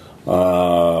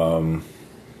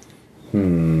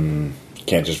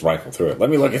 Can't just rifle through it. Let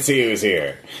me look and see who's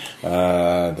here.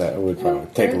 That would probably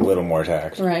take a little more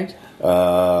tact. Right.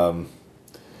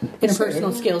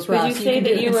 Interpersonal skills, Did Ross. you say can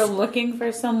that do you this. were looking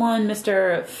for someone,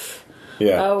 Mr.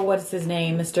 Yeah. Oh, what's his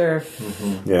name? Mr.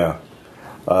 Yeah.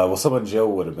 Well, someone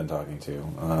Jill would have been talking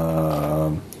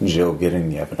to. Jill getting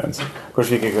the evidence. Of course,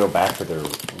 we could go back to their.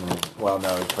 Well, no,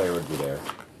 Claire would be there.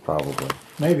 Probably.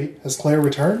 Maybe. Has Claire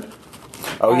returned?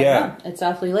 Oh, I yeah. don't know. It's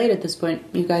awfully late at this point.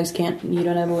 You guys can't. You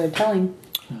don't have a way of telling.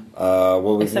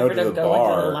 Well, we Except can for go to to the go into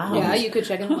bar. the lounge. Yeah, you could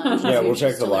check in the lounge. Yeah, See we'll if check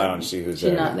she's the still there. lounge, see who's She's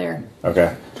there. not there.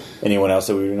 Okay. Anyone else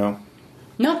that we know?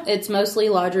 No, it's mostly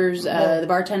lodgers. The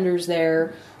bartender's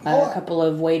there. A couple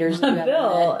of waiters. that you haven't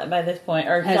Bill, met. by this point,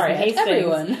 or Has sorry, met Hastings.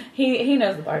 everyone. He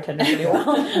knows the bartender pretty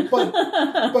well.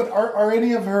 But are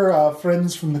any of her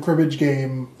friends from the cribbage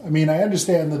game? I mean, I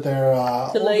understand that they're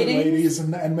older ladies?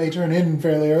 and may turn in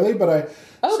fairly early, but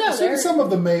I assume some of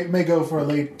them may go for a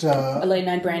late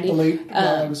night brandy.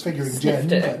 I was figuring gin.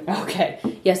 Snifter. But Okay.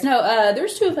 Yes. No.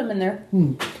 There's 2 of them in there.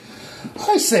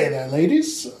 I say there,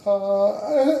 ladies.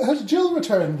 Has Jill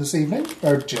returned this evening?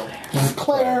 Or Jill?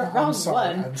 Claire. Wrong I'm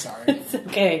sorry. one. I'm sorry. It's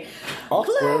okay.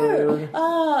 Awkward.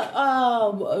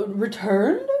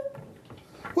 Returned?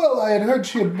 Well, I had heard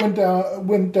she had went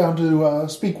down to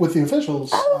speak with the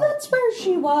officials. Oh, that's where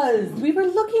she was. We were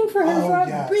looking for her for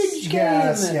a bridge game.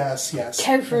 Yes.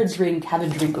 Care for a drink. Have a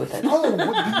drink with us. Oh, would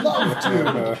love to.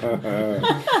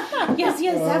 Yes.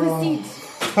 Have a seat.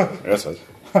 Yes, yes.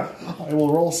 I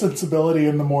will roll sensibility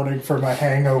in the morning for my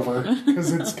hangover,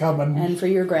 because it's coming. And for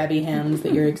your grabby hands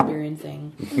that you're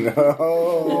experiencing. No.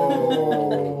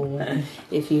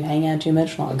 If you hang out too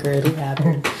much longer, it'll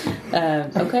happen.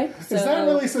 Okay. So, Is that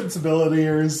really sensibility,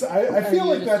 or is... I feel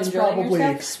you like just that's enjoying probably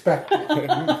yourself? expected.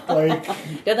 Like...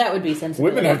 Yeah, that would be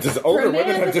sensibility. Older For a women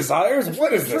man- have desires?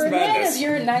 What is For this a man of madness?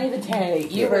 your naivete,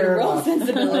 you Fair would roll enough.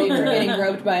 sensibility for getting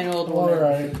groped by an old All woman.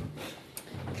 right.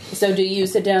 So do you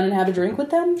sit down and have a drink with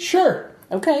them? Sure.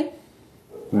 Okay.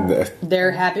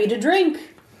 They're happy to drink.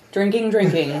 Drinking.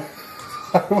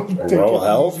 Roll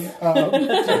health?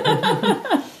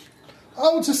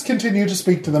 I'll just continue to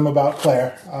speak to them about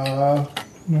Claire.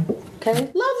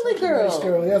 Okay. Lovely girl. Nice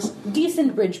girl, yes.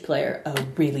 Decent bridge player. Oh,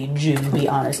 really, June, be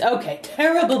honest. Okay,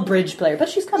 terrible bridge player, but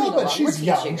she's coming No, but along. she's We're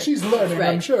young. teaching her. She's learning, Right.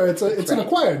 I'm sure. It's an Right.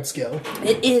 acquired skill.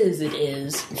 It is.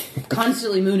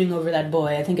 Constantly mooning over that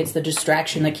boy. I think it's the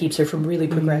distraction that keeps her from really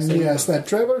progressing. Yes, that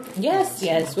Trevor. Yes.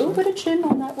 We'll put a chin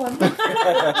on that one.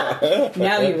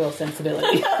 Now you roll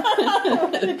sensibility.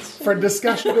 For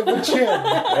discussion of the chin.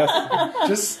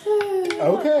 Just,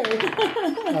 okay.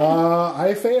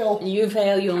 I fail. You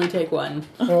fail, you only take 1.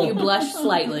 You blush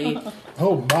slightly.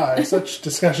 Oh my, such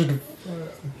discussion.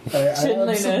 I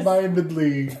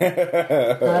absent-mindedly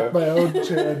pat my own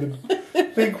chin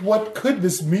and think, what could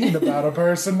this mean about a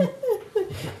person?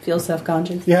 Feel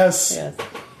self-conscious? Yes.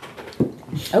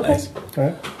 Okay.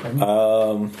 Right.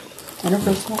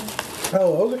 Interpersonal.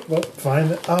 Oh, okay. Well,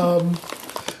 fine.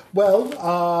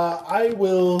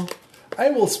 I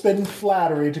will spend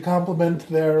flattery to compliment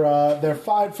their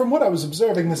fine. From what I was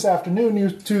observing this afternoon, you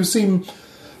two seem,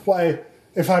 why,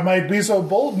 if I might be so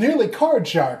bold, nearly card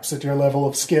sharps at your level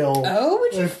of skill. Oh,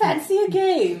 would you fancy a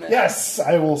game? Yes,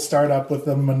 I will start up with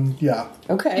them, and yeah.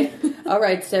 Okay. All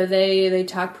right. So they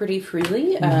talk pretty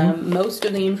freely. Most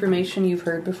of the information you've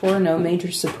heard before. No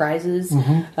major surprises.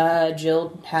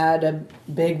 Jill had a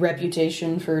big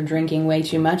reputation for drinking way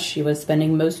too much. She was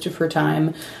spending most of her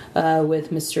time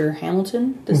with Mr.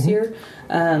 Hamilton this year.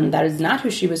 That is not who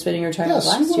she was spending her time with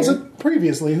Yes, who last was year. it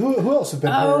previously? Who else had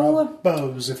been her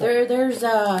beaux? There's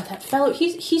that fellow.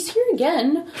 He's here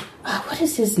again. What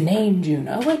is his name,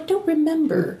 Juno? I don't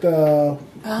remember.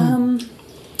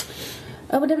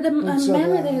 Oh, but the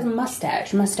man with his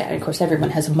mustache. Mustache. Of course,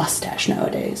 everyone has a mustache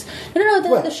nowadays.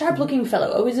 No, the sharp-looking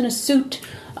fellow, always in a suit,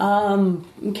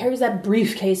 carries that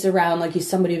briefcase around like he's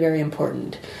somebody very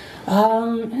important.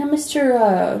 And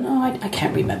Mr. No, I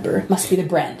can't remember. Must be the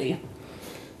brandy.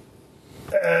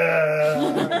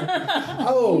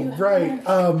 Oh, right.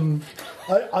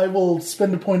 I will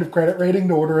spend a point of credit rating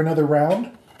to order another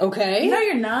round. Okay. No,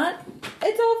 you're not.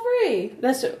 It's all free.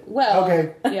 That's well.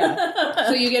 Okay. Yeah.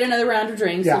 So you get another round of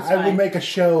drinks. Yeah, it's I will fine. make a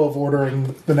show of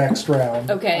ordering the next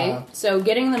round. Okay, so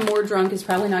getting them more drunk is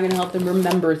probably not going to help them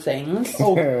remember things.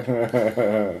 Oh,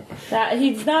 That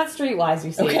he's not streetwise.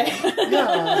 You see. Okay.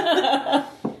 yeah.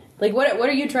 Like what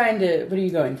are you trying to? What are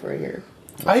you going for here?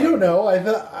 I don't know.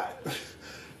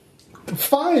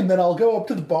 Fine, then I'll go up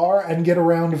to the bar and get a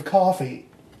round of coffee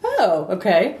Oh,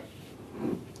 okay.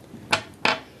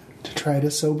 to try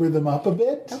to sober them up a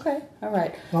bit. Okay, all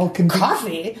right. I'll continue.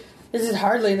 Coffee? This is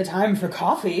hardly the time for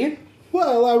coffee.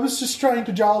 Well, I was just trying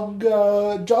to jog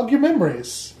your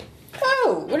memories.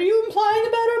 Oh, what are you implying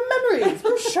about our memories?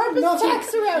 We're sharp as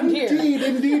tacks around here.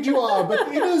 Indeed you are. But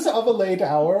it is of a late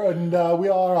hour, and we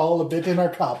are all a bit in our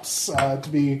cups, to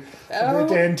be a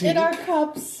bit antique. In our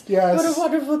cups. Yes. What a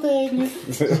wonderful thing.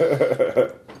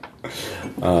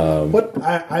 What?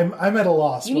 I'm at a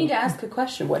loss. You need to ask a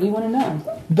question. What do you want to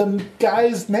know? The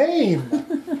guy's name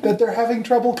that they're having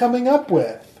trouble coming up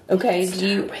with. Okay,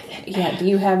 do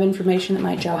you have information that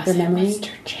might jog their memory?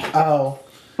 Oh.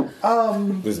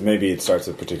 Maybe it starts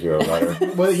with a particular letter.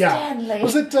 Well, yeah. Stanley.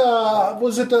 Was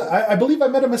it, I believe I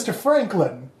met a Mr.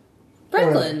 Franklin.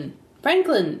 Franklin.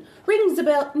 Franklin. Rings a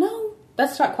bell. No,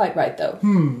 that's not quite right, though.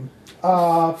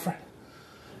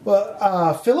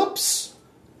 Phillips?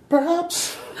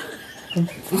 Perhaps?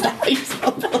 How you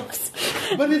spell Phillips?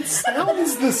 But it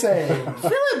sounds the same.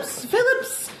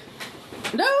 Phillips.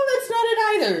 No, that's not it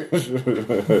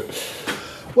either.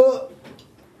 Well,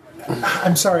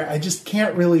 I'm sorry, I just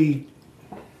can't really...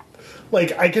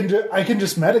 Like, I can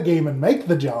just metagame and make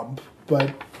the jump,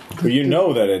 but... But you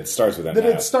know that it starts with an That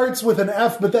F. it starts with an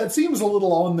F, but that seems a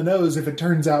little on the nose if it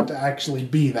turns out to actually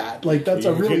be that. Like, that's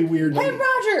a really weird... Hey,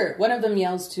 Roger! One of them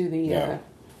yells to the Yeah.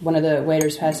 one of the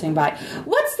waiters passing by.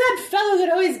 What's that fellow that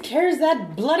always carries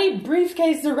that bloody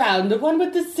briefcase around? The one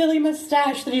with the silly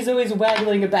mustache that he's always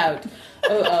waggling about.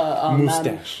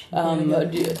 Moustache. Are you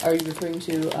referring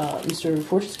to Mr.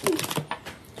 Fortescue?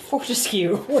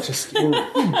 Fortescue. Fortescue.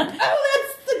 Oh,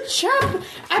 that's the chap!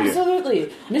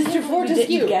 Absolutely. Mr.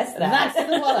 Fortescue. guess that. That's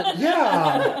the one.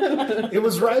 Yeah! It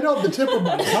was right on the tip of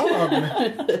my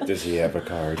tongue. Does he have a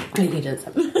card? He does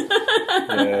have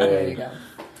There you go.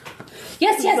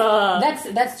 Yes,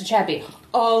 that's the chappie.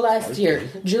 All last year,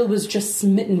 Jill was just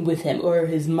smitten with him, or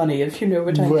his money, if you know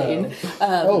what I mean.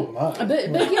 Oh my. But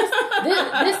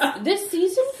yes, this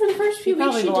season, for the first few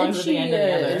weeks,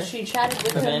 she chatted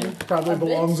with him. Probably a bit.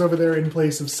 belongs over there in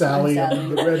place of Sally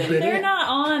and the Red Biddy. They're not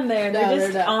on there. They're No,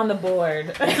 just they're not. on the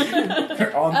board.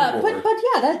 They're on the board. But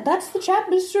yeah, that's the chap,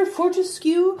 Mr.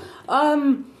 Fortescue.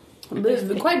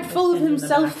 Quite full of in the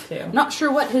himself. back, too. Not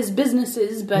sure what his business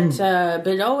is, but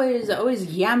always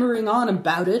yammering on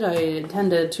about it. I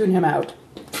tend to tune him out.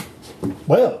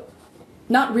 Well,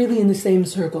 Not really in the same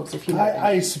circles, if you know. what I mean.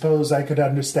 I suppose I could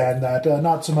understand that.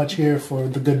 Not so much here for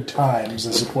the good times,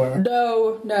 as it were.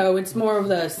 No, it's more of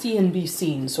the see and be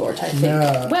seen sort, I think.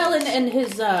 Yeah. Well, and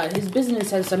his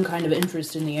business has some kind of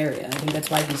interest in the area. I think that's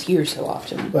why he's here so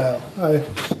often. Well,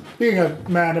 being a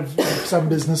man of some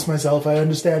business myself, I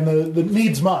understand the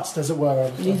needs must, as it were.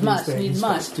 of Needs these must, things. needs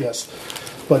must. Yes.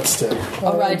 But still.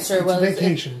 All right, it's- sir. it's Well,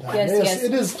 vacation time. yes.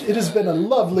 It has been a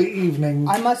lovely evening.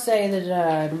 I must say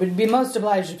that would be most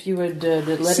obliged if you would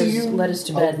let us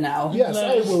to bed now. Yes,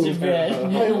 I will.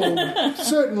 I will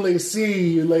certainly see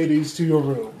you ladies to your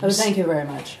rooms. Oh, thank you very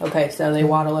much. Okay, so they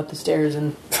waddle up the stairs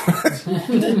and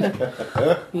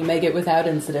you make it without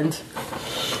incident.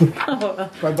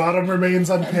 My bottom remains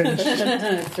unpinched.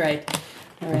 That's right.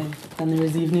 All right. Then there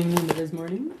is evening and there is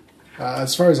morning.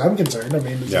 As far as I'm concerned, I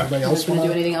mean, does Yeah. anybody Else else want want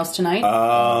to do anything else tonight?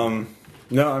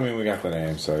 No, I mean, we got the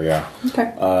name, so yeah. Okay.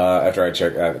 After I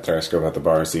scope out the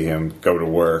bar, see him go to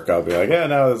work, I'll be like, yeah,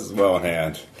 no, this is well in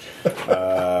hand.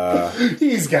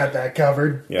 He's got that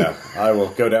covered. Yeah, I will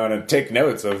go down and take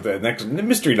notes of the next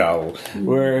mystery novel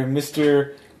where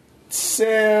Mr.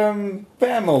 Sam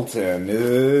Hamilton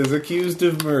is accused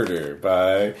of murder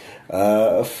by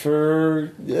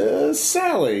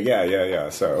Sally. Yeah.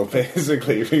 So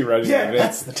basically, rewriting Yeah, the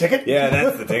that's the ticket. Yeah,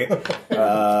 that's the ticket.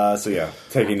 So yeah,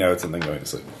 taking notes and then going to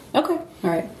sleep. Okay. All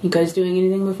right. You guys doing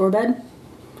anything before bed?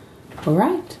 All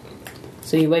right.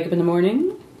 So you wake up in the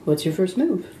morning. What's your first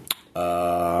move?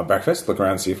 Breakfast. Look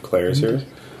around, see if Claire's here.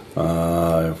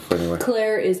 Anyway.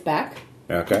 Claire is back.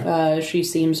 Okay. She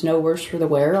seems no worse for the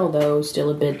wear, although still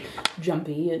a bit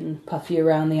jumpy and puffy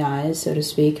around the eyes, so to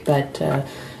speak. But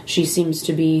she seems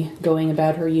to be going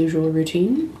about her usual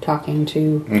routine, talking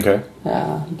to Okay.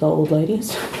 the old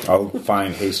ladies. I'll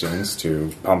find Hastings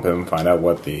to pump him, find out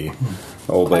what the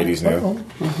old ladies knew.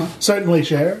 Certainly,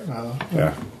 share.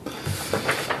 Yeah.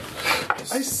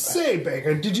 I say,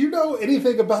 Baker, did you know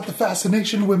anything about the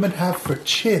fascination women have for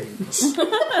chins?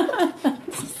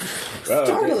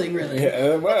 Startling, really.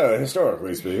 Yeah, well,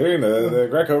 historically speaking, the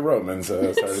Greco-Romans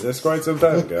started this quite some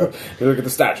time ago. You look at the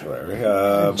statuary.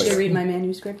 But Should I read my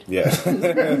manuscript? yeah.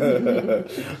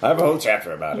 I have a whole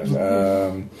chapter about it.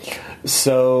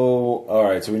 So,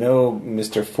 alright, so we know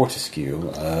Mr. Fortescue,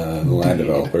 the land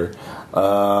developer.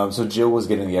 So Jill was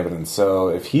getting the evidence. So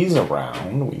if he's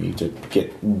around, we need to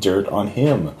get dirt on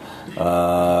him.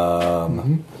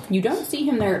 You don't see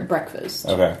him there at breakfast.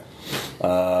 Okay.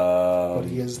 But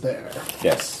he is there.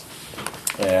 Yes.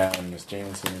 And Miss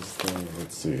Jameson's thing,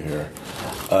 let's see here.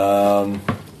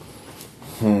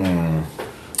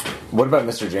 What about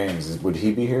Mr. James? Would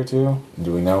he be here too?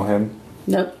 Do we know him?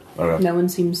 Nope. Okay. No one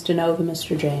seems to know the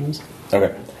Mr. James.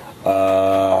 Okay.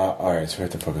 Alright, so we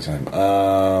have to focus on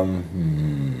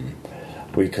him.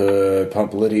 We could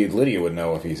pump Lydia. Lydia would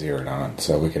know if he's here or not,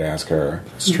 so we could ask her.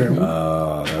 It's true.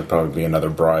 That'd probably be another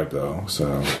bribe, though,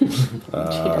 so... She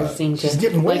does seem to she's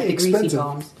getting way like the greasy expensive.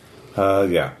 palms.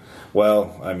 yeah.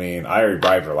 Well, I mean, I already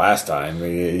bribed her last time.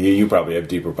 You probably have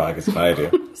deeper pockets than I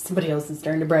do. Somebody else is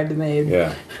starting to bribe the maid.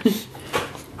 Yeah.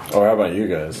 Or how about you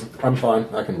guys? I'm fine.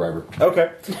 I can bribe her.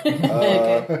 Okay.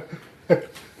 Okay.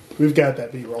 We've got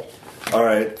that B-roll. All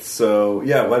right. So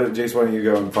yeah, Jace? Why don't you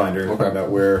go and find her? Okay. Find out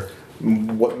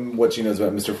what she knows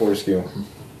about Mr. Fortescue.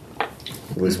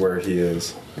 At least where he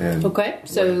is. And Okay,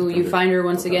 so you find her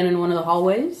once again in one of the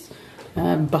hallways,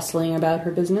 bustling about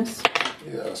her business.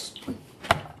 Yes.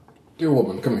 Dear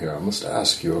woman, come here. I must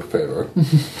ask you a favor.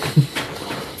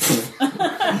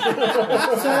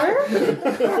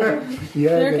 Sir,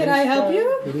 Yeah, can I help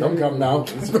you? Come now.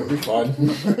 It's going to be fun.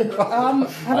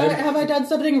 Have I done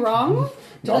something wrong?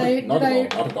 Not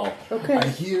at all. Okay. I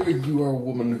hear you are a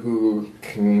woman who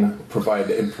can provide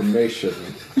information.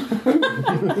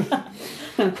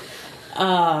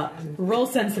 Roll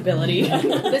sensibility. This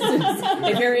is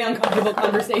a very uncomfortable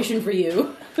conversation for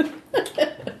you.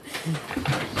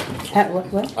 At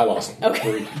what? I lost.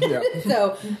 Okay. Yeah.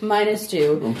 So,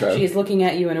 -2. Okay. She's looking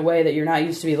at you in a way that you're not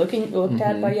used to be looked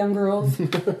at by young girls.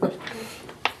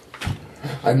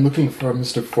 I'm looking for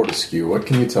Mr. Fortescue. What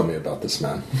can you tell me about this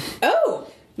man? Oh,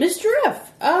 Mr.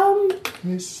 F.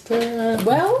 Mr.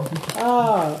 Well,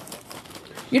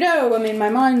 I mean, my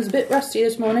mind's a bit rusty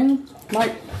this morning.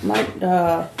 But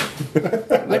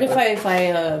if I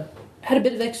had a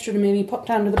bit of extra to maybe pop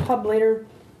down to the pub later,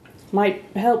 might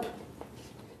help.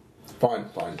 Fine.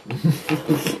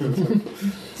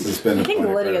 it's been I think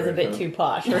Lydia's a bit too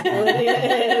posh. Right? Lydia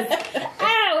is.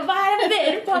 Oh, if I have a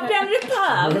bit, pop down to the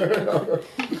pub.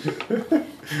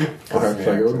 Okay,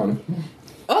 so I go with money.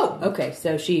 Oh, okay.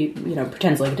 So she,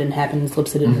 pretends like it didn't happen and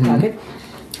slips it in her pocket.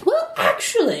 Well,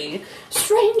 actually,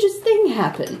 strangest thing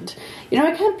happened.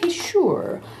 I can't be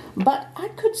sure, but I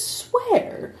could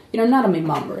swear, not on my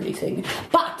mum or anything,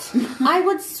 but I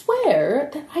would swear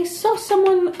that I saw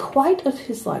someone quite of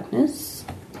his likeness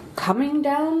coming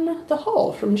down the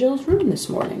hall from Jill's room this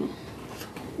morning.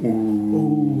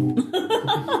 Ooh.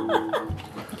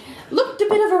 Looked a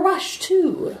bit of a rush,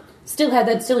 too. Still had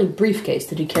that silly briefcase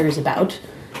that he carries about.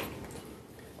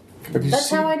 That's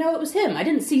how I know it was him. I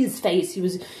didn't see his face. He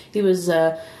was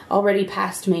already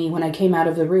past me when I came out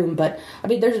of the room. But I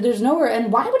mean, there's nowhere. And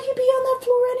why would he be on that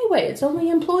floor anyway? It's only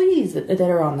employees that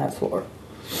are on that floor.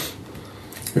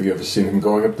 Have you ever seen him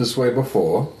going up this way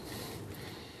before?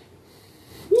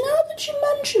 Now that you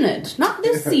mention it, not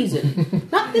this season,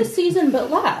 not this season,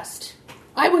 but last.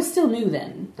 I was still new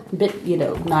then, a bit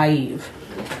naive.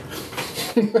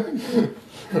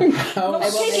 I'm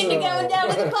taking to going down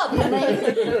to the pub.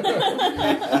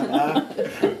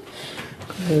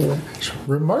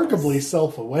 Remarkably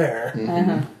self-aware.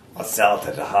 I'll sell it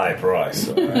at a high price.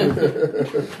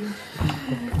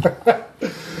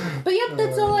 But yep,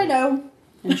 that's all I know.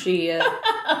 And she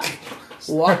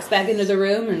walks back into the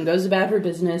room and goes about her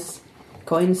business,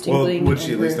 coins Well, tinkling. would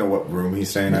she at least know what room he's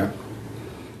staying at?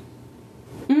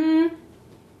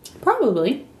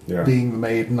 Probably. Yeah. Being the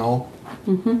maid and all.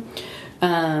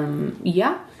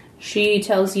 Yeah. She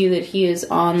tells you that he is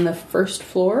on the first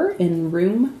floor in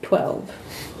room 12.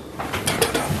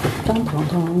 Dun, dun,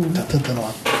 dun. Dun, dun, dun,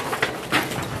 dun.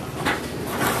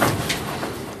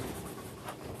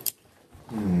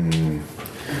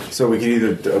 So we can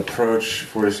either approach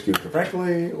Fortescue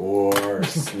directly or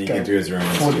sneak into his room.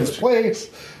 For his place.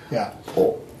 Yeah.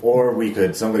 Or we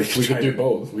could could do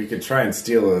both. We could try and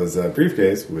steal his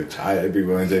briefcase, which I'd be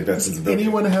willing to take that sensibility.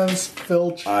 Anyone has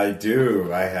filch I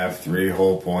do. I have 3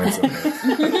 whole points on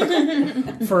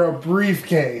it. for a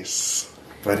briefcase?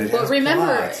 But it Well, has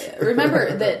remember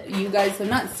plot. that you guys have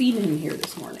not seen him here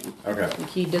this morning. Okay. Like,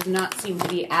 he does not seem to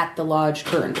be at the lodge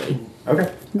currently.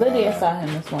 Okay. Lydia saw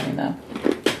him this morning, though.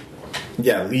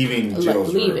 Yeah, leaving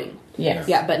Jill's room. Leaving. Yes.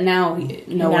 Yeah, but now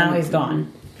Now he's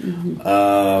gone.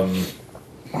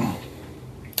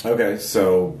 Okay,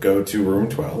 so go to room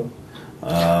 12.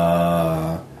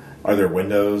 Are there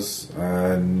windows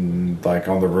on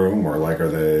the room, or are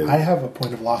they? I have a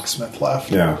point of locksmith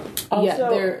left. Yeah. Yeah,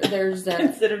 there's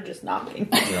Consider just knocking.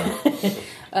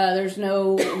 there's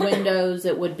no windows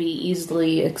that would be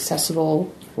easily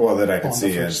accessible. Well, that I could On the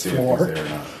see and first see floor. if he's there or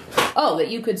not. Oh, that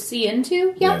you could see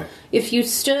into? Yeah. Yeah. If you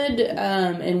stood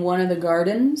in one of the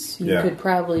gardens, you Yeah. could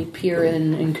probably peer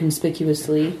in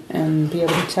inconspicuously and be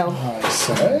able to tell. I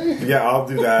say. Yeah, I'll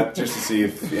do that just to see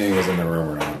if anyone's in the room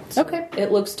or not. Okay,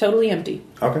 it looks totally empty.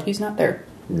 Okay. He's not there.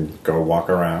 Go walk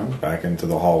around back into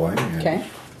the hallway. And Okay.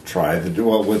 Try the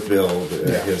duel with Bill.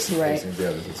 His Right. facing the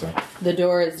others. So. The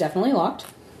door is definitely locked.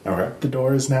 Okay. The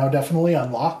door is now definitely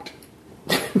unlocked.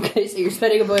 Okay, so you're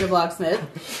spending a point of locksmith.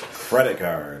 Credit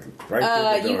card. Right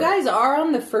through the You door. guys are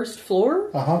on the first floor.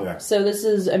 Uh-huh. Yeah. So this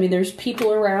is, there's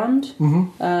people around.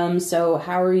 So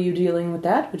how are you dealing with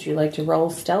that? Would you like to roll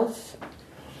stealth?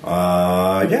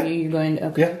 Yeah. You're going to,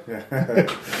 okay.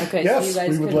 Okay, Yes, so you guys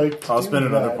we would could, like to I'll do spend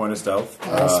another that. point of stealth.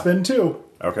 I'll spend 2.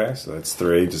 Okay, so that's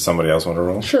 3. Does somebody else want to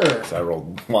roll? Sure. So I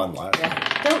rolled 1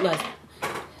 last. Don't let.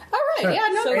 All right, yeah,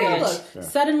 no So problem. good.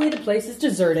 Suddenly, the place is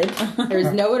deserted.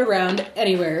 There's no one around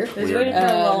anywhere. Just waiting for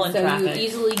a lull in So traffic. you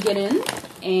easily get in,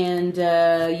 and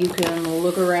you can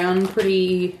look around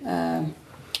pretty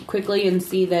quickly and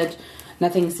see that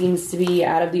nothing seems to be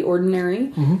out of the ordinary.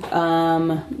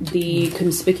 The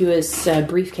conspicuous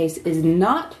briefcase is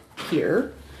not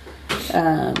here.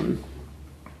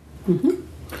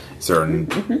 Certain.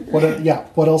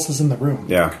 What else is in the room?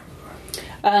 Yeah.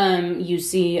 You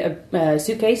see a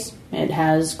suitcase. It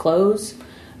has clothes.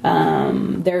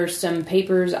 There's some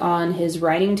papers on his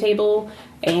writing table,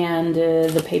 and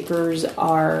the papers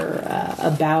are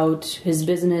about his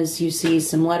business. You see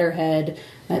some letterhead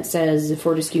that says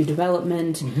Fortescue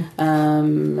Development.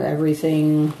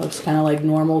 Everything looks kind of like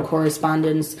normal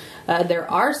correspondence. There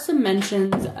are some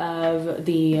mentions of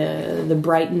the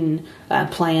Brighton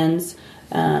plans.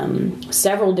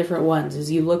 Several different ones. As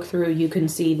you look through, you can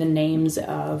see the names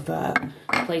of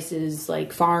places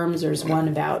like farms. There's one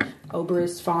about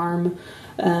Oberus Farm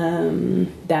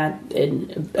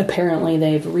apparently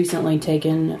they've recently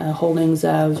taken holdings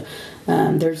of.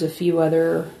 There's a few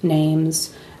other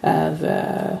names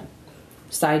of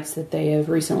sites that they have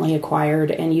recently acquired,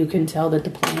 and you can tell that the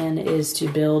plan is to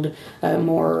build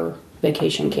more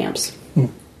vacation camps,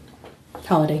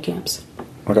 holiday camps.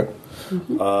 Okay.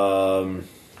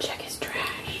 Check his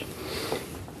trash.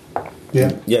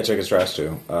 Yeah. Yeah, check his trash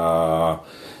too.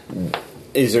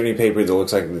 Is there any paper that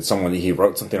looks like that he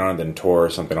wrote something on it, then tore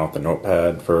something off the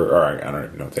notepad or I don't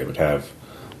even know if they would have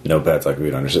notepads like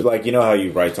we'd understand. Like, you know how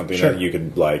you write something Sure. and you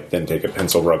could then take a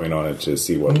pencil rubbing on it to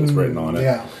see what was written on it.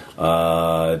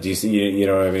 Yeah. Do you see? You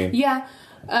know what I mean? Yeah.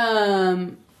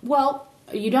 Well,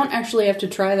 you don't actually have to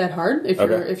try that hard.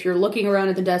 If you're looking around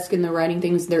at the desk and they're writing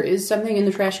things, there is something in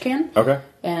the trash can. Okay.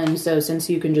 And so, since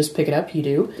you can just pick it up, you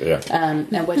do. Yeah. And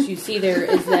what you see there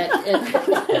is that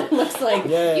it looks like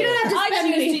you don't have to I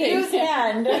spend choose to anything. use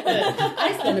hand.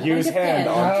 I spend a Use point of hand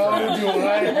pen. on. How do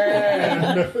I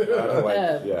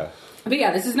hand? Yeah. But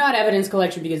yeah, this is not evidence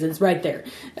collection because it's right there,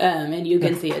 and you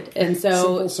can see it. And so,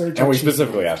 Simple search. And we achievement.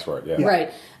 specifically asked for it. Yeah.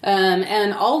 right.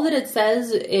 And all that it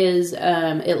says is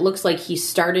it looks like he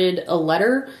started a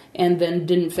letter and then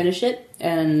didn't finish it.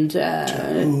 And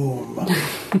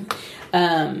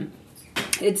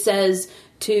it says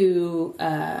to,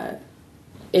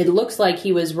 it looks like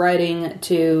he was writing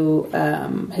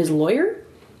to his lawyer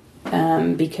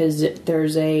because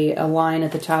there's a line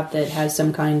at the top that has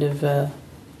some kind of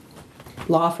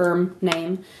law firm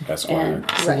name. Esquire.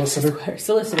 Right, Solicitor? Esquire.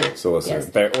 Solicitor. Solicitor.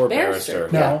 Yes. Or barrister.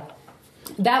 No.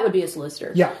 That would be a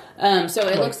solicitor. Yeah. So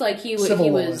it looks like he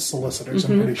Civil was. solicitors,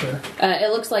 I'm pretty sure.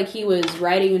 It looks like he was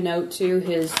writing a note to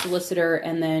his solicitor,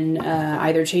 and then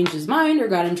either changed his mind, or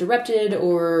got interrupted,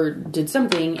 or did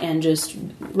something, and just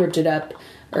ripped it up,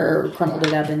 or crumpled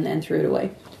it up, and threw it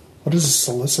away. What is a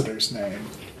solicitor's name?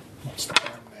 What's the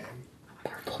firm name?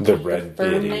 The Red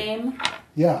Firm Biddy. name?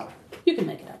 Yeah. You can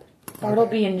make it up.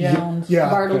 Bartleby and Jones. Yeah.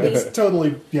 Bartleby. It's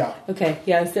totally, yeah. Okay,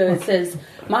 yeah. So it says,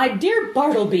 "My dear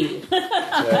Bartleby,"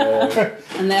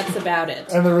 and that's about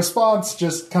it. And the response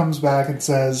just comes back and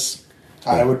says,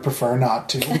 I would prefer not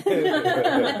to.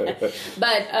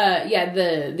 But yeah,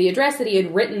 the address that he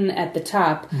had written at the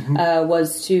top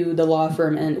was to the law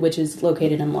firm, which is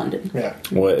located in London. Yeah.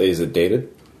 What is it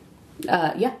dated?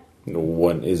 Yeah.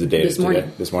 When is it dated? This morning.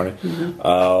 Today? This morning.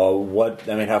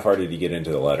 How far did he get into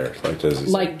the letter?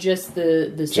 Like, Just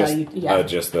the just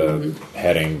just the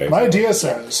heading. Basically. My dear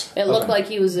sirs. It looked like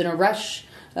he was in a rush,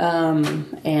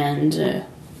 and yeah,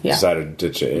 Decided to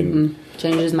change.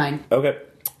 changed his mind. Okay.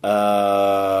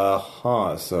 So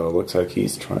it looks like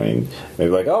he's trying. Maybe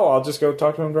like, I'll just go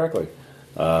talk to him directly.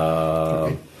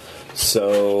 Bugger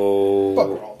So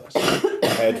all this.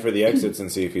 head for the exits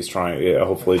and see if he's trying. Yeah,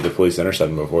 hopefully the police intercept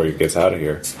him before he gets out of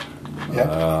here.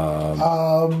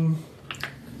 Yeah.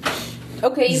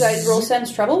 Okay, you guys roll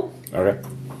sense trouble. Okay.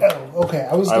 Oh, okay.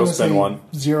 I was I going will to spend say one.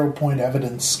 0 point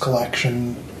evidence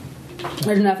collection.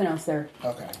 There's nothing else there.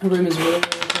 Okay. The room is really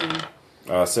clean.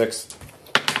 6.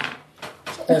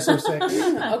 Also 6.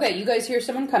 Okay, you guys hear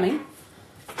someone coming.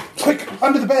 Quick,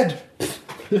 under the bed.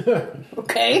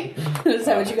 Okay, is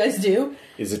that what you guys do?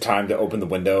 Is it time to open the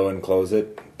window and close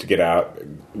it to get out?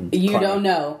 You Climb. don't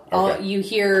know. Okay. You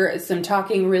hear some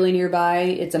talking really nearby.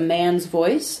 It's a man's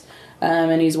voice,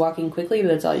 and he's walking quickly, but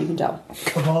that's all you can tell.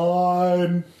 Come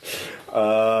on.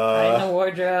 Hide in the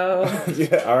wardrobe.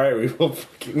 Yeah. All right.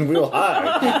 We'll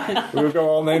hide. We'll go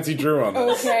all Nancy Drew on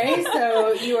this. Okay,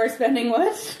 so you are spending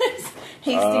what?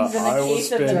 Hastings in I the will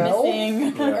case of the spin-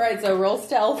 missing. All right, so roll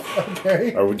stealth.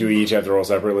 Okay. Or do we each have to roll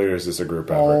separately, or is this a group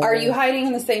effort? Are you hiding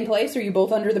in the same place? Are you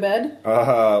both under the bed?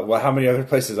 Well, how many other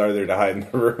places are there to hide in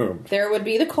the room? There would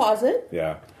be the closet.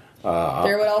 Yeah.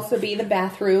 There would also be the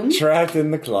bathroom. Trapped in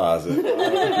the closet.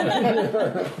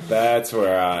 That's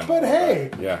where I'm. But hey,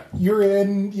 Yeah. you're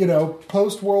in,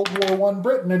 post World War I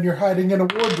Britain, and you're hiding in a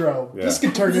wardrobe. Yeah. This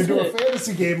could turn into a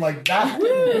fantasy game like that.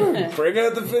 Bring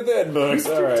out the fifth ed books.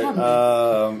 All right.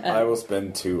 I will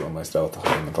spend 2 on my stealth to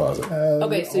hide in the closet.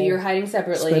 Okay, so you're hiding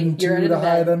separately. Spend You're 2 under to the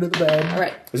hide bed. under the bed. All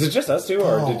right. Is it just us two,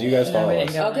 or did you guys follow we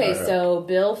us? didn't go. Okay, so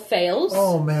Bill fails.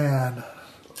 Oh man.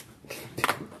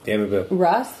 Damn it, Bill.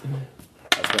 Russ.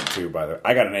 I spent 2, by the way.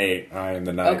 I got an 8. I am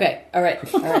the 9. Okay, all right.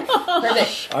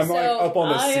 Perfect. I'm like up on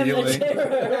the I am the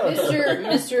ceiling.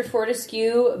 Mr.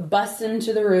 Fortescue busts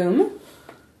into the room,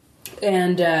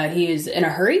 and he's in a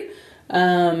hurry,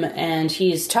 and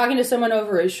he's talking to someone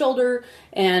over his shoulder.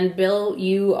 And Bill,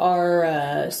 you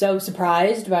are so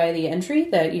surprised by the entry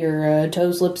that your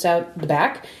toe slips out the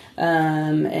back,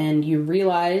 and you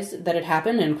realize that it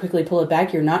happened and quickly pull it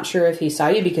back. You're not sure if he saw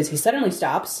you because he suddenly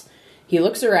stops. He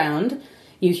looks around.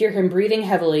 You hear him breathing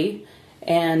heavily,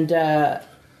 and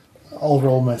I'll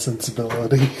roll my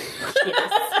sensibility.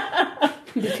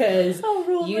 because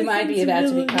roll you my might be about to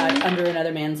be sensibility. caught under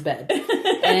another man's bed,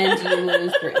 and you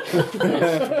lose 3.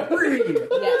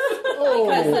 Yes,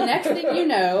 because the next thing you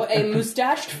know, a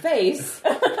mustached face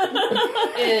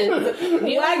is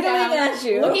kneeling down, at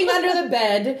you. looking under the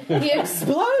bed. He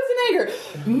explodes in anger.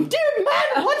 Dear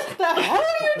man, what the hell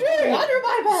are you doing under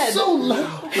my bed? So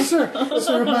loud,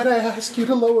 sir, might I ask you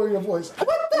to lower your voice? What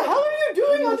the hell are you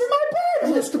doing under my I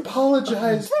bed? must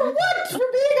apologize. For what? For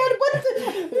being on what?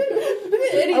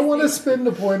 I want to spend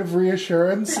a point of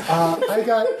reassurance.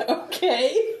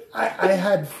 Okay. I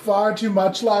had far too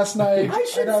much last night. I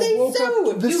should and say woke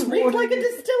so. up this You reek morning. like a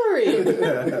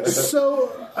distillery.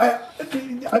 So, I But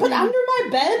mean, under my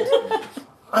bed?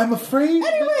 I'm afraid.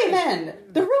 Anyway, man,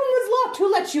 the room was locked.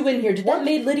 Who let you in here? Did that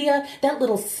maid Lydia? That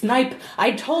little snipe?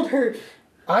 I told her.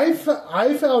 I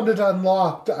found it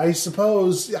unlocked, I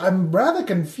suppose. I'm rather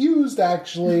confused,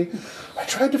 actually. I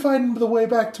tried to find the way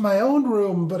back to my own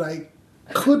room, but I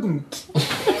couldn't.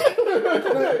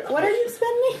 What are you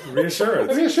spending?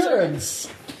 Reassurance. Reassurance.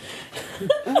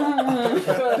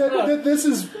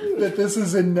 that this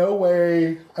is in no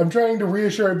way. I'm trying to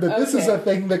reassure him that this is Okay. a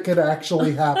thing that could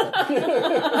actually happen.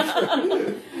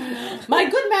 My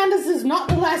good man, this is not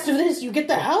the last of this. You get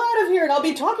the hell out of here, and I'll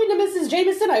be talking to Mrs.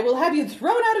 Jameson. I will have you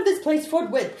thrown out of this place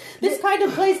forthwith. This kind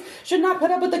of place should not put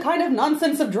up with the kind of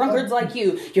nonsense of drunkards like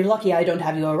you. You're lucky I don't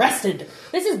have you arrested.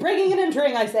 This is breaking and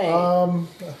entering, I say.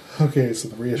 Okay, so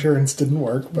the reassurance didn't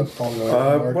work, but I'll go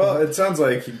ahead and work Well, on it. it sounds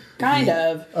like kind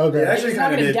of. Okay. actually He's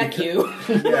not kind of going to did. deck you.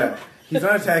 Yeah, he's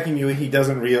not attacking you. He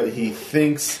doesn't he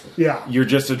thinks Yeah. you're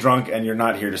just a drunk and you're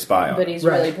not here to spy on. But him. he's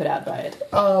Right. really put out by it.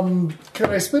 Can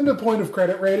I spend a point of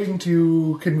credit rating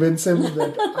to convince him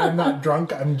that I'm not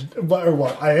drunk?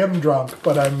 I am drunk,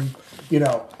 but I'm,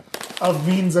 of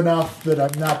means enough that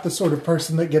I'm not the sort of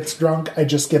person that gets drunk. I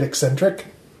just get eccentric.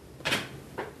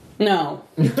 No.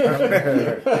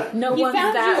 No He one's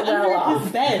found that you well under off.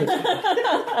 his bed.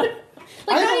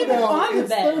 Like, I not don't even know. on the It's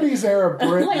bed. 30s era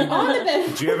Britain. Like, on the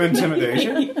bed. Do you have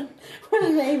intimidation?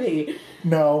 Maybe.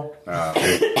 No.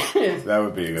 That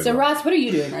would be a good So, one. Ross, what are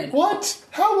you doing right now? What?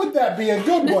 How would that be a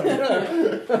good one?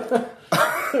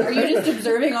 Are you just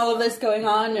observing all of this going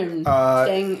on and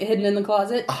staying hidden in the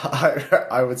closet?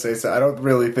 I would say so. I don't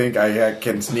really think I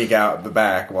can sneak out the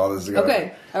back while this is going.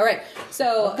 Okay, all right.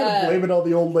 So, I'm gonna blame it on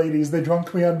the old ladies. They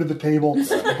drunk me under the table.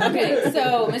 okay,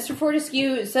 so Mr.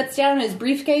 Fortescue sets down his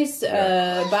briefcase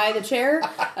by the chair.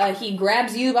 He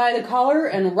grabs you by the collar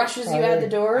and rushes you out the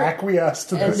door. Acquiesce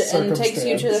to And, this and takes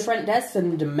you to the circumstance. front desk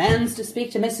and demands to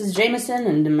speak to Mrs. Jameson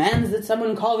and demands that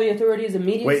someone call the authorities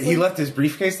immediately. Wait, he left his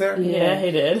briefcase there? Yeah,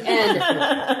 he did. And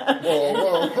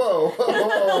Whoa.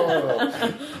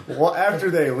 Well, after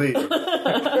they leave,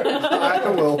 I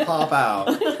will pop out.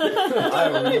 I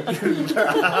will.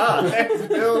 Thanks,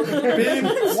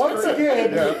 Bill. Once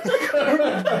again,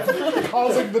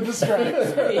 causing the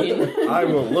distraction. I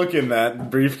will look in that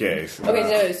briefcase.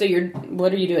 okay, so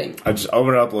what are you doing? I just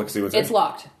open it up, look, see what's in It's it.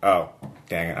 locked. Oh.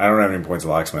 Dang it! I don't have any points of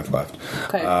locksmith left.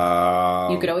 Okay.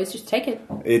 You could always just take it.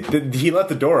 He left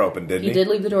the door open, didn't he? You did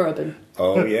leave the door open.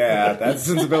 Oh yeah, that's a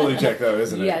sensibility check, though,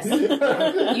 isn't it? Yes.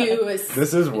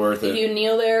 This is worth it. You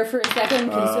kneel there for a second,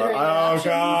 considering. Oh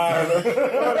God!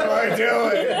 What am I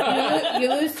doing? You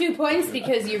lose 2 points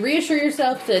because you reassure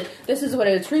yourself that this is what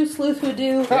a true sleuth would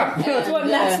do. That's what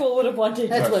Maxwell would have wanted.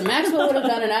 That's what Maxwell would have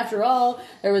done, and after all,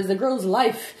 there was the girl's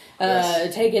life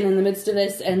taken in the midst of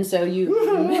this, and so you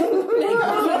make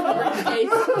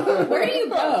Where do you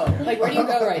go? Like, where do you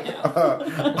go right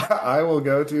now? I will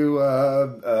go to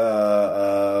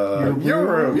your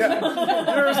room. Yeah,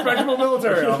 you're a respectable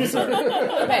military officer.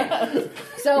 Okay,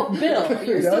 so Bill,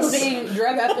 you're still being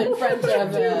drug up in front of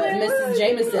Mrs.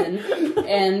 Jameson,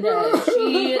 and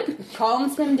she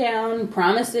calms him down,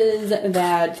 promises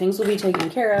that things will be taken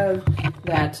care of,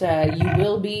 that you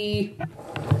will be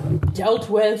dealt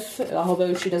with,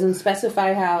 although she doesn't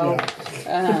specify how.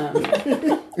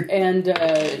 And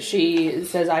she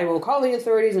says, "I will call the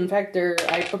authorities. In fact,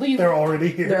 I believe They're already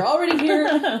here. They're already here.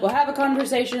 We'll have a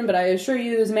conversation, but I assure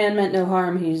you, this man meant no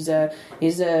harm. He's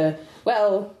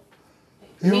well."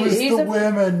 It was he's the a-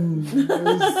 women. It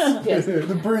was Yes.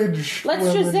 the bridge. Let's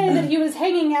women. just say that he was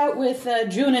hanging out with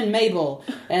June and Mabel,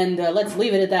 and let's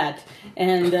leave it at that.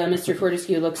 And Mr.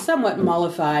 Fortescue looks somewhat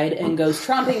mollified and goes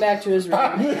tromping back to his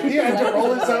room. He had to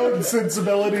roll his own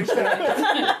sensibility check.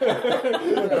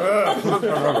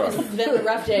 This has been a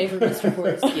rough day for Mr.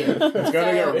 Fortescue. It's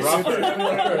gonna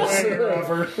get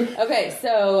rougher. Okay,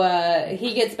 so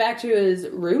he gets back to his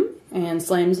room and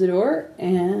slams the door.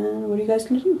 And what are you guys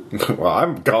going to do? Well,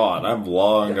 I'm gone. I'm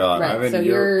long gone. I'm Right, in so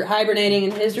you're hibernating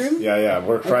in his room? Yeah.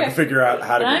 We're trying to figure out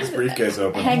how to get I'm this briefcase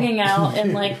open. hanging out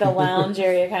in like the lounge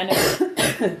area, kind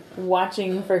of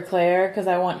watching for Claire because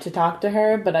I want to talk to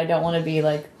her, but I don't want to be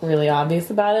like really obvious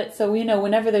about it. So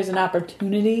whenever there's an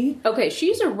opportunity, Okay,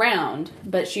 she's around,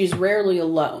 but she's rarely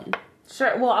alone.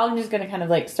 sure. Well, I'm just gonna kind of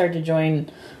like start to join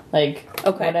like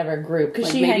whatever group because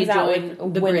Like she maybe hangs out join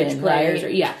with the women, bridge players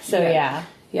right? or- yeah, So yeah. yeah.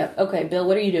 Yep. Okay, Bill,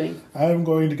 what are you doing? I'm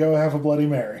going to go have a Bloody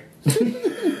Mary.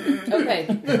 Okay.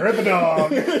 You're the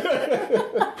dog.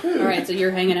 All right, so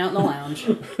you're hanging out in the lounge.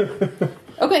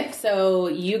 Okay, so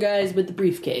you guys with the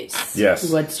briefcase.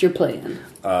 Yes. What's your plan?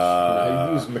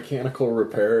 I use mechanical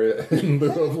repair in lieu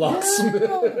of locksmith.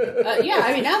 Yeah,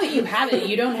 I mean, now that you have it,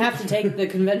 you don't have to take the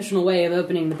conventional way of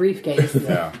opening the briefcase.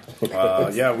 Yeah.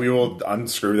 We will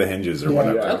unscrew the hinges or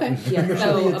whatever. Yeah. Okay, yeah.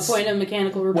 So a point of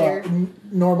mechanical repair. Well,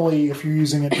 normally, if you're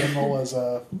using a general as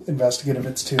a investigative,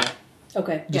 it's 2.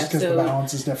 Okay, Just yeah. because the So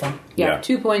balance is different. yeah, Yeah.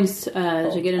 2 points to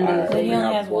get into the He thing.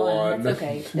 only has one. That's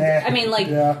okay. Nah, I mean, like,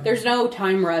 yeah. there's no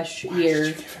time rush Did here.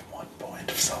 you give him 1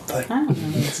 point of something? I don't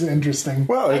know. It's interesting.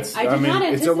 Well, it's I did not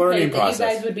it's a learning anticipate that you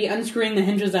process. guys would be unscrewing the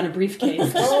hinges on a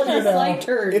briefcase. Oh, you Just a know. slight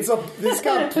turn. It's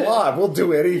got a plot. We'll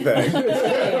do anything.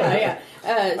 yeah.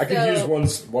 I could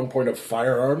use 1 point of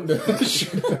firearm to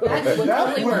shoot. That would That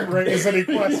totally wouldn't work. raise any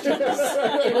questions.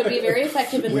 It would be very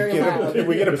effective and very loud.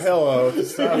 We get a pillow to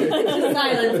stop it. Just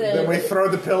silence Then we it. throw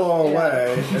the pillow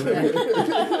away. And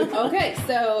then Okay,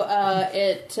 so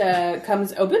it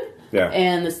comes open. Yeah.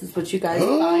 And this is what you guys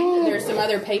find. There's some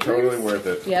other papers. Totally worth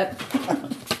it. Yep.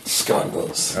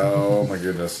 Scoundrels. Oh my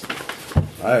goodness.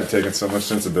 I have taken so much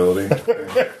sensibility.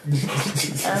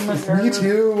 Me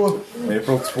too.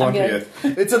 April 20th.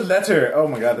 It's a letter. Oh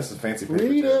my god, this is fancy paper.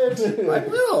 Read too. it. I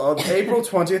will. On April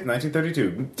 20th,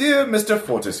 1932. Dear Mr.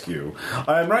 Fortescue,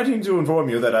 I am writing to inform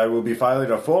you that I will be filing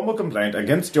a formal complaint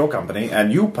against your company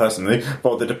and you personally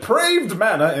for the depraved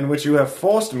manner in which you have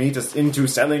forced me into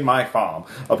selling my farm.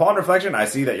 Upon reflection, I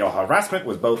see that your harassment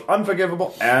was both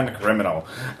unforgivable and criminal.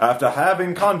 After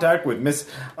having contact with Miss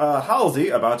Halsey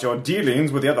about your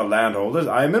dealings with the other landholders,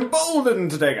 I am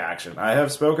emboldened to take action. I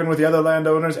have spoken with the other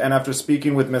landowners, and after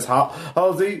speaking with Miss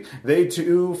Halsey, they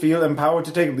too feel empowered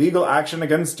to take legal action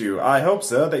against you. I hope,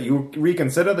 sir, that you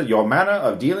reconsider your manner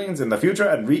of dealings in the future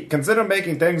and consider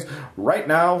making things right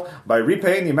now by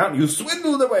repaying the amount you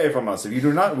swindled away from us. If you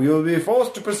do not, we will be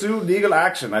forced to pursue legal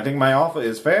action. I think my offer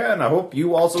is fair, and I hope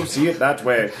you also see it that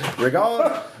way.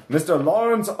 Regard, Mr.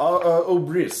 Lawrence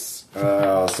O'Briss.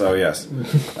 So, yes.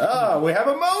 We have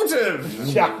a motive!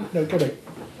 Yeah, no kidding.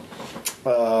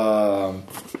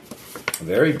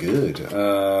 Very good.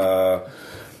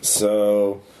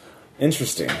 So,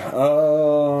 Interesting.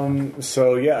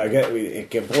 So yeah,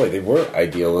 again, boy, they were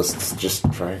idealists,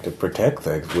 just trying to protect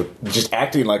things with just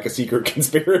acting like a secret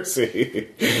conspiracy.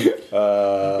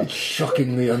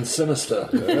 Shockingly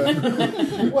unsinister.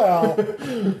 Well,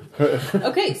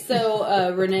 Okay,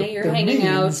 so Renee, you're The hanging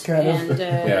out, means kind of-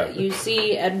 and you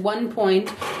see at one point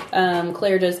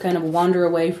Claire does kind of wander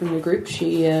away from the group.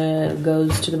 She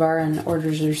goes to the bar and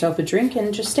orders herself a drink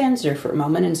and just stands there for a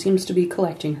moment and seems to be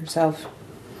collecting herself.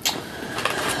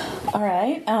 All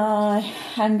right.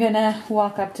 I'm gonna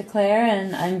walk up to Claire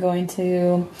and I'm going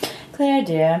to, Claire,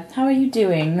 dear, how are you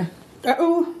doing?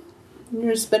 Oh,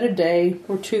 it's been a day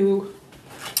or two.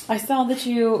 I saw that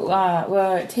you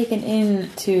were taken in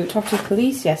to talk to the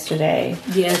police yesterday.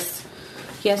 Yes,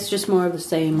 just more of the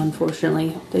same.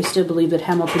 Unfortunately, they still believe that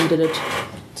Hamilton did it.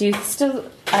 Do you still?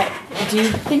 Do you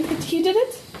think that he did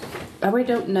it? Oh, I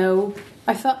don't know.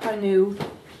 I thought I knew.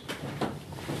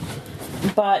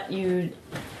 But you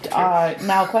are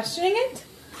now questioning it?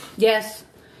 Yes,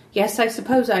 I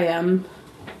suppose I am.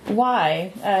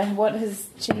 Why? What has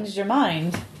changed your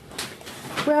mind?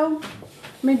 Well,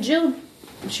 I mean, Jill,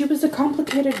 she was a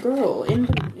complicated girl.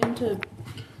 Into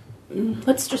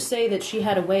let's just say that she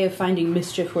had a way of finding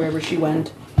mischief wherever she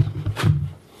went.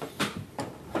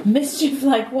 Mischief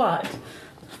like what?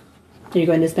 Are you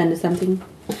going to spend something?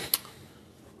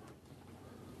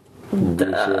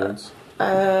 Reassurance.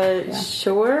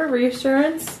 Sure.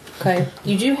 Reassurance. Okay.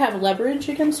 You do have leverage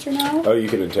against her now. Oh, you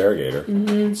can interrogate her.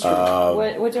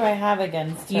 What do I have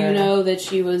against her? You know that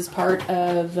she was part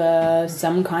of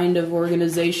some kind of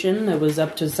organization that was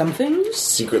up to something.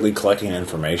 Secretly collecting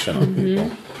information on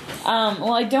people.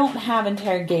 Well, I don't have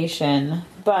interrogation,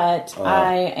 but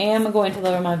I am going to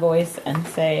lower my voice and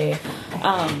say,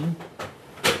 I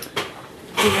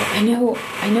know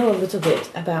a little bit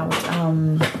about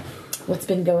what's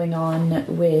been going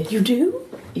on with. You do?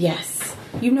 Yes,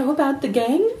 You know about the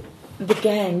gang? the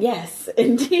gang. Yes,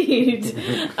 indeed.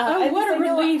 what a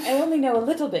relief. I only know a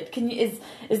little bit. Can you?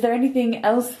 Is there anything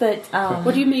else that?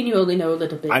 What do you mean you only know a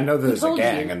little bit? I know there's a told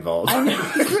gang you? involved.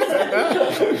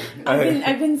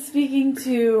 I've been speaking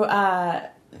to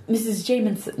Mrs.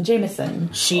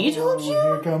 Jameson. She told you?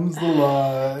 here comes the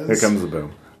lies. Here comes the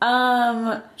boom.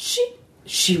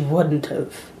 She wouldn't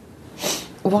have.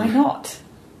 Why not?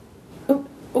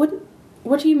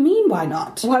 What do you mean, why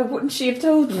not? Why wouldn't she have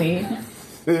told me?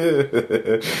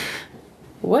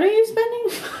 What are you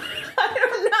spending? I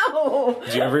don't know.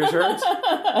 Do you have reassurance?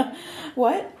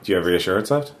 What? Do you have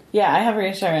reassurance left? Yeah, I have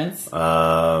reassurance.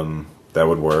 That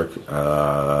would work.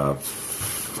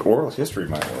 Oral history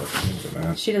might work.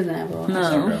 She doesn't have one.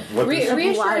 No. What is-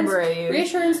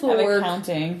 Reassurance will work.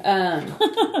 Accounting.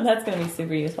 That's going to be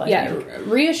super useful. I Yeah, think.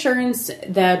 reassurance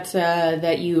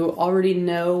that you already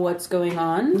know what's going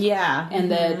on. Yeah. And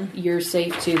that you're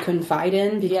safe to confide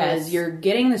in because Yes. you're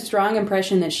getting the strong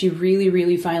impression that she really,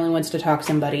 really finally wants to talk to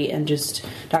somebody and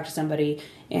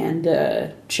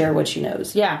share what she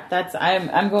knows. Yeah,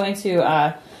 I'm going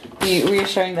to be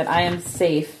reassuring that I am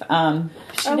safe. She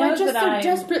I knows just that so I'm...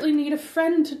 desperately need a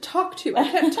friend to talk to. I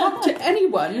can't talk to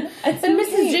anyone. It's and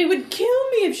okay. Mrs. J would kill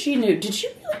me if she knew. Did she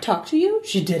really talk to you?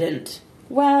 She didn't.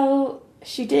 Well,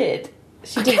 she did.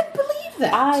 She I did. can't believe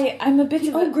that. I'm a bit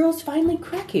of Oh, a... girl's finally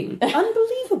cracking.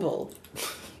 Unbelievable.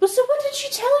 Well, so what did she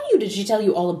tell you? Did she tell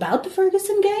you all about the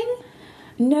Ferguson gang?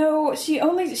 No,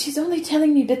 she's only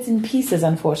telling me bits and pieces,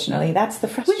 unfortunately. That's the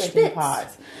frustrating bits? part.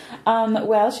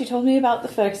 Well, she told me about the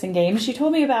Ferguson game. She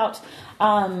told me about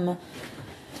that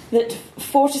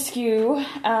Fortescue...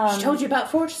 She told you about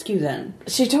Fortescue then?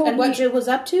 She told And me... what Jill was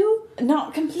up to?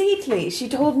 Not completely. She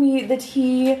told me that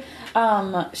she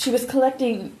was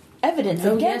collecting evidence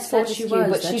Oh, against yes, that she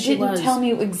Fortescue, was, but that she she didn't was. tell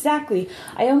me exactly.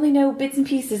 I only know bits and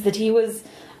pieces that he was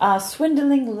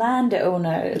swindling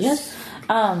landowners. Yes.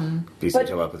 Piece but- of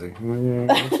telepathy.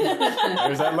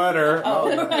 There's that letter. Oh.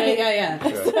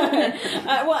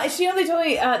 Yeah. Well, she only told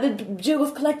me that Jill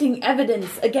was collecting evidence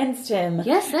against him.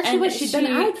 Yes, that's And what she'd been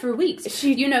eyed for weeks.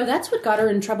 That's what got her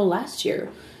in trouble last year.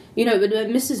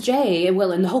 Mrs. J,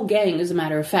 well, and the whole gang, as a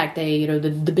matter of fact, they, the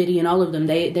Biddy and all of them,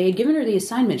 they had given her the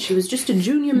assignment. She was just a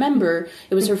junior member.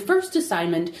 It was her first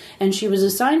assignment, and she was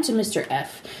assigned to Mr.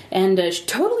 F. And she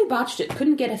totally botched it,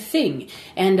 couldn't get a thing,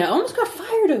 and almost got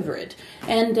fired over it.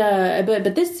 And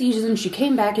but this season she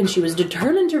came back and she was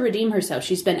determined to redeem herself.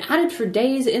 She's been at it for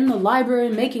days in the library,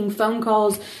 making phone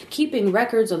calls, keeping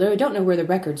records, although I don't know where the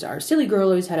records are. Silly girl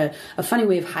always had a funny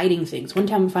way of hiding things. One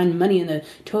time I found money in the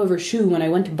toe of her shoe when I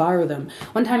went to borrow them.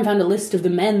 One time I found a list of the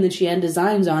men that she had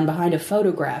designs on behind a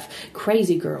photograph.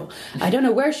 Crazy girl. I don't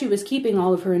know where she was keeping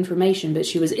all of her information, but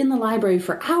she was in the library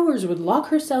for hours, would lock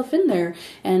herself in there,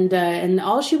 and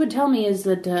all she would tell me is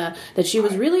that she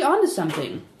was really onto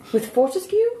something. With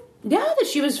Fortescue? Yeah, that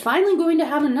she was finally going to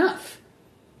have enough.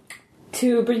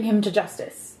 To bring him to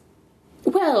justice.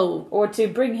 Well, Or to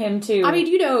bring him to I mean,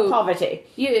 you know, poverty.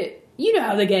 you know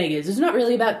how the gang is. It's not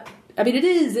really about. I mean, it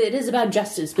is about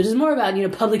justice, but it's more about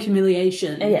public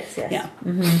humiliation. Yes. Yeah.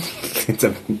 It's a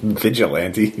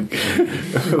vigilante.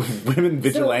 Women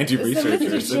vigilante so researchers Mr.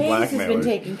 and James has been blackmailers.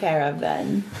 taken care of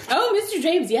then. Oh, Mr.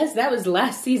 James, yes, that was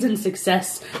last season's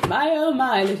success. My, oh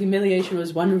my, the humiliation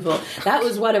was wonderful. That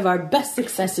was one of our best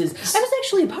successes. I was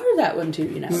actually a part of that one, too,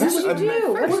 you know. What did you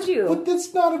do? What did you Would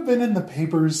this not have been in the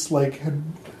papers? Like,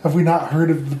 have we not heard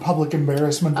of the public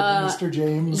embarrassment of Mr.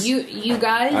 James? You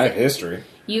guys... I have history.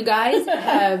 You guys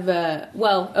have,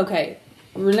 okay,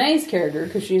 Renee's character,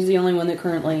 because she's the only one that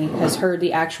currently has heard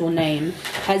the actual name,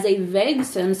 has a vague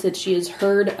sense that she has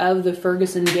heard of the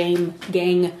Ferguson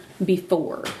gang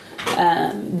before.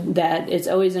 That it's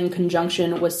always in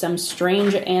conjunction with some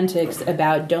strange antics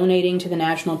about donating to the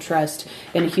National Trust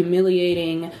and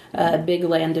humiliating big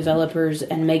land developers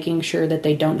and making sure that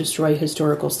they don't destroy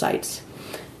historical sites.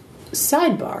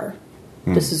 Sidebar,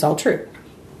 this is all true.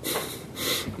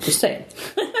 Just saying.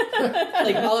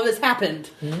 Like, all of this happened.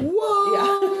 Whoa!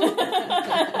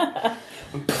 Yeah.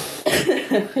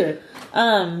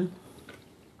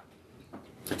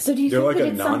 So do you They're think like that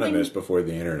it's anonymous something? before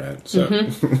the internet. So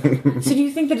So do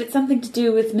you think that it's something to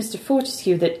do with Mr.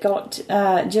 Fortescue that got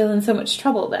Jill in so much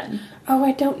trouble then? Oh,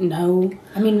 I don't know.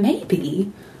 I mean,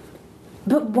 maybe.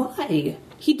 But why?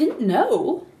 He didn't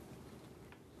know.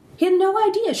 He had no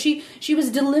idea. She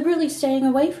was deliberately staying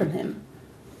away from him.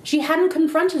 She hadn't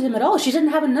confronted him at all. She didn't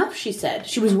have enough, she said.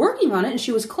 She was working on it and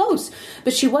she was close.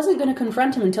 But she wasn't going to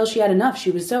confront him until she had enough.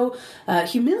 She was so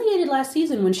humiliated last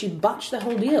season when she botched the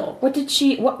whole deal. What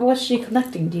was she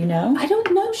collecting, do you know? I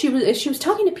don't know. She was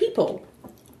talking to people.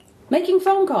 Making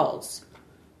phone calls.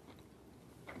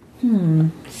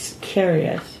 It's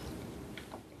curious.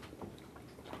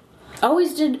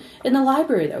 Always did in the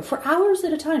library, though. For hours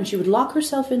at a time. She would lock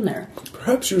herself in there.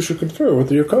 perhaps you should confer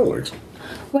with your colleagues.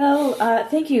 Well,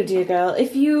 thank you, dear girl.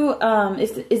 If you,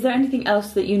 is there anything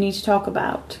else that you need to talk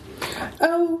about?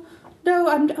 Oh, no,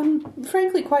 I'm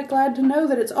frankly quite glad to know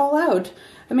that it's all out.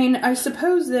 I mean, I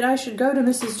suppose that I should go to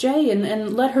Mrs. J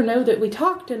and let her know that we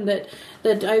talked and that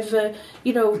I've,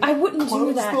 I wouldn't do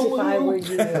Close that the if I were loop.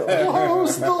 you.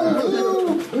 Close the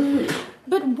loop!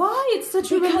 But why? It's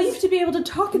such a relief to be able to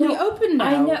talk in the open now.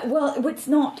 I know. Well, it's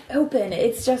not open.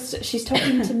 It's just she's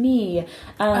talking to me.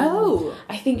 Oh.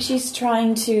 I think she's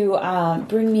trying to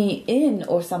bring me in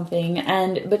or something,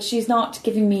 but she's not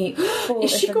giving me full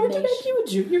Is she going to information. make you a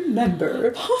junior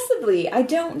member? Possibly. I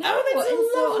don't know. Oh, that's a And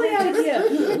so lovely I'm just-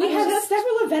 idea. We have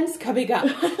several events coming up.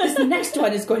 This next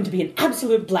one is going to be an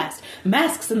absolute blast.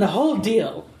 Masks and the whole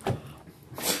deal.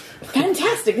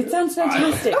 Fantastic. It sounds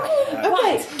fantastic.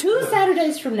 Okay, 2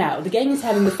 Saturdays from now, the gang is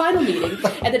having the final meeting,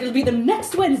 and then it'll be the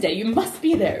next Wednesday. You must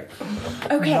be there.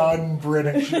 Okay.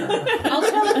 Non-British. I'll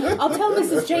tell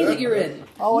Mrs. J that you're in.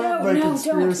 I'll have my no, don't,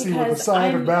 conspiracy with a because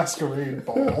side I'm- of masquerade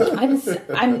ball. I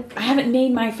haven't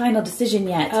made my final decision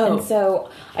yet, Oh. and so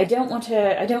I want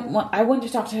to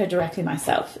talk to her directly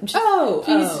myself. Just, Oh,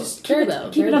 please, oh. just Very keep well,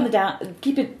 it, keep very it on well. the down.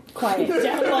 Keep it quiet.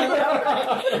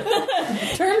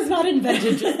 Terms not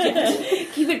invented just yet.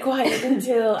 Keep it quiet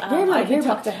until Very well, I very can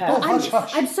well. talk to her. Oh, hush,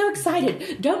 hush. I'm so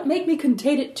excited. Don't make me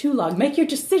contain it too long. Make your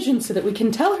decision so that we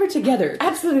can tell her together.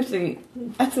 Absolutely.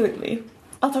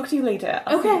 I'll talk to you later.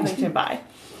 I'll see you later. Bye.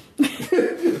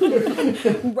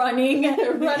 running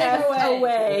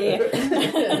away.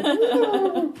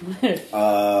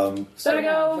 So I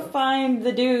go find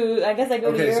the dude. I guess I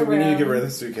go to Okay, your so we need to room. get rid of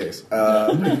the suitcase.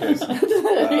 Briefcase.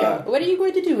 What are you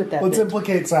going to do with that? Let's then?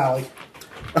 implicate Sally.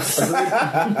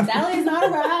 Sally's not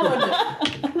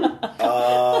around.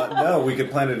 No, we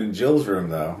could plant it in Jill's room,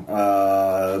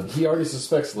 though. He already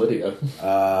suspects Lydia.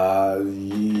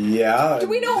 Yeah.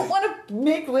 We don't want to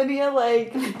make Lydia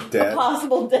like Dead. a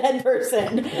possible dead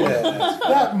person. Yeah.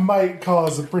 That might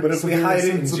cause a pretty But if we severe hide it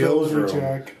in Jill's sensibility room,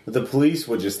 check. the police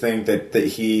would just think that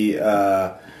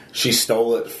she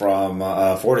stole it from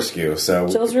Fortescue. So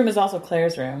Jill's room is also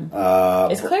Claire's room.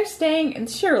 Is Claire staying?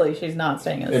 Surely she's not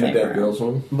staying in the In the same dead room. girl's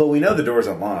room. but we know the door's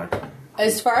unlocked.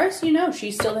 As far as you know,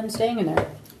 she's still been staying in there.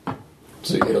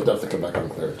 So it'll definitely come back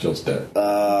unclear. Jill's dead.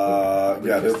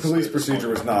 Yeah, the police procedure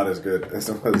was not as good as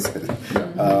it was.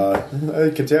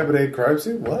 Contaminated crime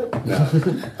scene? What? No.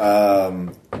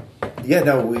 Yeah,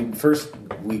 no.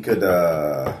 We could,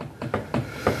 or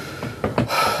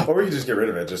we could just get rid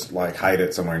of it. Just like hide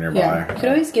it somewhere nearby. Yeah, you could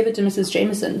always give it to Mrs.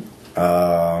 Jameson.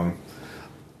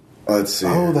 Let's see.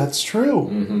 Oh, that's true.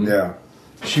 Mm-hmm. Yeah.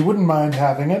 She wouldn't mind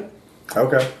having it.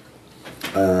 Okay.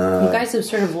 You guys have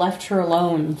sort of left her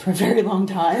alone for a very long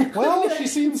time. Well, she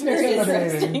seems Very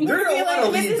intimidating. interesting. There are a lot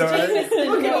of leads, alright?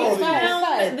 Look at all these.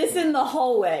 Found this in the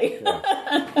hallway.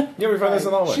 Yeah, we found this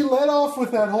in the hallway. She led off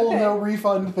with that whole no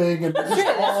refund thing, and just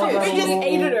all We that just little-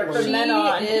 hated her from She then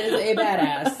on. is a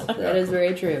badass. That is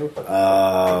very true.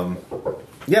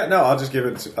 Yeah, no, I'll just give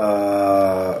it.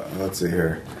 Let's see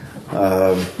here.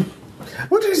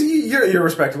 Well, just, you're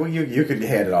respectable. You could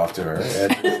hand it off to her.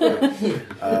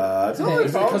 It's all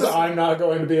Is it because I'm not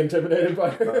going to be intimidated by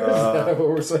her? Is that what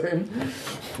we're saying?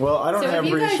 well, I don't So have have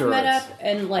you guys reassurance. met up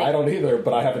and like? I don't either,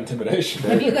 but I have intimidation.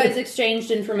 Have you guys exchanged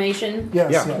information?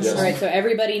 Yes, Yeah. yes. Yes. All right, so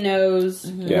everybody knows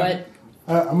Yeah.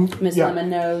 what Miss yeah. Lemon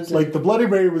knows. Like the Bloody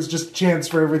Mary was just a chance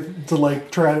for everything to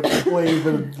like try to play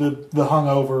the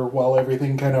hungover while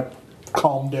everything kind of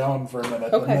calmed down for a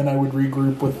minute, Okay. and then I would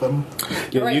regroup with them.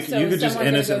 Yeah, Right, you, so you is could just someone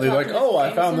gonna innocently go like, talk to oh, Mr. I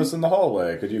found Jameson? this in the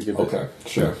hallway. Could you give it? Okay,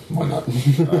 sure. Why not?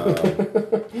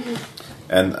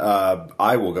 And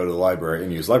I will go to the library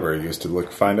and use library use to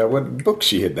find out what book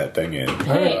she hid that thing in.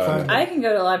 Hey, I can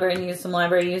go to the library and use some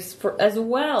library use as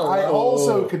well. I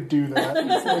also could do that.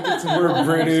 It's like it's We're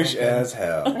British as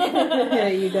hell. Yeah,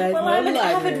 you guys well, know I'm the an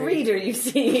avid library. reader, you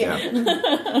see.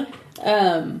 Yeah.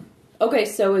 Okay,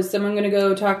 so is someone going to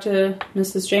go talk to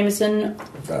Mrs. Jameson?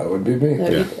 That would be me.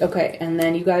 Yeah. Okay, and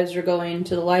then you guys are going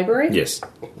to the library? Yes.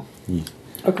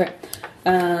 Okay.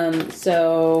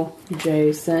 So,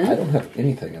 Jason. I don't have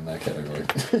anything in that category.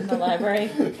 In the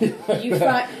library. You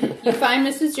find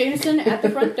Mrs. Jameson at the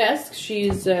front desk.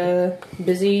 She's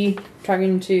busy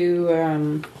talking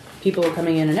to people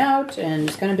coming in and out, and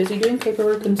just kind of busy doing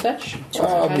paperwork and such.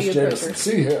 How do Miss you approach Jameson, her?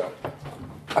 see here.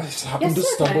 I just happened Yes, to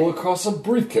sir, stumble Guy. across a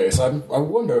briefcase. I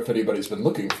wonder if anybody's been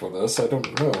looking for this. I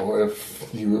don't know if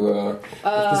if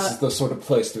this is the sort of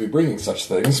place to be bringing such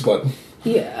things, but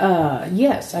Yeah,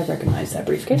 yes, I recognize that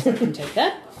briefcase. I can take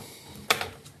that.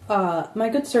 My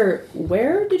good sir,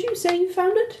 where did you say you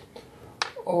found it?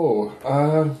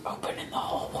 open in the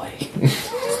hallway.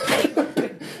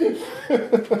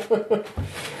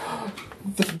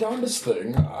 the darndest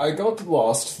thing. I got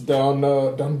lost down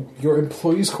your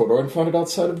employees' corridor and found it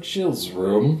outside of Jill's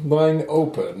room, lying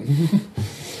open.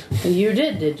 You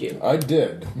did you? I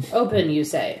did. Open, you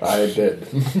say. I did.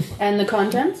 And the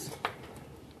contents?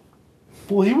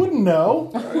 Well, he wouldn't know.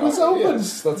 It was open.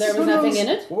 Yes, that's, There was nothing in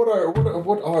it? What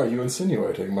are you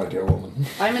insinuating, my dear woman?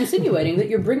 I'm insinuating that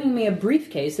you're bringing me a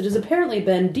briefcase that has apparently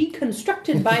been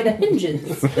deconstructed by the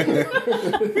hinges.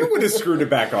 You would have screwed it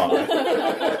back on.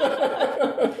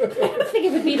 I don't think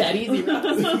it would be that easy.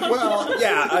 Well,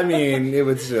 yeah, I mean, it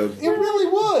would still. It really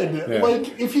would. Yeah.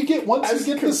 Like if you get once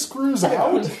you get the screws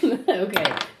out. Okay,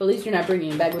 well, at least you're not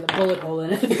bringing it back with a bullet hole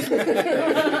in it.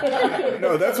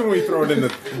 No, that's when we throw it in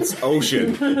the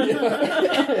ocean.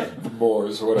 The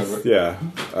Moors, whatever. Yeah.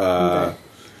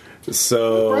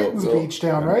 So. Brighton's beach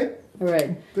town, right? All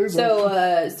right. There's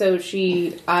So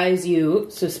she eyes you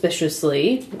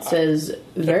suspiciously. Says,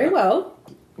 "Very well.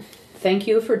 Thank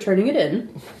you for turning it in."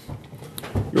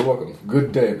 You're welcome.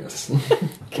 Good day, miss.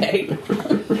 Okay.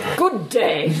 Good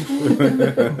day.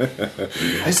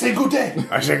 I say good day.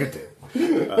 I shake it.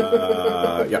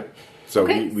 Yeah. So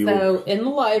Okay. we will. So in the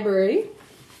library,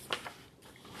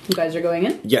 you guys are going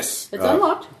in. Yes. It's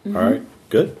unlocked. All right.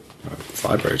 Good. This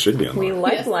library should be unlocked. We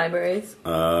like Yes. libraries.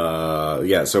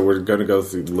 Yeah, so we're going to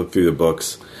look through the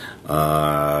books.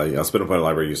 Spinal Point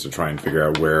Library used to try and figure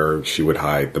out where she would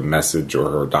hide the message or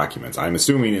her documents. I'm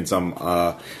assuming in some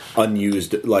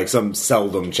unused, like some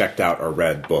seldom checked out or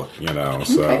read book, so...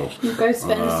 Okay. You guys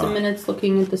spend some minutes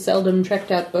looking at the seldom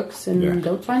checked out books and Yeah.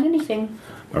 don't find anything.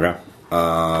 Okay.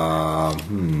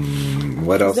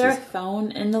 What else Is there a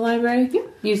phone in the library?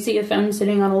 You see a phone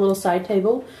sitting on a little side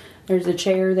table. There's a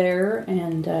chair there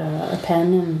and a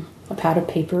pen and a pad of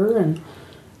paper and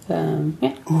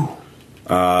yeah.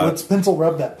 Let's pencil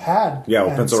rub that pad. Yeah, we'll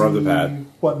and pencil rub the see pad.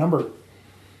 What number?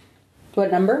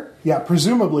 What number? Yeah,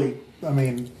 presumably. I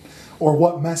mean, or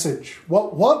what message?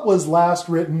 What was last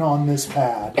written on this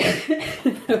pad?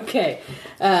 Okay.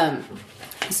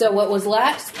 So what was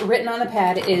last written on the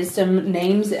pad is some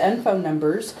names and phone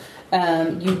numbers.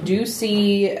 You do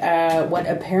see what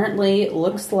apparently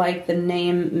looks like the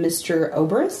name Mr.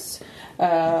 Oberus.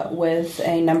 with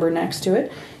a number next to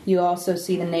it. You also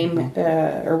see the name,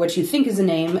 or what you think is the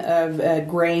name of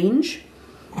Grange.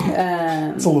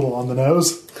 It's a little on the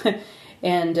nose.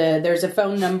 And there's a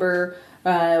phone number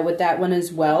with that one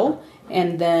as well.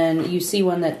 And then you see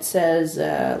one that says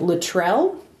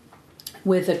Luttrell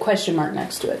with a question mark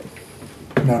next to it.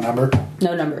 No number.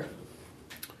 No number.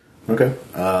 Okay.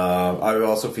 I would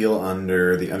also feel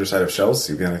under the underside of shelves,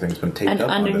 see if anything's been taped And up.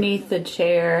 underneath the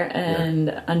chair and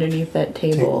underneath that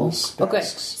table. Tables, Okay,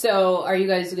 desks. so are you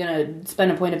guys going to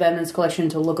spend a point of evidence collection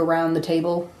to look around the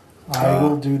table? I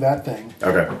will do that thing.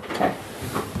 Okay. Okay.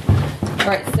 All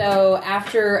right, so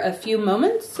after a few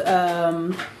moments,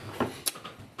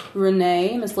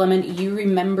 Renee, Miss Lemon, you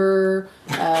remember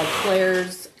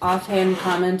Claire's offhand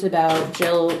comment about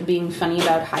Jill being funny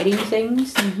about hiding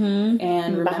things, and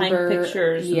Behind remember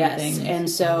pictures and yes, things. and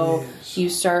so you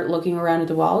start looking around at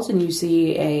the walls, and you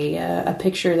see a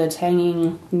picture that's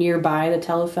hanging nearby the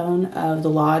telephone of the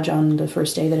lodge on the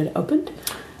first day that it opened,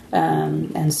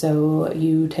 and so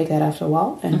you take that off the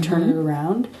wall and turn it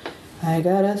around. I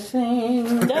got a thing.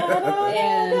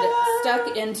 And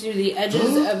stuck into the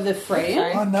edges of the frame,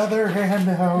 Another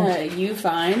handout. you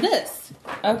find this.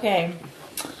 Okay.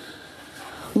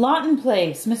 Lawton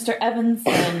Place, Mr.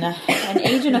 Evanson, an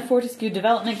agent of Fortescue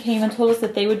Development, came and told us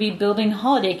that they would be building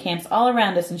holiday camps all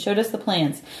around us and showed us the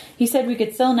plans. He said we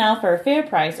could sell now for a fair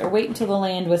price or wait until the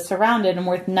land was surrounded and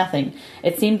worth nothing.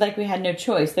 It seemed like we had no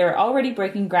choice. They were already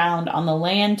breaking ground on the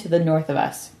land to the north of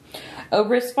us.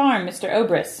 Obrist Farm, Mr.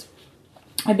 Obrist.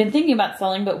 I'd been thinking about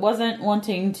selling, but wasn't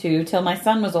wanting to till my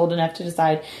son was old enough to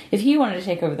decide if he wanted to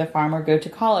take over the farm or go to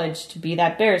college to be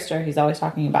that barrister he's always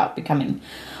talking about becoming.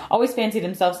 Always fancied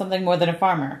himself something more than a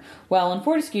farmer. Well, when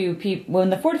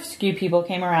the Fortescue people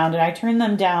came around, and I turned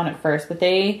them down at first, but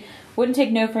they wouldn't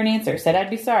take no for an answer. Said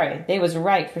I'd be sorry. They was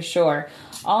right for sure.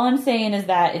 All I'm saying is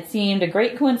that it seemed a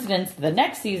great coincidence that the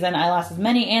next season I lost as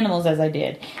many animals as I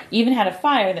did. Even had a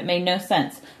fire that made no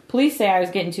sense. Police say I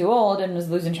was getting too old and was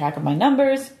losing track of my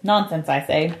numbers. Nonsense, I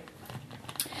say.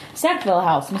 Sackville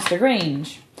House, Mr.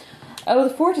 Grange. Oh,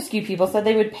 the Fortescue people said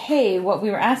they would pay what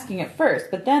we were asking at first,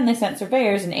 but then they sent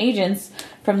surveyors and agents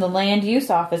from the Land Use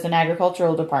Office and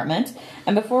Agricultural Department,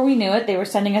 and before we knew it, they were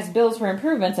sending us bills for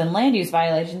improvements and land use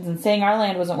violations and saying our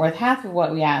land wasn't worth half of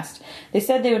what we asked. They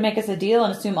said they would make us a deal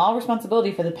and assume all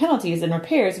responsibility for the penalties and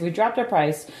repairs if we dropped our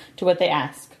price to what they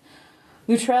asked.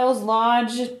 Luttrell's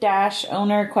Lodge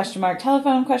owner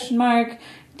telephone ?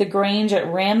 The Grange at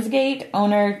Ramsgate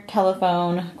owner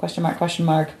telephone ?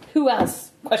 Who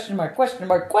else ? Alright.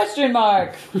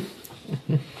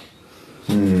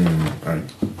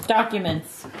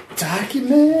 Documents.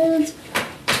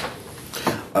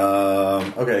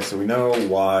 Okay, so we know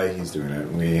why he's doing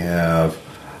it. We have...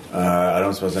 I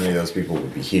don't suppose any of those people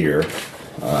would be here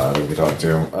that we talked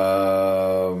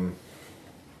to.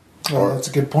 Well, that's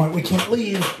a good point. We can't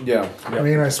leave. Yeah. I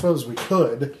mean, I suppose we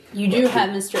could. You do have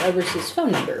Mr. Obrist's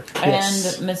phone number.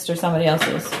 Yes. And Mr. somebody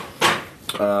else's.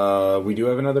 We do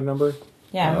have another number?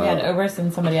 Yeah, we had Obrist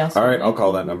and somebody else. Alright, I'll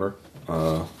call that number.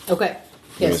 Okay.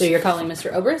 Yeah, so you're calling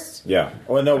Mr. Obrist? Yeah.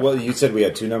 Oh, no, well, you said we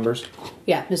had two numbers?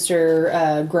 Yeah,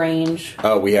 Mr. Grange.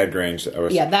 Oh, we had Grange.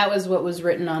 Yeah, that was what was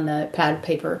written on the pad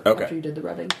paper after you did the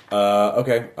rubbing.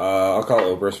 Okay. I'll call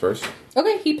Obrist first.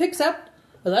 Okay, he picks up.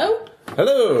 Hello?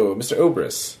 Hello, Mr.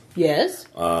 Obrist. Yes?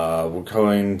 We're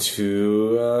going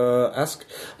to ask,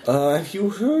 have you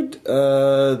heard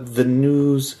the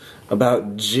news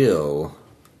about Jill?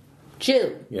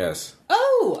 Jill. Yes.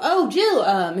 Oh,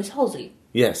 Jill. Miss Halsey.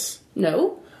 Yes.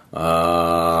 No?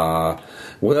 Well,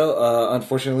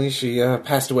 unfortunately, she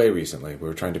passed away recently. We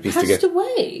were trying to piece Passed together...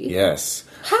 away? Yes.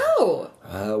 How?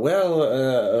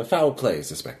 Foul play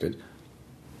suspected.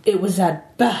 It was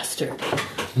that bastard.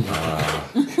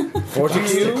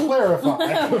 Fortescue?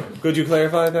 Clarify. Could you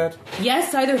clarify that?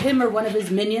 Yes, either him or one of his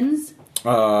minions.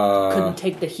 Couldn't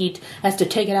take the heat. Has to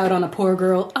take it out on a poor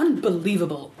girl.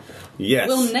 Unbelievable. Yes.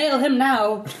 We'll nail him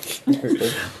now.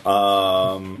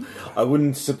 I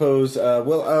wouldn't suppose.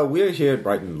 We're here at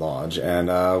Brighton Lodge, and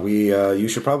you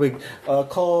should probably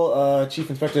call Chief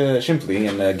Inspector Shimply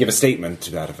and give a statement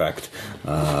to that effect.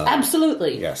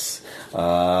 Absolutely. Yes.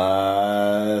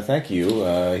 Thank you.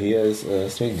 He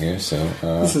is staying here, so.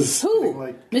 This is Who? something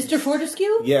like Mr.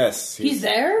 Fortescue? Yes. He's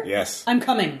there? Yes. I'm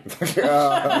coming. First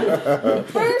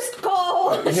call!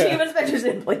 Chief Inspector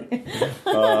Simply.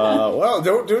 Well,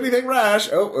 don't do anything rash.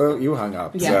 Oh, you hung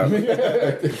up. Yeah. So.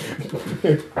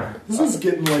 This is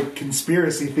getting like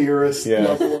conspiracy theorist Yeah.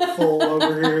 level of full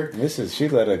over here. She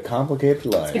led a complicated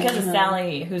life. Because of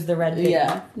Sally, who's the red pig.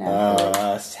 Yeah.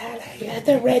 No. Sally and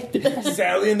the Red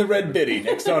Sally and the Red Biddy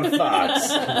next on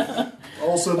Fox.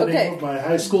 Also the Okay. name of my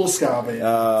high school ska band.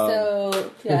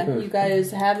 So, yeah, you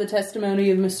guys have the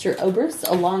testimony of Mr. Oberst,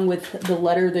 along with the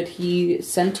letter that he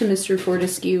sent to Mr.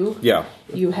 Fortescue. Yeah.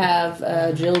 You have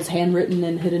Jill's handwritten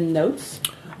and hidden notes.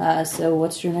 So,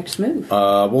 what's your next move?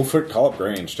 We'll call up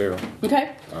Grange too.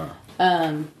 Okay.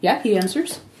 Yeah, he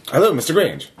answers. Hello, Mr.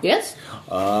 Grange. Yes?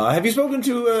 Have you spoken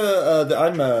to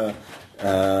I'm a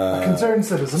Concerned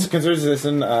citizen. concerned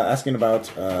citizen asking about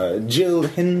Jill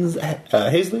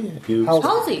Hazley?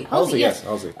 Halsey, yes,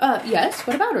 Halsey. Yes,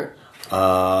 what about her?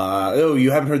 Oh, you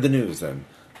haven't heard the news then?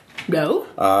 No?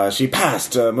 She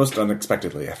passed most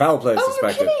unexpectedly. A foul play Oh,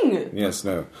 you're suspected. kidding! Yes,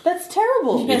 no. That's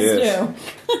terrible. It is.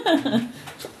 Yes,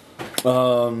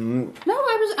 No,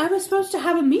 I was supposed to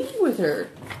have a meeting with her.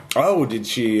 Oh, did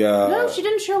she? No, she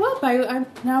didn't show up.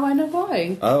 Now I know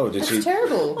why. Oh, did That's she?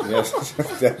 terrible. Yes,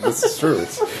 this is true.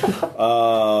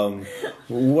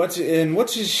 What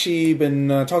has she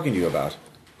been talking to you about?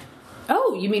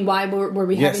 Oh, you mean why were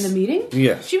we Yes. having the meeting?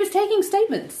 Yes. She was taking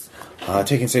statements.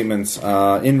 Taking statements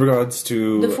in regards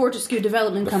to The Fortescue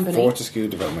Development Company. Fortescue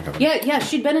Development Company. Yeah,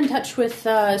 she'd been in touch with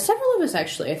several of us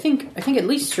actually. I think at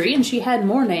least 3, and she had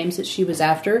more names that she was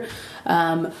after.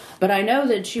 But I know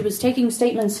that she was taking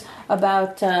statements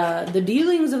about the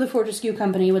dealings of the Fortescue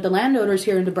Company with the landowners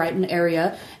here in the Brighton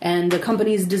area, and the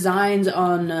company's designs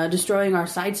on destroying our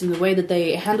sites and the way that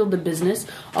they handled the business.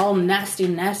 All nasty,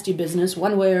 nasty business.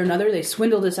 One way or another, they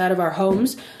swindled us out of our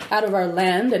homes, out of our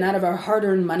land, and out of our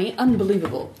hard-earned money.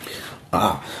 Unbelievable.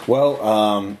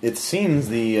 Well, it seems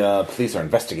the police are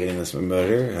investigating this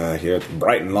murder here at the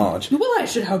Brighton Lodge. Well, I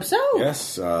should hope so.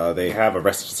 Yes, they have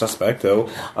arrested a suspect, though,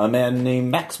 a man named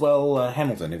Maxwell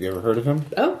Hamilton. Have you ever heard of him?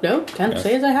 Oh, no, can't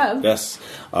say as I have. Yes,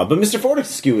 but Mr.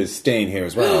 Fortescue is staying here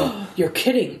as well. You're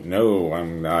kidding. No,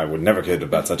 I would never kid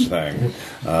about such a thing.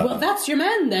 Well, that's your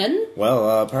man then.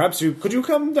 Well, perhaps could you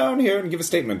come down here and give a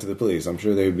statement to the police? I'm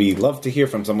sure they'd be love to hear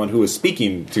from someone who is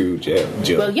speaking to Jill.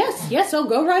 Well, yes, I'll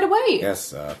go right away.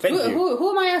 Yes, thank you. Who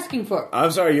am I asking for?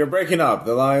 I'm sorry, you're breaking up.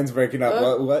 The line's breaking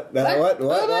up. What? What?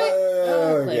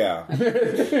 Yeah.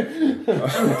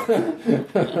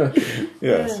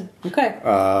 Yes. Okay.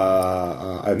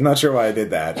 I'm not sure why I did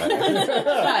that.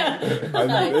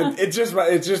 Fine. It's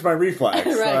just my reflex.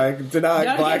 Right. Like, deny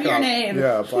Don't Black give your Ops. name.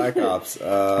 Yeah, Black Ops.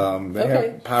 They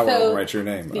have power so over my true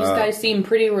name. These guys seem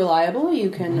pretty reliable.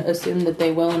 You can assume that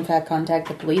they will, in fact, contact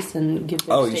the police and give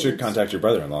their Oh, you should statements. contact your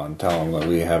brother-in-law and tell him that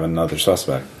we have another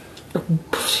suspect.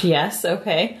 Yes,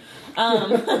 okay.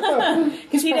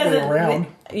 Because he probably doesn't. around.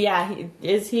 Yeah,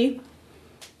 is he?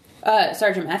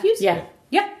 Sergeant Matthews? Yeah.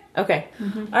 Yeah. Okay.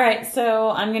 All right. So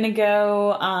I'm gonna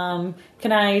go.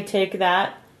 Can I take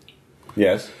that?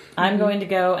 Yes. I'm going to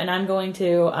go, and I'm going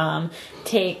to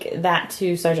take that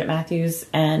to Sergeant Matthews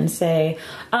and say,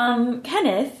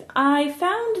 Kenneth, I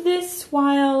found this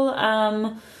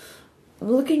while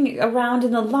looking around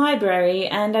in the library,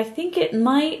 and I think it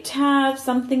might have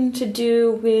something to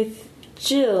do with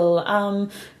Jill.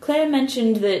 Claire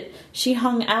mentioned that she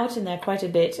hung out in there quite a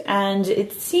bit, and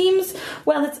it seems,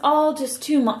 well, it's all just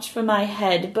too much for my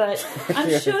head, but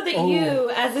I'm sure that you,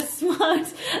 as a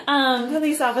smart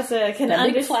police officer, can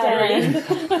That'd be understand,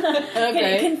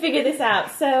 Okay. can figure this out.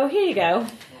 So here you go.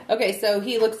 Okay, so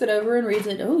he looks it over and reads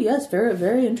it. Oh, yes, very,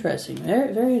 very interesting.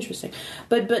 Very, very interesting.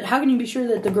 But how can you be sure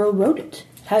that the girl wrote it?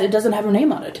 It doesn't have her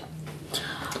name on it.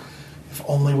 If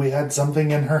only we had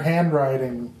something in her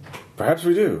handwriting. Perhaps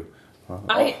we do.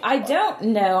 I don't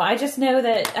know. I just know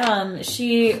that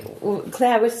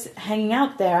Claire was hanging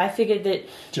out there. I figured that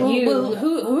you... Well,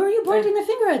 who are you pointing the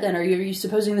finger at then? Are you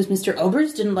supposing this Mr.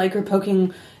 Oberst didn't like her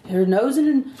poking her nose in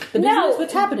the business? No,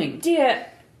 What's happening? Dear,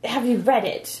 have you read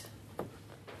it?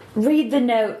 Read the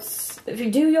notes. If you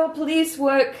do your police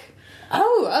work...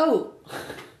 Oh.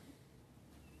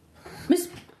 Miss...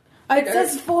 It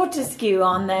says Fortescue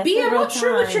on there B, I'm several not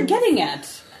sure what you're times. getting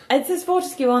at. It says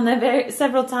Fortescue on there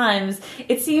several times.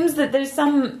 It seems that there's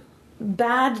some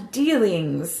bad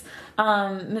dealings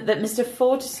that Mr.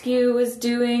 Fortescue was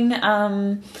doing.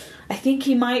 I think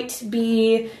he might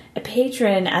be a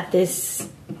patron at this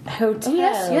hotel.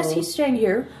 Oh, yes, he's staying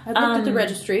here. I've looked at the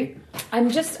registry. I'm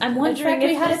In wondering fact,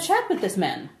 we if had a this, chat with this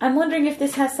man. I'm wondering if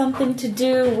this has something to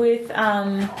do with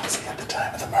Was he at the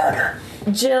time of the murder?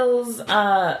 Jill's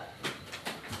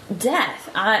death.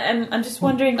 I'm just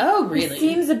wondering. Oh, really? He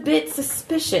seems a bit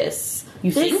suspicious.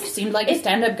 You think? Seemed like a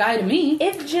stand-up guy to me.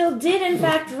 If Jill did in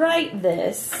fact write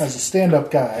this, As a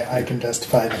stand-up guy, I can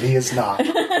testify that he is not.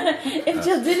 if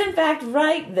Jill did in fact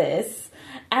write this,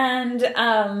 and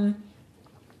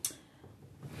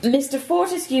Mr.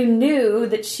 Fortescue knew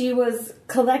that she was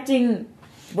collecting,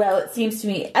 well, it seems to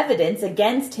me, evidence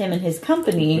against him and his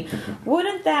company,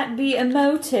 wouldn't that be a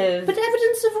motive? But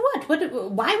evidence of what?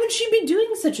 Why would she be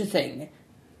doing such a thing?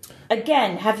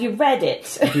 Again, have you read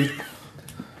it?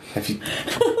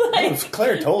 If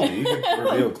Claire told you, you could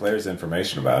reveal Claire's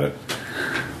information about it.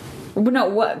 No,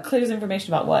 what? Claire's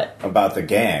information about what? About the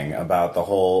gang, about the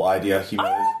whole idea he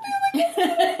was...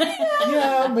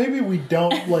 Yeah, maybe we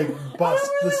don't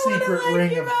bust the secret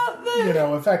ring of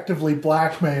effectively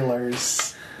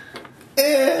blackmailers.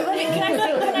 Can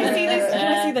I see this? Can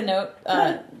I see the note?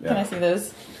 Can I see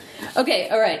those? Okay,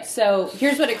 alright, so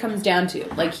here's what it comes down to.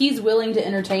 He's willing to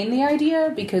entertain the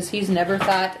idea because he's never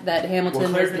thought that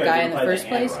Hamilton was the guy in the first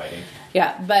place.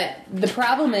 Yeah, but the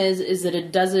problem is that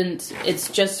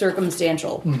it's just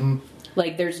circumstantial. Mm-hmm.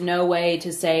 There's no way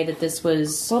to say that this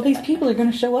was... Well, these people are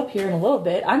going to show up here in a little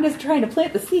bit. I'm just trying to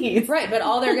plant the seeds. Right, but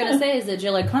all they're going to say is that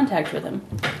Jill had contact with him.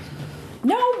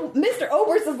 No, Mr.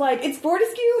 Oberst is it's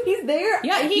Fortescue, he's there.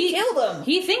 Yeah, he killed him.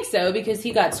 He thinks so because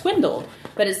he got swindled,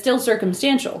 but it's still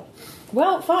circumstantial.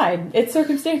 Well, fine. It's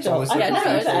circumstantial. Unfortunately,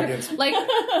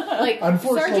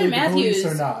 Sergeant Matthews, the police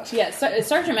are not. Yeah,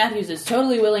 Sergeant Matthews is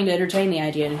totally willing to entertain the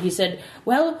idea, and he said,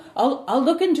 "Well, I'll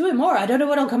look into it more. I don't know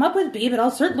what I'll come up with, B, but I'll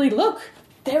certainly look."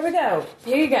 There we go.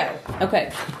 Here you go.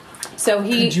 Okay, so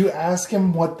Did you ask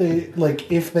him what they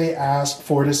if they asked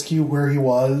Fortescue where he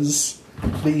was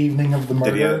the evening of the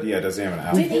murder? Does he have an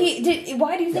alibi?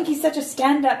 Why do you think he's such a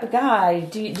stand-up guy?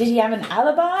 Did he have an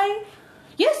alibi?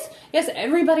 Yes,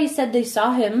 everybody said they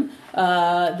saw him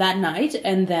that night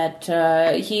and that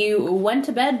he went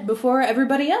to bed before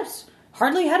everybody else.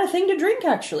 Hardly had a thing to drink,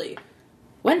 actually.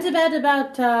 Went to bed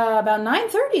about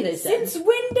 9:30, they said. Since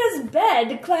when does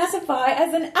bed classify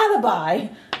as an alibi?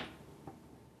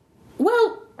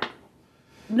 Well,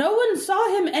 no one saw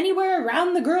him anywhere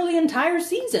around the girl the entire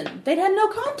season. They'd had no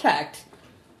contact.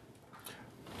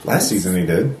 Last season he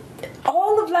did.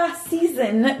 All of last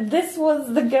season, this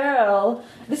was the girl,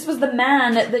 this was the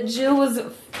man that Jill was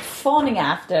fawning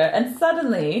after, and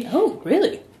suddenly... Oh,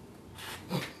 really?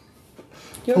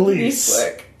 Your police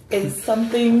work is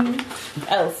something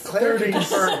else. Claire could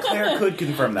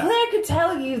confirm that. Claire could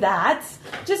tell you that.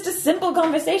 Just a simple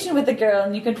conversation with the girl,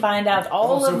 and you can find out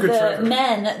all of the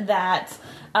men that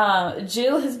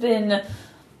Jill has been...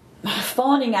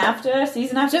 fawning after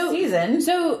season.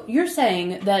 So you're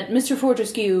saying that Mr.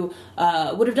 Fortescue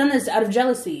would have done this out of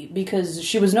jealousy because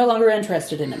she was no longer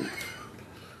interested in him.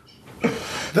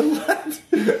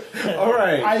 All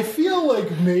right. I feel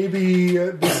like maybe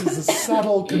this is a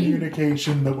subtle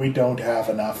communication that we don't have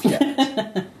enough yet.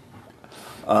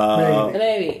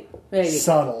 Maybe.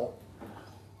 Subtle.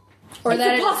 Or it's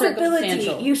that a is possibility.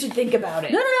 circumstantial. You should think about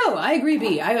it. No. I agree,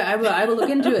 B. I will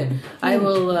look into it. I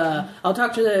will. I'll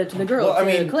talk to the girl.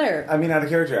 Claire. I mean, out of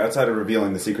character, outside of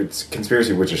revealing the secret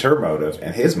conspiracy, which is her motive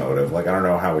and his motive. I don't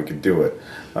know how we could do it.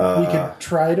 We could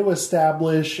try to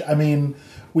establish. I mean,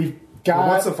 we've got.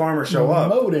 Once the farmer show up,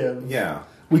 motive. Yeah.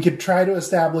 We could try to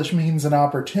establish means and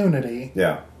opportunity.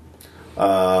 Yeah.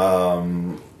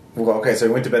 Well, okay, so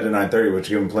he went to bed at 9:30, which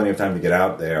gave him plenty of time to get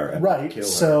out there and right. kill her.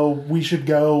 So we should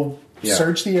go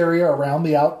search the area around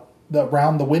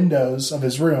around the windows of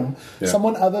his room. Yeah.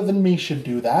 Someone other than me should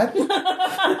do that. In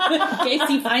case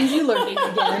he finds you lurking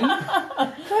again.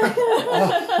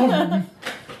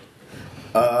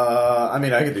 I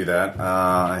mean, I could do that.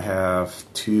 I have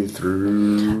 2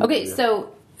 through... Okay,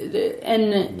 so...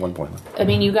 And 1 point. I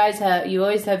mean, you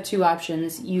always have 2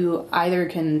 options. You either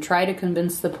can try to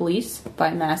convince the police by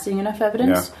amassing enough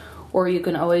evidence, or you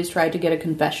can always try to get a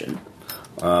confession.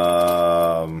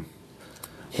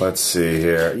 Let's see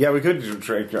here. Yeah, we could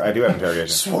try. I do have interrogation.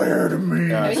 Swear to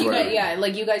me. I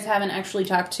mean, you guys haven't actually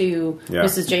talked to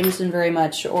Mrs. Jameson very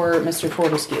much, or Mr.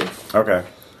 Fortescue. Okay.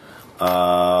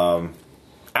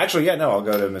 Actually, I'll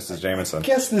go to Mrs. Jameson. I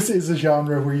guess this is a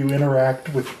genre where you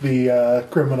interact with the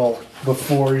criminal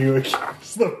before you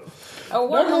accuse them. Oh,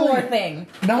 one more thing.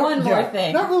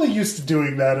 Not really used to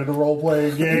doing that in a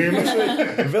role-playing game.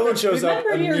 The villain shows up,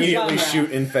 your immediately genre.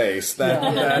 shoot in face.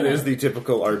 That is the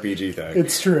typical RPG thing.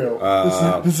 It's true.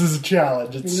 This is a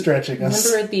challenge. It's stretching us.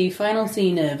 Remember the final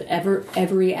scene of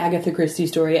every Agatha Christie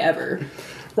story ever.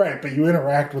 Right, but you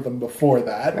interact with them before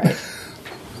that. Right.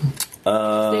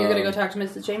 So you're going to go talk to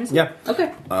Mrs. Jameson? Yeah.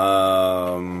 Okay.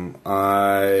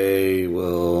 I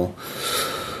will...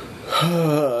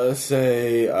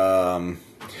 say,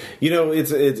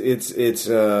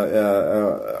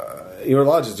 your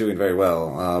lodge is doing very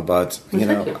well, but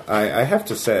I have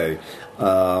to say,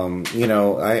 I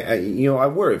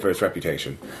worry for its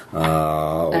reputation.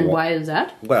 And why is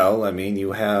that? Well, I mean,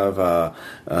 you have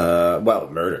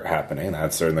murder happening.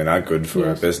 That's certainly not good for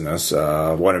a business.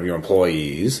 One of your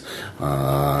employees,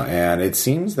 and it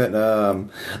seems that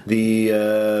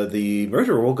the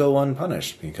murderer will go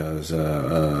unpunished because.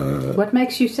 What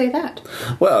makes you say that?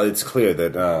 Well, it's clear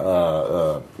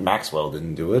that Maxwell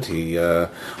didn't do it. He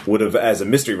would have, as a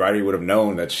mystery writer, he would have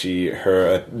known that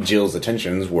Jill's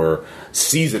attentions were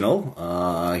seasonal.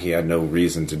 He had no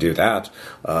reason to do that.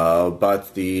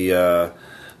 But the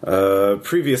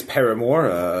previous paramour,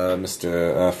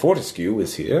 Mr. Fortescue,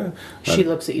 is here. She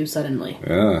looks at you suddenly.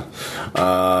 Yeah.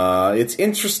 It's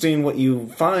interesting what you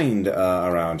find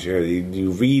around here.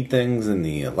 You read things in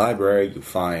the library, you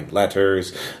find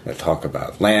letters that talk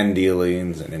about land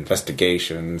dealings and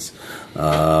investigations.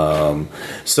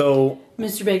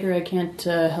 Mr. Baker, I can't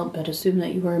help but assume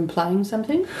that you were implying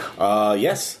something?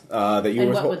 Yes. That you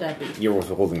and what would that be? You're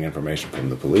withholding information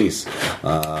from the police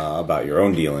about your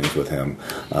own dealings with him.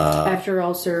 After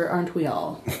all, sir, aren't we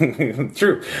all?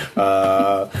 True.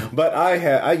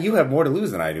 But you have more to lose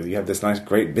than I do. You have this nice,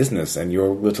 great business and your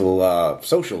little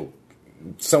social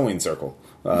sewing circle.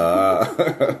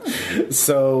 My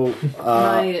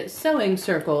sewing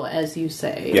circle, as you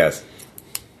say. Yes.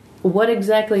 What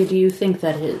exactly do you think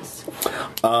that is?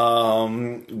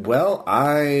 Wouldn't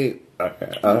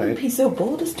be so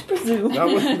bold as to presume. I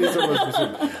wouldn't be so bold as to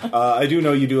presume. I do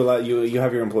know you do a lot. You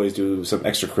have your employees do some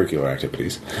extracurricular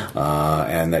activities,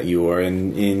 and that you are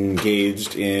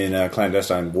engaged in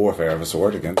clandestine warfare of a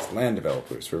sort against land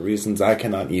developers for reasons I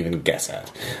cannot even guess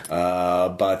at.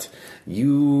 But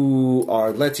you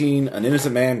are letting an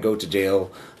innocent man go to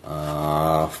jail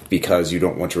because you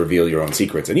don't want to reveal your own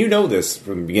secrets, and you know this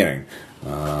from the beginning.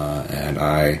 And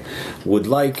I would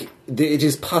like. It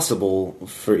is possible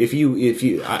for if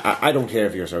you. I don't care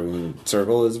if your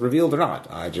circle is revealed or not.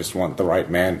 I just want the right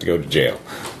man to go to jail.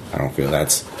 I don't feel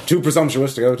that's too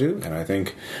presumptuous to go to, and I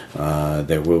think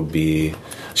there will be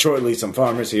shortly some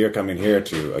farmers here coming here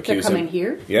to accuse him. They're coming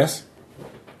here? Yes.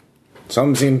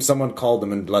 Someone called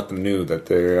them and let them know that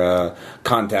their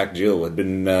contact Jill had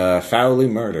been foully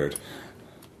murdered,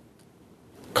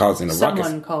 causing a ruckus.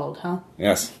 Someone called, huh?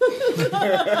 Yes.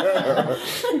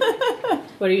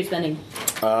 What are you spending?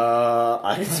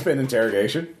 I can spend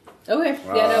interrogation. Okay,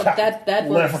 that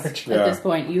works. Leverage. At this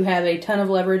point, you have a ton of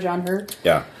leverage on her.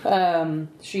 Yeah.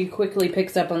 She quickly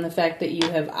picks up on the fact that you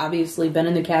have obviously been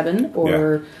in the cabin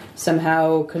or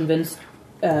somehow convinced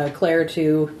Claire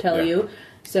to tell you.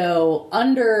 So,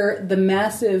 under the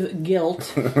massive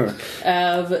guilt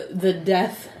of the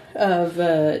death of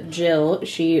Jill,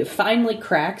 she finally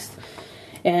cracks,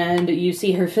 and you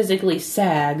see her physically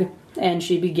sag, and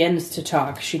she begins to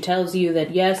talk. She tells you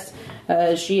that, yes,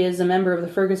 she is a member of the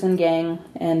Ferguson gang,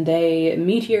 and they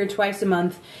meet here twice a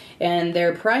month, and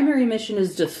their primary mission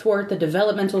is to thwart the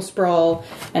developmental sprawl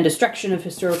and destruction of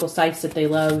historical sites that they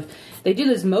love. They do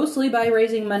this mostly by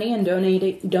raising money and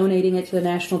donating it to the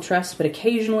National Trust, but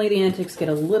occasionally the antics get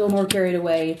a little more carried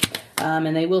away,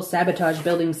 and they will sabotage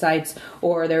building sites,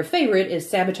 or their favorite is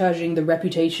sabotaging the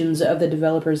reputations of the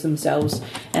developers themselves.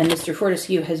 And Mr.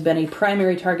 Fortescue has been a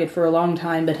primary target for a long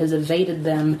time, but has evaded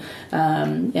them,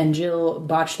 and Jill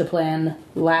botched the plan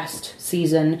last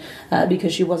season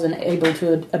because she wasn't able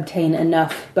to obtain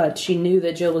enough, but she knew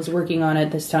that Jill was working on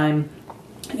it this time,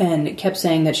 and kept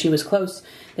saying that she was close,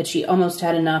 that she almost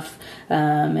had enough,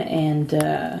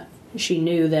 and she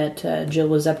knew that Jill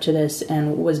was up to this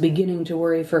and was beginning to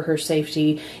worry for her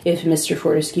safety if Mr.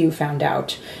 Fortescue found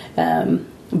out.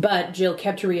 But Jill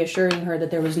kept reassuring her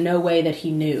that there was no way that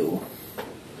he knew.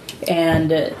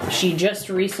 And she just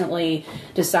recently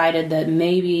decided that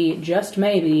maybe, just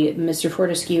maybe, Mr.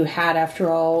 Fortescue had, after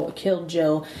all, killed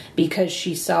Jill because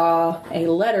she saw a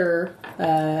letter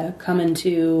come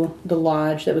into the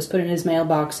lodge that was put in his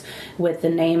mailbox with the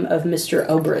name of Mr.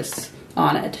 Obrus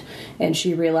on it. And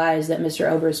she realized that Mr.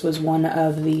 Obrus was one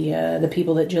of the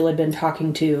people that Jill had been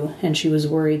talking to, and she was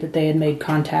worried that they had made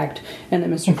contact and that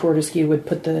Mr. Fortescue would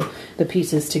put the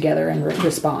pieces together and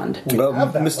respond. Well,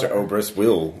 Mr. Obrus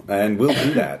will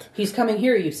do that. He's coming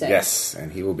here, you say? Yes,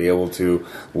 and he will be able to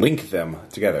link them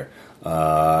together.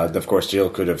 Of course, Jill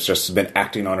could have just been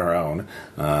acting on her own.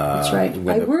 That's right.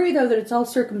 I worry, though, that it's all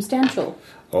circumstantial.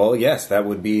 Well, yes, that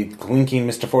would be clinking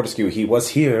Mr. Fortescue. He was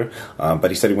here, but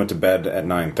he said he went to bed at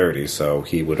 9:30, so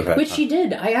he would have had Which time. he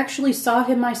did. I actually saw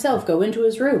him myself go into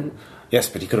his room. Yes,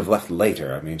 but he could have left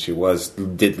later. I mean, she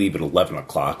did leave at 11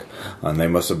 o'clock, and they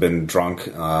must have been drunk,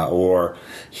 or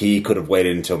he could have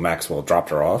waited until Maxwell dropped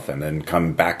her off and then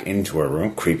come back into her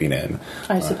room, creeping in.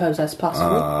 I suppose that's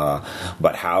possible.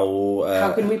 But how...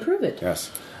 How can we prove it?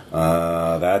 Yes.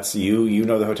 That's you. You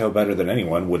know the hotel better than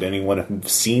anyone. Would anyone have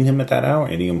seen him at that hour?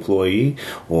 Any employee?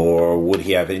 Or would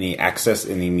he have any access,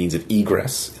 any means of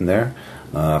egress in there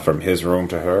from his room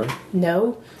to her?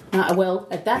 No. Well,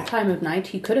 at that time of night,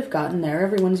 he could have gotten there.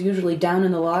 Everyone's usually down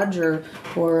in the lodge or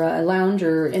a lounge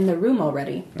or in the room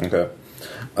already. Okay.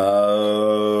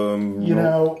 You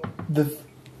know,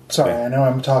 sorry, I know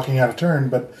I'm talking out of turn,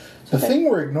 but the thing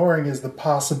we're ignoring is the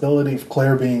possibility of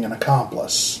Claire being an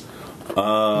accomplice. He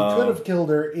could have killed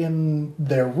her in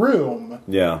their room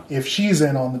if she's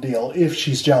in on the deal, if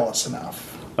she's jealous enough.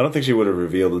 I don't think she would have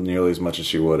revealed nearly as much as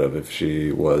she would have if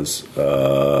she was...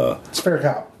 It's fair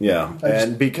cop. Yeah,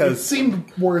 and because... It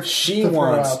seemed worth she to throw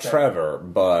wants out there. Trevor,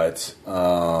 but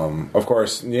of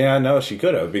course, she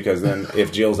could have, because then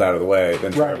if Jill's out of the way,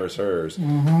 then Right. Trevor's hers.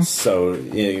 So,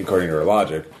 according to her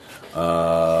logic...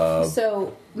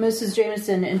 So Mrs.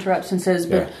 Jameson interrupts and says,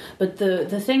 but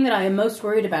the thing that I am most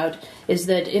worried about is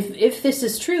that if this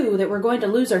is true, that we're going to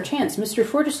lose our chance. Mr.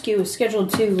 Fortescue is scheduled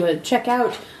to check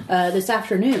out this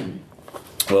afternoon.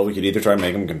 Well, we could either try and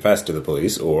make him confess to the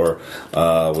police, or,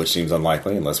 which seems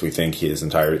unlikely, unless we think his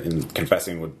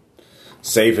confessing would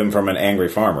save him from an angry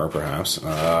farmer, perhaps,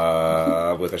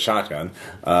 with a shotgun.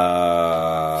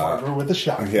 Farmer with a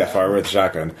shotgun. Yeah, farmer with a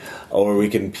shotgun. Or we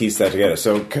can piece that together.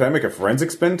 So, could I make a forensic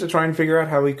spin to try and figure out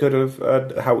how we could have,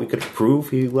 how we could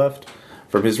prove he left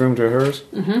from his room to hers?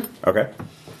 Mm-hmm. Okay.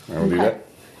 We'll do that.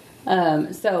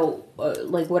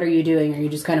 What are you doing? Are you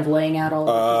just kind of laying out all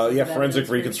of the forensic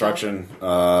reconstruction,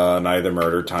 night of the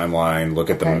murder, timeline,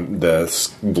 look at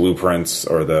the blueprints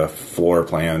or the floor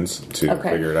plans to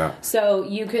figure it out. So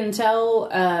you can tell,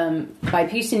 by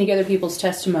piecing together people's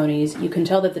testimonies, you can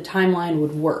tell that the timeline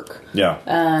would work.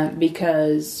 Yeah.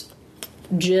 Because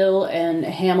Jill and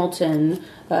Hamilton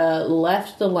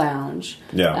left the lounge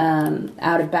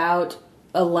at about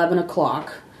 11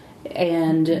 o'clock.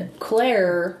 And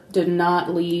Claire did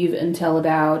not leave until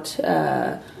about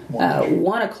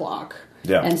 1 o'clock.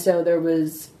 Yeah. And so there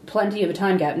was plenty of a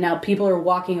time gap. Now, people are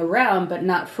walking around, but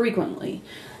not frequently.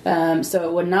 So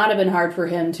it would not have been hard for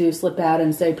him to slip out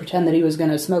and pretend that he was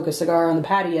going to smoke a cigar on the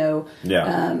patio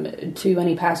to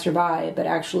any passerby, but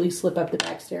actually slip up the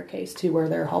back staircase to where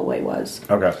their hallway was.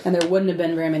 Okay. And there wouldn't have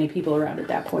been very many people around at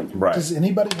that point. Right. Does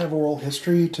anybody have a roll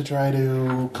history to try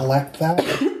to collect that?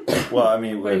 Well, I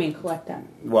mean... What do you mean, collect that?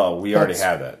 Well, we already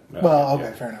have that. Well,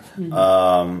 okay, fair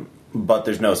enough. But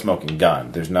there's no smoking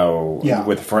gun. There's no... Yeah.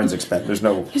 With forensic spin, there's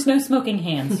no... There's no smoking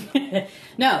hands.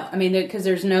 No, I mean, because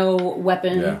there's no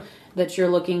weapon that you're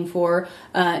looking for.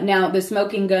 Now, the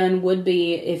smoking gun would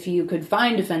be if you could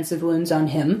find defensive wounds on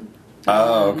him.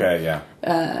 Oh, okay, yeah.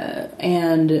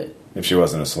 And... If she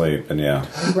wasn't asleep, then yeah.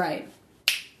 Right.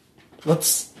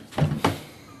 Let's...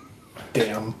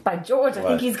 Damn. By George, I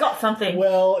think he's got something.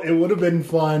 Well, it would have been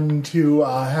fun to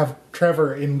have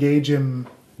Trevor engage him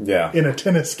in a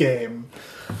tennis game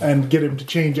and get him to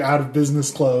change out of business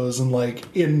clothes and,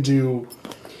 into,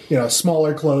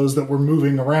 smaller clothes that were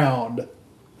moving around.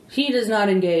 He does not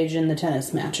engage in the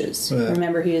tennis matches.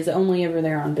 Remember, he is only ever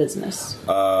there on business.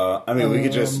 I mean,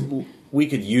 we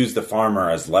could use the farmer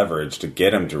as leverage to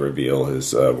get him to reveal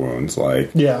his wounds,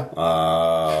 Get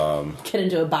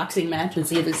into a boxing match and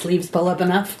see if his sleeves pull up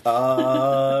enough.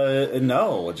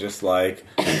 No, just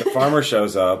the farmer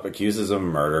shows up, accuses him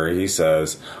of murder. He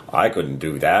says, "I couldn't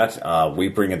do that." We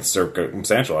bring in the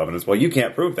circumstantial evidence. Well, you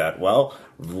can't prove that. Well,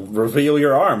 reveal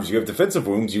your arms. You have defensive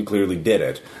wounds. You clearly did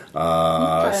it.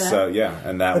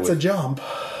 And that's a jump.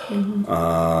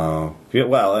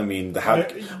 Well, I mean,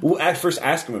 at first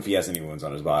ask him if he has any wounds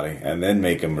on his body, and then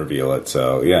make him reveal it.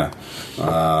 So,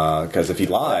 because if he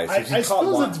lies, I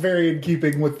suppose it's very in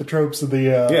keeping with the tropes of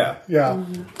the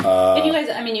And you guys,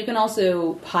 I mean, you can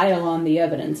also pile on the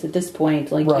evidence at this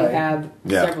point. You have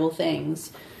several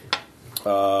things.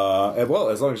 Well,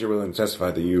 as long as you're willing to testify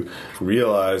that you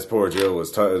realized poor Jill was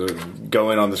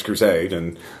going on this crusade,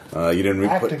 and you didn't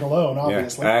acting alone,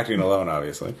 obviously. Yeah, acting alone,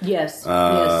 obviously. Yes,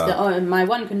 yes. My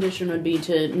one condition would be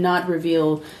to not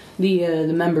reveal the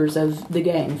members of the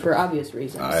gang for obvious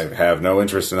reasons. I have no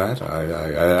interest in that.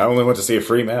 I only want to see a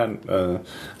free man, a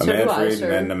man freed,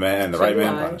 and the right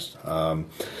man punished.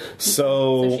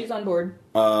 So she's on board.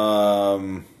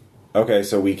 Okay,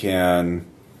 so we can.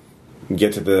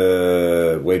 get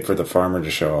to wait for the farmer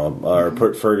to show up, or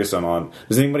put Ferguson on.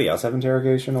 Does anybody else have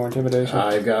interrogation or intimidation?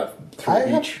 I got 3 I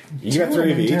have each. You got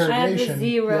 3 of each? I have the interrogation.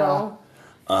 0.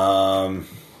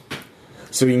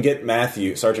 So we can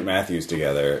get Sergeant Matthews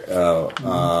together.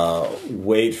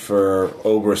 Wait for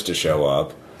Oberst to show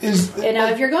up. And now,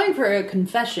 if you're going for a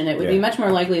confession, it would be Yeah. much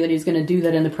more likely that he's going to do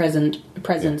that in the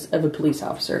presence of a police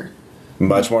officer.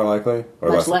 Much more likely? Or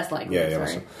Much less likely, Yeah, sorry.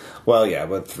 less- well, yeah,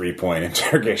 but 3-point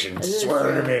interrogation. is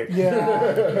Swear to true. me.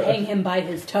 Yeah. Hang him by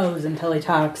his toes until he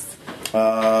talks.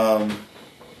 Well,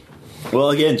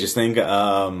 again, just think,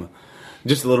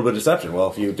 just a little bit of deception.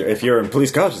 Well, if you're in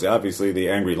police custody, obviously the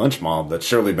angry lynch mob that's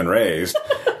surely been raised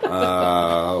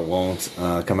won't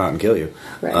come out and kill you.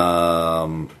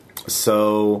 Right.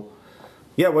 So,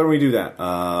 yeah, why don't we do that?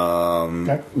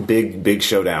 Okay. Big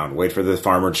showdown. Wait for the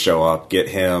farmer to show up. Get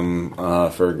him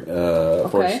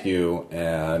Fortescue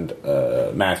and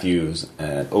Matthews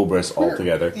and Obrist all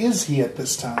together. Is he at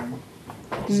this time?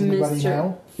 Does anybody Mr.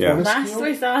 know? Yeah. Fortescue? Last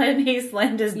we saw him, he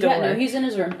slammed his door. Yeah, no, he's in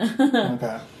his room.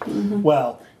 Okay.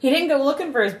 Well, He didn't go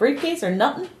looking for his briefcase or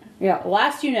nothing. Yeah,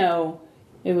 last you know,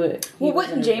 it would. Well,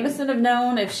 wouldn't Jameson have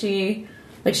known if she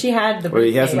had the briefcase? Well,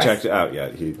 he hasn't checked it out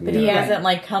yet. But he hasn't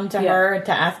come to Yeah. her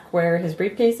to ask where his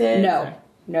briefcase is? No,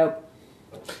 nope.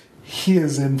 he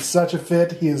is in such a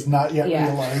fit, he has not yet Yeah,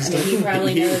 realized I mean, it. he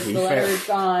probably He- knows he the letter's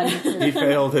gone. He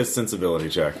failed his sensibility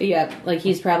check. Yep, like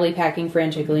he's probably packing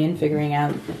frantically and figuring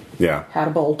out Yeah. how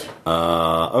to bolt.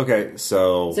 Okay,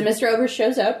 so So Mr. Oberst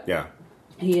shows up. yeah,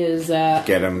 He is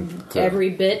get him to, every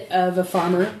bit of a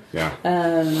farmer, yeah.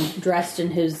 dressed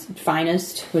in his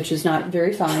finest, which is not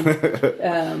very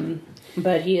fine.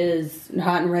 But he is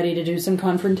hot and ready to do some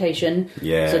confrontation.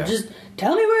 Yeah. So just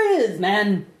tell me where it is,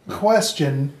 man.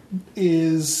 Question,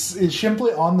 is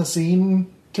Shimply on the scene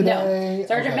today? No,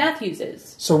 Sergeant Okay. Matthews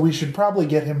is. So we should probably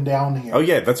get him down here. Oh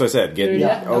yeah, that's what I said. Get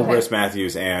Yeah, Obrist, okay.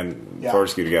 Matthews, and Yeah.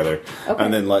 Fortescue together, Okay.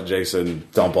 and then let Jason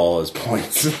dump all his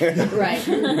points. Right.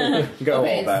 Go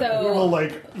Okay, all that. Well, so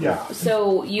yeah.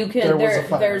 so you can There was a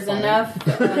firefight. there's enough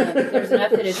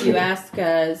that if you ask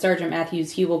Sergeant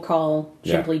Matthews, he will call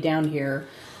Yeah. Shimply down here.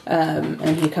 And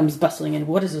he comes bustling in.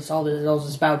 What is this all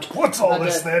about? What's all About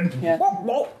this the- then? Yeah.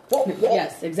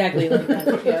 Yes, exactly like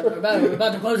that. Yeah, we're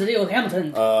about to close the deal with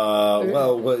Hamilton.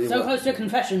 So close to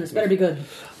confession. This better be good.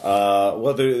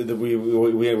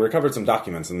 We recovered some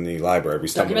documents in the library. We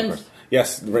stumbled Documents? across.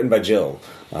 Yes, written by Jill,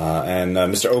 and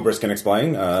Mr. Obrist can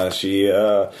explain. She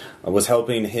was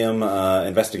helping him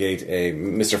investigate a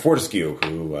Mr. Fortescue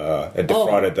who had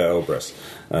defrauded the Obrist,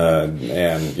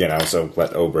 and so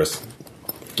let Obrist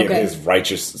give Okay. his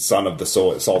righteous son of the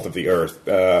salt of the earth.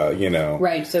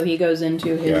 Right. So he goes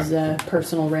into his Yeah.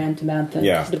 personal rant about the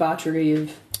Yeah. debauchery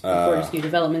of the Fortescue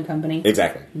Development Company.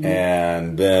 Exactly,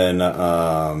 and then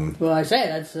Well, I say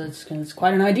that's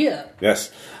quite an idea.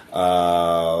 yes.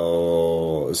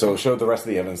 So show the rest of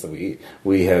the evidence that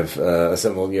we have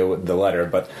assembled, the letter.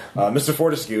 But Mr.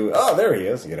 Fortescue, there he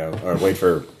is, or wait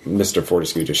for Mr.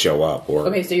 Fortescue to show up. Or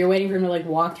Okay, so you're waiting for him to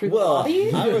walk through the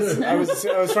lobby. I was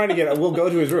trying to get. We'll go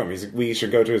to his room. We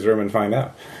should go to his room and find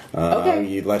out. Okay.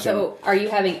 You let him. So are you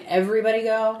having everybody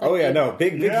go? Oh yeah, no,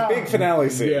 big finale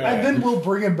scene. Yeah. And then we'll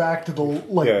bring him back to the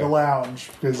Yeah. the lounge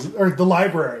or the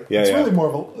library. Yeah, it's yeah. really more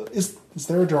of a. Is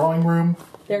there a drawing room?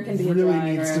 There can be a Really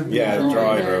drawing needs room. to be- Yeah,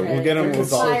 drawing room. We'll get him. There's We'll a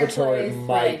solve. Conservatory fireplace,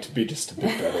 might right. be just a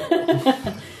bit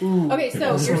better. Okay,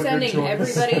 so Also you're a good sending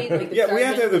choice. everybody. Like the Yeah, we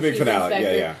have to have the sergeant, big chief finale. Yeah,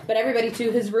 inspector, yeah. But everybody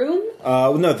to his room.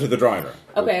 No, to the drawing room.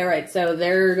 Okay, all right. So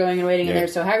they're going and waiting in Yeah. there.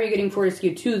 So how are you getting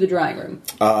Fortescue to the drawing room?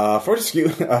 Fortescue,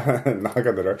 knock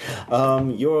on the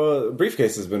door. Your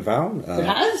briefcase has been found. It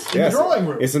has? Yes, the drawing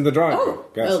room. It's in the drawing room. Oh,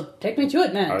 Yes. well, take me to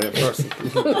it, man. Oh, yeah, of course.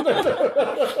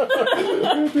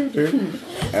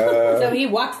 So he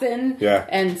walks in Yeah.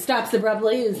 and stops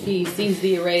abruptly as he sees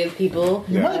the array of people.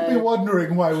 You might be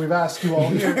wondering why we've asked you all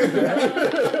here today.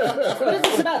 What is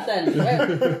this about then?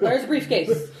 Where's the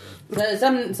briefcase?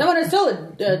 Someone has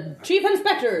stolen. Chief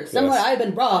Inspector, someone Yes. I've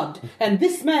been robbed, and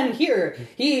this man here,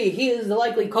 he is the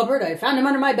likely culprit. I found him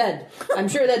under my bed. I'm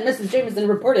sure that Mrs. Jameson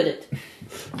reported it.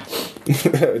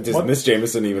 Does Miss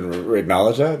Jameson even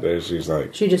acknowledge that? Or she's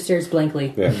like, She just stares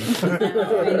blankly yeah.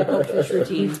 during the goldfish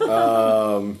routine.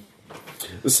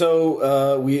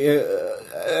 So we,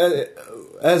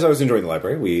 as I was enjoying the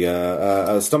library, we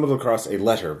stumbled across a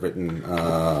letter written.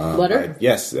 Letter? by-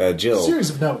 yes, Jill. Series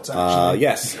of notes, actually.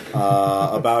 Yes,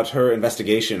 about her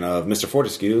investigation of Mr.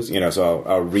 Fortescue's. So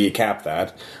I'll recap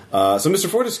that. So Mr.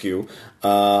 Fortescue,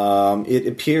 it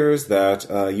appears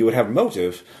that you would have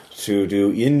motive to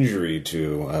do injury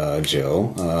to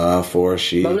Jill, for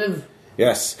she. Motive?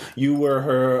 Yes, you were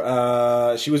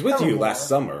her. She was with you last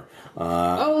summer.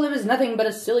 Oh, it was nothing but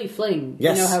a silly fling.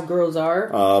 Yes. You know how girls are.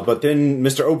 But then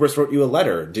Mr. Obrist wrote you a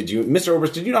letter. Mr.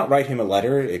 Obrist, did you not write him a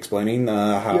letter explaining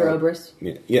how... Your Obrist?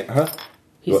 Yeah, huh?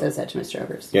 He says that to Mr.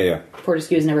 Obrist. Yeah.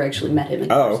 Fortescue has never actually met him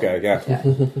in Oh, person. okay, yeah. Yeah.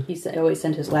 He always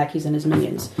sent his lackeys and his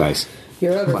minions. Nice.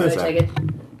 Your Obrist, What's I that? take it.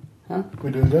 Huh?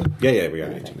 We doing good? Yeah, we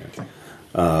got 18 minutes.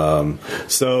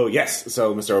 So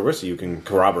Mr. Obrist, you can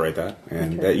corroborate that,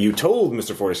 and that you told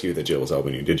Mr. Fortescue that Jill was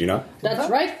helping you, did you not? That's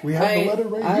right. We have the letter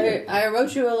right here. I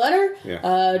wrote you a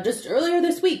letter just earlier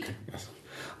this week.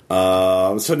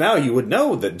 So now you would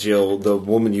know that Jill, the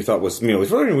woman you thought was merely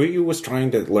flirting with you, was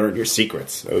trying to learn your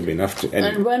secrets. That would be enough to...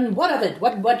 And what of it?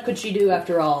 What could she do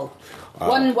after all?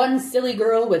 One silly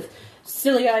girl with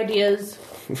silly ideas.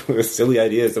 silly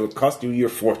ideas that would cost you your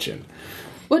fortune.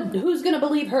 Who's going to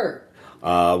believe her?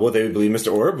 Well, they would believe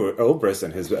Mr. Obrist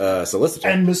and his solicitor.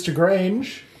 And Mr.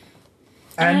 Grange.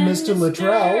 And Mr.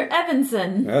 Luttrell.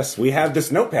 Evanson. Yes, we have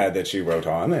this notepad that she wrote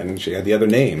on, and she had the other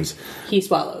names. He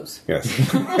swallows. Yes.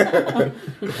 So,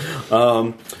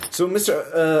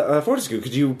 Mr. Fortescue,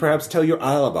 could you perhaps tell your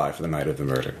alibi for the night of the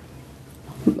murder?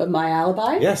 My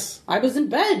alibi? Yes. I was in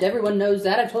bed. Everyone knows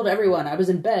that. I've told everyone. I was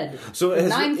in bed. So,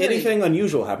 has 9:30. anything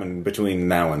unusual happened between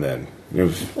now and then?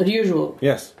 Unusual.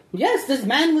 Yes. Yes, this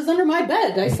man was under my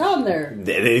bed. I saw him there.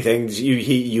 Anything?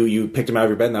 You picked him out of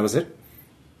your bed, and that was it?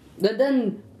 And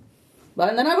then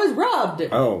I was robbed.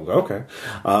 Oh, okay.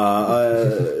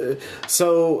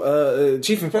 So,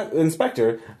 Chief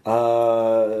Inspector,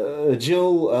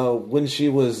 Jill, when she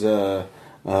was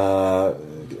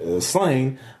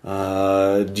slain,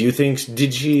 do you think,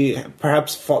 did she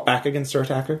perhaps fought back against her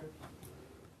attacker?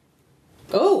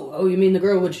 Oh, you mean the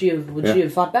girl? Would she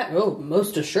have fought back? Oh,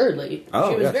 most assuredly. Oh,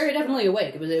 she was yes. very definitely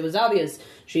awake. It was obvious.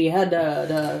 She had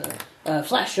the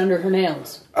flesh under her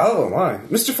nails. Oh, my.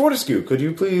 Mr. Fortescue, could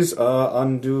you please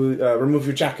remove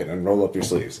your jacket and roll up your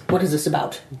sleeves? What is this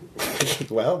about?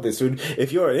 Well, this would,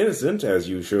 if you are innocent, as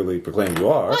you surely proclaim you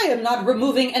are. I am not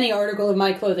removing any article of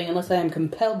my clothing unless I am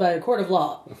compelled by a court of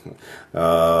law.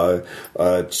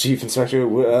 Chief Inspector,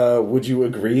 would you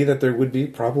agree that there would be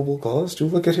probable cause to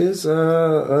look at his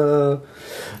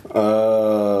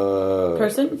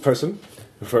person?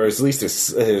 For at least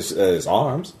his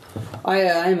arms. I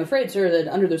am afraid, sir, that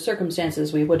under the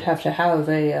circumstances we would have to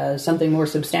have something more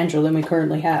substantial than we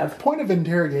currently have. Point of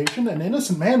interrogation, an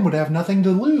innocent man would have nothing to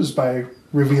lose by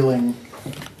revealing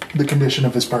the condition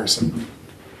of his person.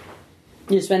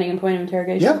 You're spending a point of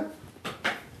interrogation? Yep.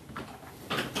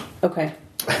 Okay.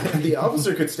 The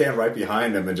officer could stand right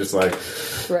behind him and just like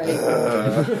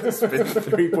Right. spit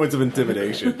 3 points of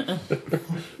intimidation.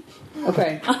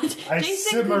 Okay. I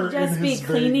Jason simmer could just in be his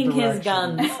cleaning his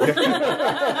direction. guns.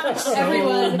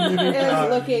 Everyone is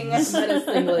looking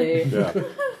menacingly. Yeah.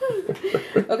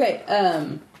 Okay,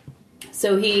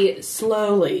 so he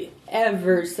slowly,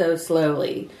 ever so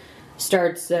slowly,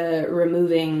 starts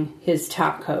removing his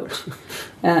top coat.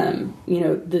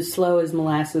 The slow as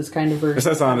molasses kind of version.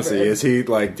 That's honestly, is he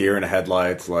like deer in the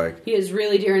headlights? Like He is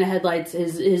really deer in the headlights.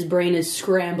 His brain is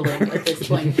scrambling at this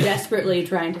point, desperately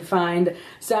trying to find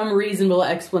some reasonable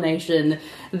explanation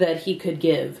that he could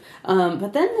give.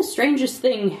 But then the strangest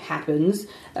thing happens.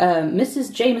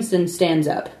 Mrs. Jameson stands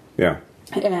up. yeah.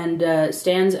 And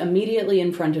stands immediately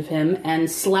in front of him and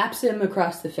slaps him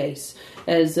across the face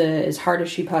as hard as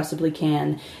she possibly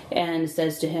can, and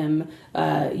says to him,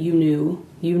 you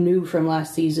knew from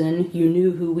last season, you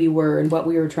knew who we were and what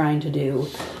we were trying to do.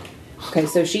 Okay,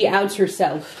 so she outs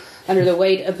herself under the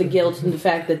weight of the guilt and the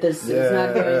fact that this is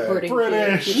not going according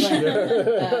British. to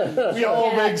plan. We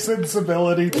all make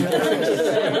sensibility tests.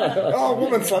 Oh,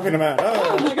 woman slapping him out.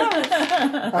 Oh my god.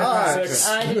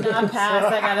 I did not pass.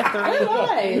 I got a 3.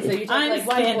 Why? So you take I'm like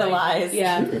 1 point. scandalized.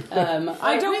 Yeah.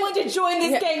 I don't want to join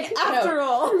this gang after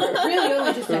all. Really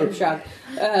only just out of shock.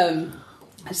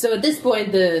 So at this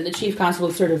point, the chief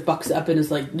constable sort of bucks up and is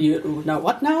like, "No,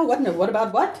 what now? What? No, what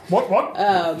about what?"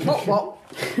 What?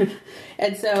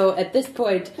 And so at this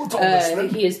point, What's all this then?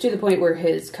 he is to the point where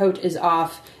his coat is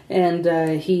off,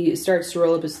 and he starts to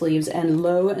roll up his sleeves, and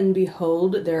lo and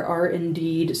behold, there are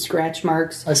indeed scratch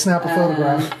marks. I snap a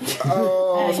photograph.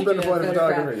 Oh, You spin do a point of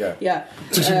photography. Yeah.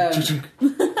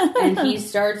 And he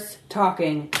starts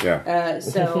talking. Yeah.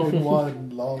 So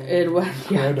One long, It was-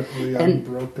 yeah. incredibly And-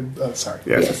 unbroken... sorry.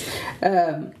 Yes.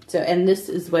 And this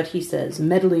is what he says: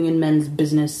 meddling in men's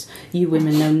business. You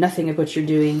women know nothing of what you're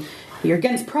doing. You're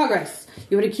against progress.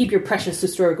 You want to keep your precious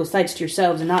historical sites to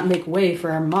yourselves and not make way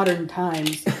for our modern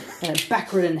times.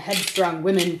 Backward and headstrong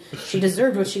women. She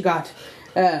deserved what she got.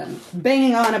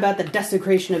 banging on about the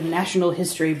desecration of national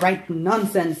history. Right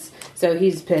nonsense. So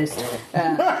he's pissed.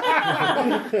 And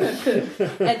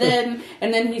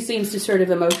then he seems to sort of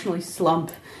emotionally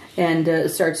slump and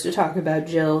starts to talk about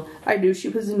Jill. I knew she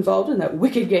was involved in that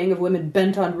wicked gang of women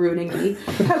bent on ruining me.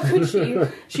 How could she?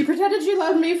 She pretended she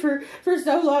loved me for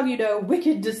so long, you know.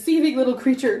 Wicked, deceiving little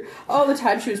creature. All the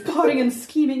time she was plotting and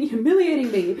scheming,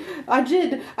 humiliating me.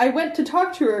 I went to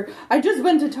talk to her. I just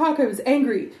went to talk. I was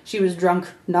angry. She was drunk.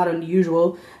 Not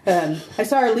unusual. I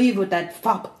saw her leave with that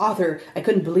fop author. I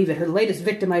couldn't believe it. Her latest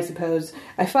victim, I suppose.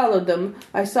 I followed them.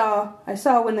 I saw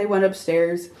when they went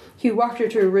upstairs. He walked her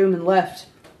to her room and left.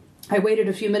 I waited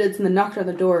a few minutes and then knocked on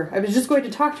the door. I was just going to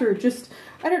talk to her,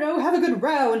 I don't know, have a good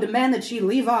row and demand that she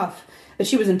leave off. But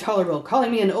she was intolerable, calling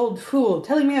me an old fool,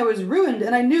 telling me I was ruined,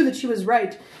 and I knew that she was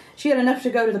right. She had enough to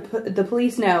go to the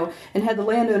police now and had the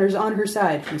landowners on her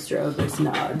side. Mr. Obus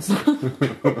nods.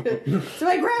 So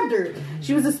I grabbed her.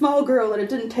 She was a small girl and it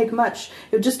didn't take much.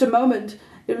 It was just a moment.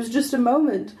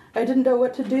 I didn't know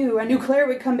what to do. I knew Claire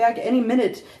would come back any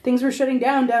minute. Things were shutting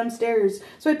down downstairs.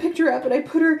 So I picked her up and I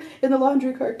put her in the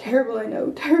laundry cart. Terrible, I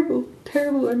know. Terrible.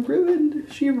 I'm ruined.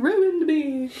 She ruined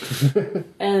me.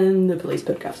 And the police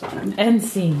put cuffs on him. End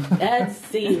scene.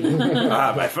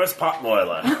 My first pot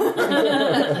boiler.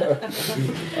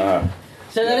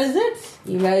 So that is it.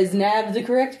 You guys nabbed the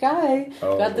correct guy.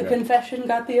 Got the confession,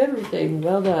 got the everything.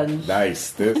 Well done.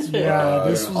 Nice. This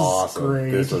was awesome.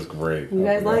 great. This was great. You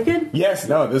guys like it? Yes.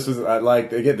 No. This was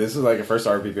this is like a first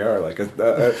RPPR, like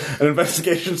an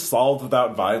investigation solved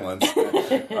without violence.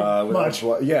 Much.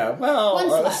 Yeah.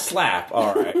 Well, a slap.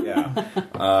 All right. Yeah.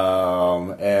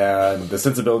 And the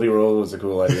sensibility rule was a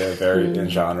cool idea, very in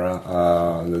genre.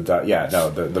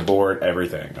 The board,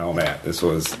 everything. Oh man, this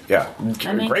was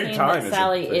great time.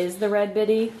 Sally is the red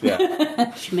biddy.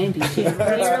 Yeah. She may be. She's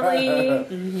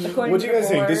clearly. According What do you guys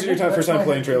to the think? This is your board. first time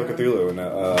playing Trail of Cthulhu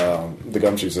and the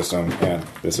Gumshoe system and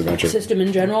this adventure. System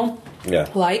in general? Yeah.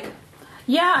 Like?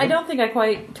 Yeah, I don't think I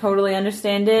quite totally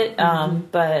understand it,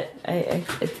 but I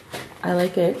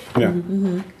like it. Yeah.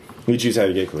 Mm-hmm. You choose how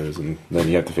you get clues, and then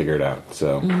you have to figure it out.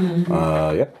 So,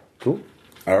 cool.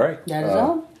 All right. That is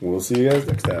all. We'll see you guys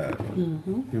next time.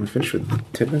 Mm-hmm. And we finished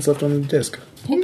with 10 minutes left on the disc.